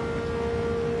Manchester.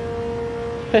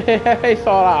 It's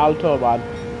alright, Alto, man.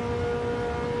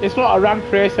 It's not a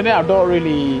ranked race, innit? I don't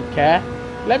really care.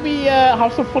 Let me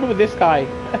have some fun with this guy.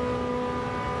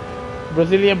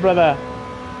 Brazilian brother.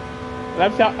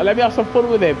 Let me have some fun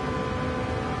with him.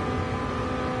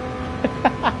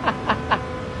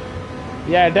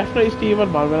 Yeah, definitely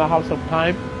Steven, man, when I have some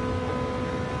time.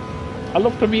 I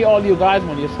love to meet all you guys,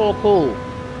 man. You're so cool.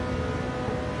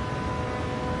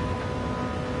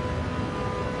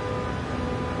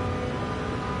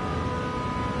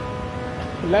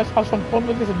 Let's have some fun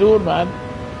with this dude, man.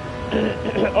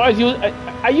 Oh,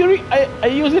 are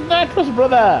you using nitrous,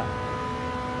 brother?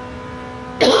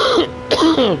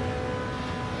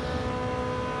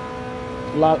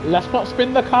 Let's not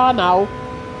spin the car now.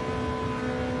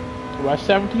 We're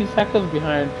 17 seconds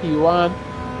behind P1.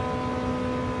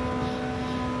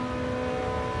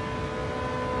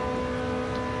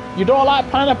 You don't like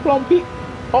pineapple on pizza?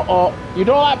 You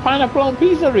don't like pineapple on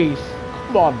pizza, Reese?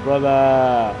 Come on,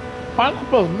 brother.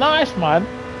 Pineapple's nice, man.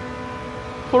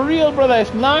 For real, brother,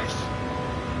 it's nice.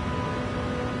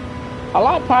 I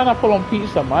like pineapple on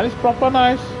pizza, man. It's proper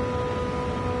nice.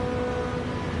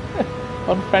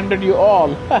 Unfriended you all.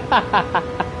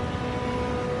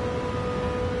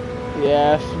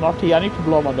 Yes, naughty. I need to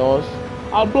blow my nose.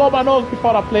 I'll blow my nose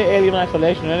before I play Alien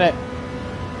Isolation, innit?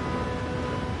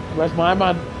 Where's my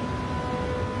man?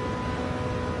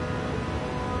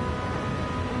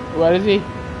 Where is he?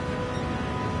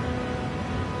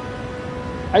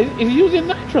 Is he using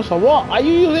nitrous or what? Are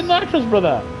you using nitrous,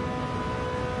 brother?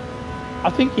 I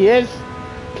think he is.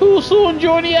 Too soon,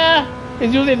 Junior.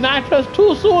 He's using nitrous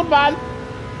too soon, man.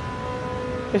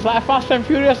 It's like Fast and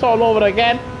Furious all over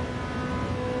again.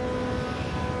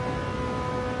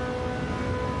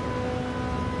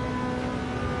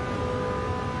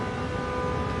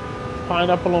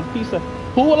 Pineapple on pizza.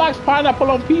 Who likes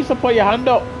pineapple on pizza? Put your hand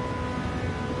up.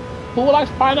 Who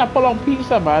likes pineapple on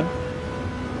pizza, man?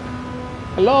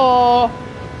 Hello.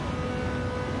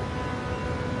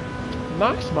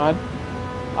 Nice, man.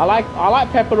 I like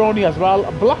pepperoni as well.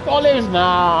 Black olives,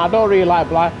 nah, I don't really like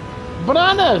black.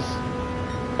 Bananas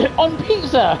on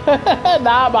pizza.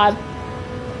 Nah, man.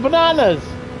 Bananas.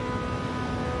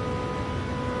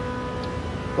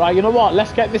 Right, you know what?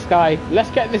 Let's get this guy.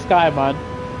 Let's get this guy, man.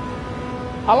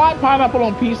 I like pineapple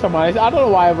on pizza, man. I don't know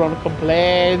why everyone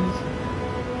complains.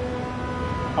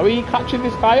 Are we catching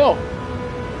this guy up?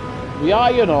 We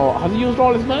are, you know. Has he used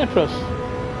all his nitrous?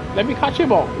 Let me catch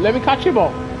him up. Let me catch him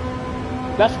up.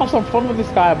 Let's have some fun with this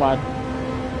guy, man.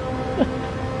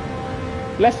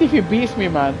 Let's see if he beats me,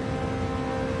 man.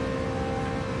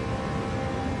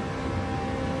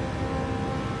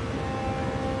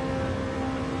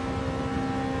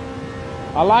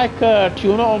 I like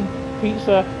tuna on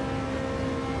pizza.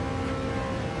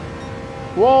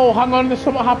 Whoa, hang on, there's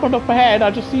something happened up ahead.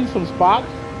 I just seen some sparks.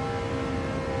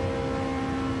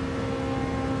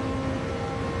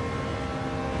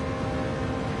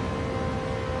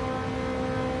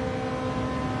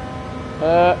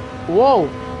 Whoa,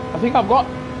 I think I've got...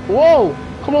 Whoa,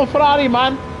 come on Ferrari,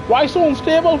 man. Why so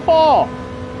unstable for?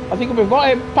 I think we've got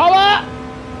him. Power!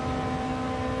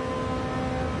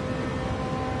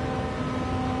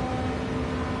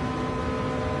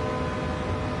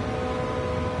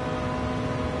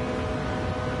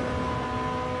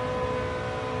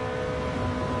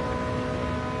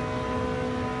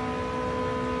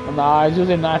 Nah, he's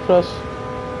using nitrous.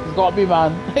 He's got me,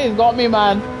 man. He's got me,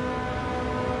 man.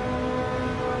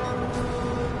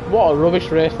 What a rubbish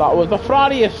race that was. The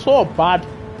Ferrari is so bad.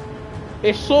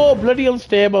 It's so bloody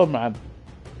unstable, man.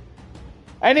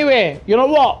 Anyway, you know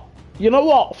what? You know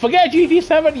what? Forget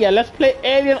GT7, yeah. Let's play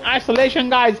Alien Isolation,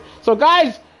 guys. So,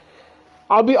 guys,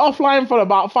 I'll be offline for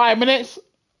about 5 minutes.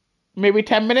 maybe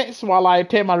 10 minutes while I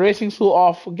take my racing suit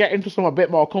off, get into something a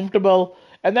bit more comfortable,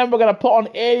 and then we're gonna put on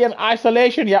Alien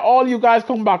Isolation. Yeah, all you guys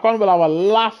come back on, we'll have a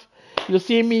laugh. You'll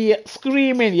see me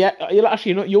screaming, yeah. You'll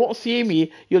actually, you won't see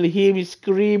me, you'll hear me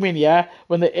screaming, yeah,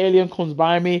 when the alien comes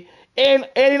by me.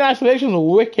 Alien Isolation is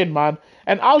wicked, man.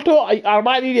 And Alto, I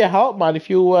might need your help, man, if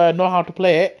you know how to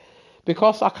play it,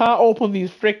 because I can't open these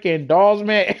freaking doors,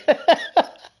 mate.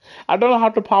 I don't know how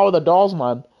to power the doors,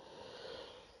 man.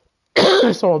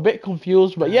 So I'm a bit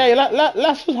confused, but yeah,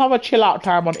 let's just have a chill out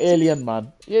time on Alien,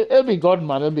 man. It'll be good,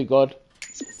 man. It'll be good.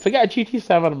 Forget a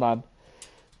GT7, man.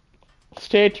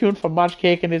 Stay tuned for Match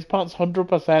Cake in his pants,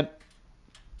 100%.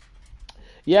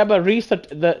 Yeah, but Reese,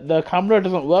 the camera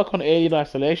doesn't work on Alien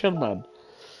Isolation, man.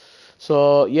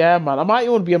 So yeah, man, I might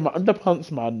even be in my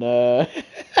underpants, man.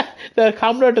 The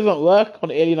camera doesn't work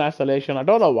on Alien Isolation. I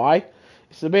don't know why.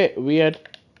 It's a bit weird.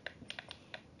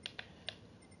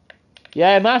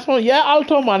 Yeah, nice one. Yeah,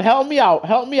 Alto, man, help me out.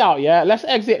 Help me out, yeah. Let's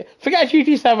exit. Forget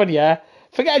GT7, yeah.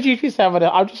 Forget GT7.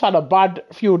 I've just had a bad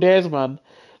few days, man.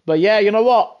 But yeah, you know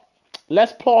what?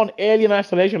 Let's put on Alien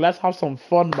Isolation. Let's have some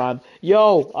fun, man.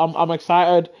 Yo, I'm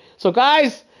excited. So,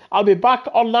 guys, I'll be back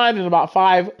online in about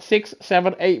 5, 6,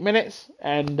 7, 8 minutes.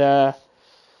 And,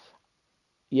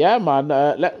 yeah, man,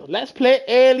 let's play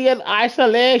Alien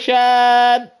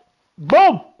Isolation.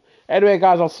 Boom! Anyway,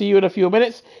 guys, I'll see you in a few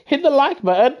minutes. Hit the like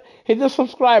button. Hit the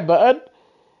subscribe button.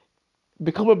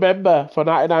 Become a member for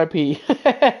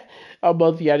 99p a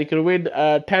month. Yeah, you can win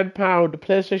a £10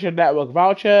 PlayStation Network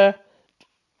voucher.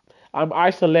 I'm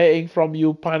isolating from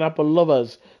you pineapple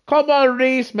lovers. Come on,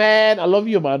 Reese, man. I love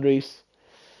you, man, Reese.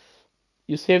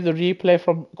 You saved the replay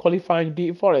from qualifying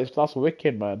Deep Forest. That's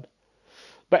wicked, man.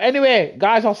 But anyway,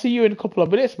 guys, I'll see you in a couple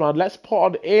of minutes, man. Let's put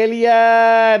on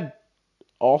Alien.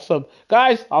 Awesome.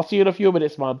 Guys, I'll see you in a few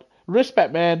minutes, man.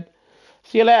 Respect, man.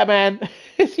 See you later, man.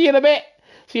 See you in a bit.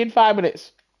 See you in 5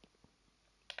 minutes.